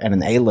character and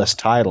an A-list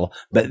title,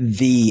 but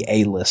the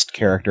A-list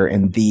character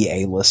and the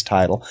A-list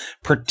title,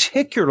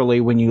 particularly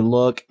when you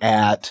look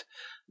at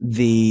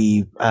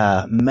the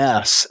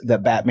mess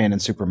that Batman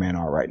and Superman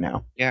are right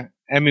now. Yeah.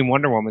 I mean,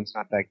 Wonder Woman's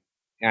not that...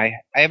 I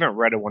haven't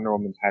read a Wonder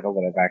Woman title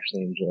that I've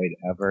actually enjoyed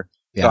ever.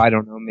 Yeah. So I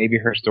don't know. Maybe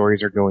her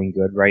stories are going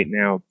good right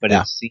now, but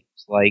It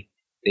seems like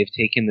they've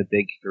taken the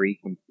big three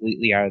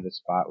completely out of the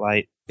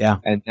spotlight. Yeah.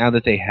 And now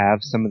that they have,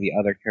 some of the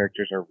other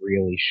characters are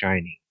really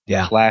shining.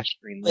 Yeah. Flash,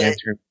 Green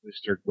Lantern,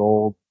 Booster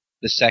Gold.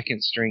 the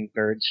second string,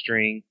 third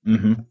string.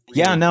 Mm-hmm.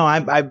 Yeah, no,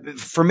 I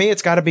for me,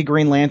 it's got to be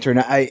Green Lantern.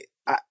 I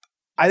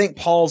think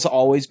Paul's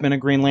always been a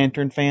Green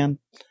Lantern fan,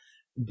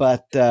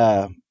 but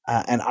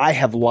and I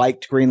have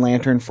liked Green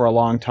Lantern for a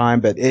long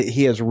time, but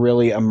he has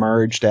really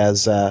emerged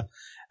as a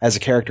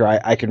character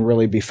I can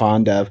really be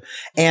fond of.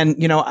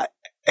 And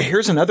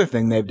here's another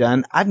thing they've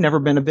done. I've never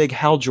been a big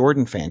Hal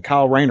Jordan fan.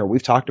 Kyle Rayner,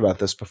 we've talked about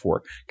this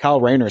before. Kyle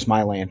Rayner is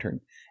my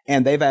Lantern,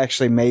 and they've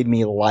actually made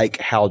me like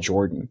Hal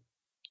Jordan.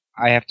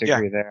 I have to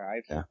agree there.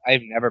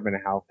 I've never been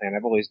a Hal fan.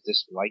 I've always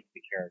disliked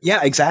the character.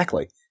 Yeah,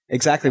 exactly.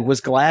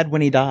 Was glad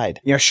when he died.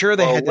 Sure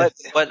they had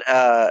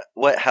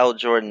what Hal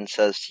Jordan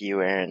says to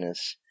you, Aaron,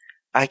 is,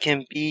 "I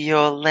can be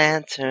your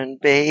lantern,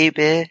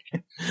 baby."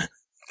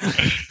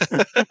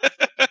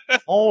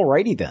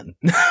 Alrighty then.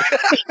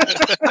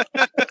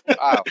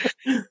 Wow.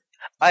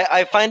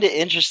 I find it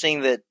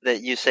interesting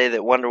that you say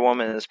that Wonder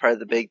Woman is part of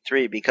the big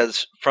three,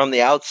 because from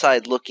the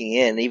outside looking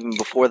in, even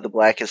before the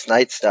Blackest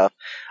Night stuff,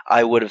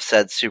 I would have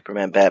said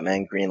Superman,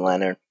 Batman, Green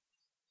Lantern.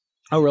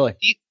 Oh, really?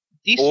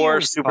 DC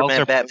or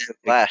Superman, Batman,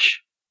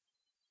 Flash.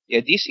 Yeah,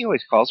 DC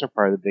always calls her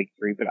part of the big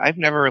three, but I've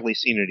never really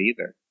seen it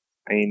either.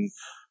 I mean,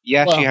 she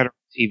had a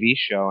TV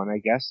show, and I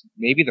guess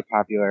maybe the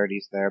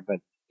popularity's there, but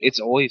it's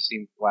always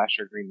seemed Flash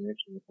or Green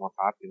Lantern was more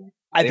popular.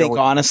 I think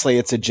honestly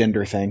it's a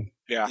gender thing.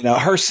 Yeah.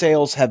 Her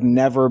sales have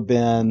never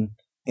been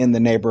in the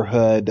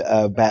neighborhood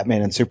of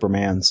Batman and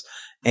Superman's.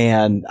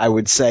 And I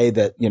would say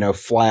that,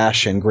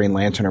 Flash and Green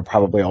Lantern are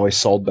probably always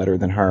sold better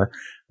than her.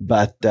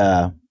 But,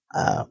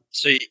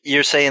 so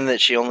you're saying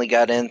that she only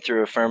got in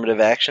through affirmative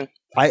action?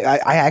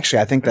 I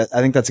think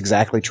that's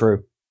exactly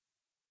true.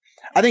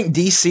 I think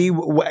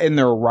DC in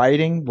their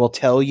writing will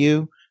tell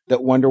you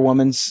that Wonder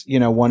Woman's,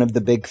 one of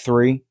the big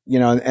three,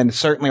 and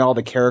certainly all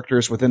the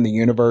characters within the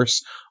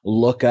universe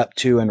look up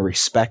to and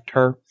respect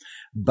her.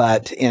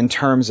 But in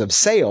terms of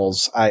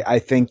sales, I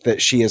think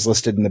that she is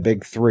listed in the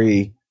big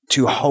three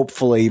to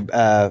hopefully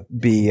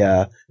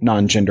be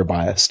non-gender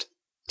biased,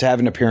 to have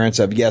an appearance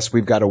of, yes,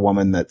 we've got a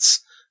woman that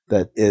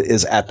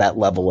is at that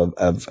level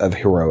of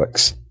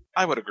heroics.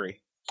 I would agree.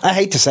 I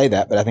hate to say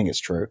that, but I think it's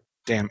true.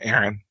 Damn,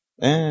 Aaron.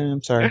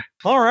 I'm sorry.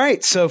 All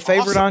right. So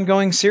favorite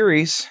ongoing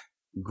series,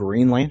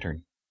 Green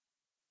Lantern.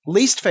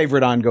 Least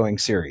favorite ongoing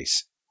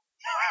series.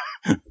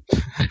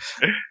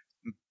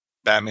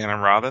 Batman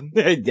and Robin.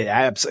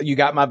 Yeah, you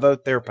got my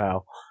vote there,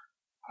 pal.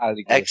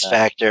 X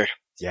Factor.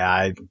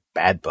 Yeah,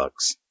 bad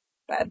books.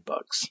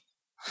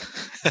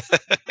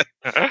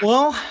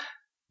 Well,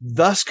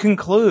 thus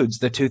concludes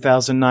the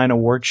 2009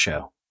 award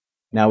show.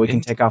 Now we can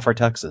take off our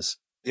tuxes.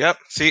 Yep.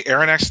 See,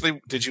 Aaron, actually,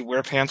 did you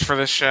wear pants for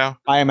this show?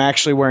 I am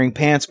actually wearing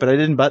pants, but I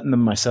didn't button them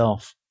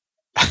myself.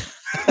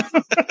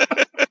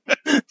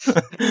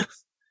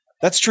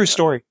 That's a true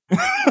story.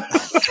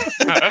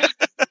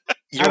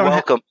 You're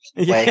welcome.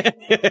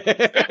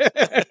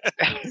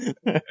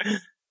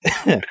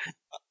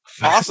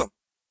 Awesome.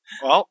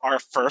 Well, our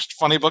first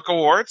Funny Book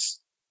Awards.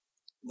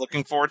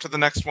 Looking forward to the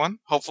next one.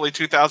 Hopefully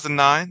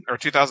 2009 or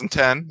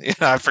 2010.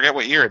 I forget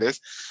what year it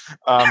is.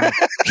 Paul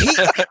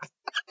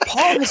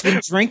has been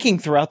drinking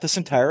throughout this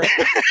entire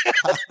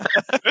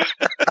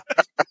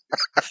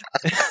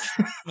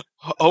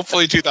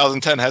Hopefully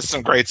 2010 has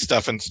some great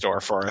stuff in store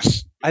for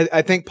us.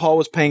 I think Paul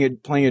was playing a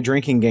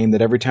drinking game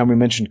that every time we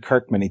mentioned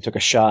Kirkman, he took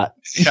a shot.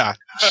 Yeah.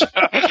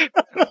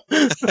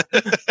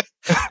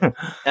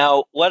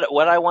 Now,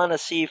 what I want to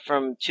see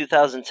from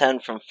 2010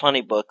 from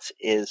Funny Books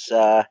is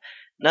none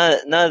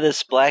of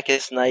this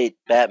Blackest Night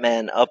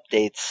Batman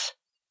updates.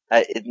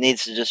 It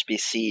needs to just be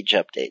Siege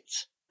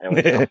updates. There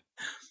we go.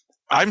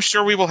 I'm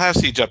sure we will have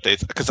Siege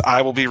updates because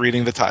I will be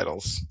reading the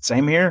titles.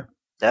 Same here.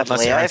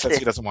 Definitely. I have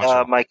he doesn't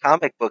watch my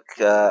comic book.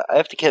 I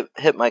have to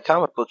hit my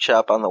comic book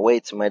shop on the way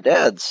to my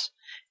dad's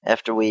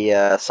after we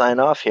sign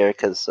off here,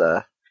 because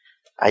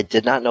I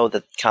did not know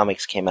that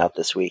comics came out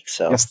this week.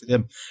 So yes, they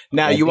did.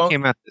 Now you won't.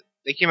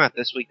 They came out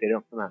this week. They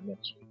don't come out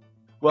next week.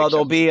 Well,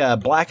 there'll be a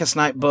Blackest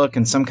Night book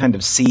and some kind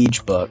of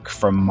Siege book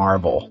from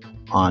Marvel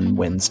on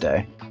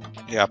Wednesday.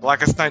 Yeah,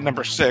 Blackest Night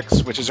number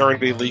 6, which has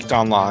already leaked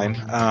online,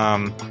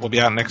 will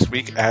be out next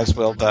week, as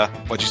will the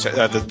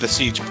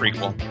Siege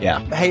prequel. Yeah.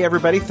 Hey,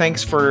 everybody,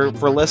 thanks for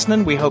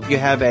listening. We hope you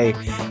have a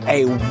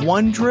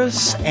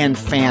wondrous and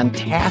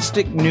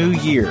fantastic new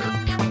year.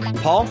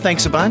 Paul,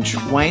 thanks a bunch.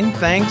 Wayne,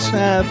 thanks.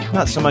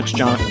 Not so much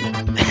Jonathan.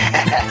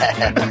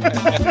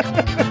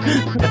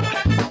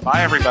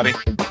 Bye, everybody.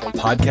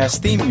 Podcast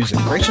theme music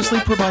graciously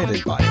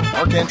provided by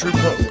Mark Andrew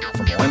Pope.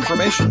 For more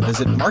information,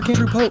 visit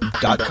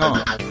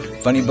markandrewpope.com.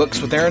 Funny Books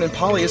with Aaron and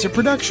Polly is a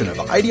production of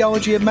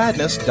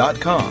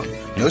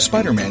ideologyofmadness.com. No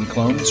Spider-Man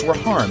clones were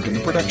harmed in the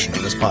production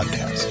of this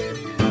podcast.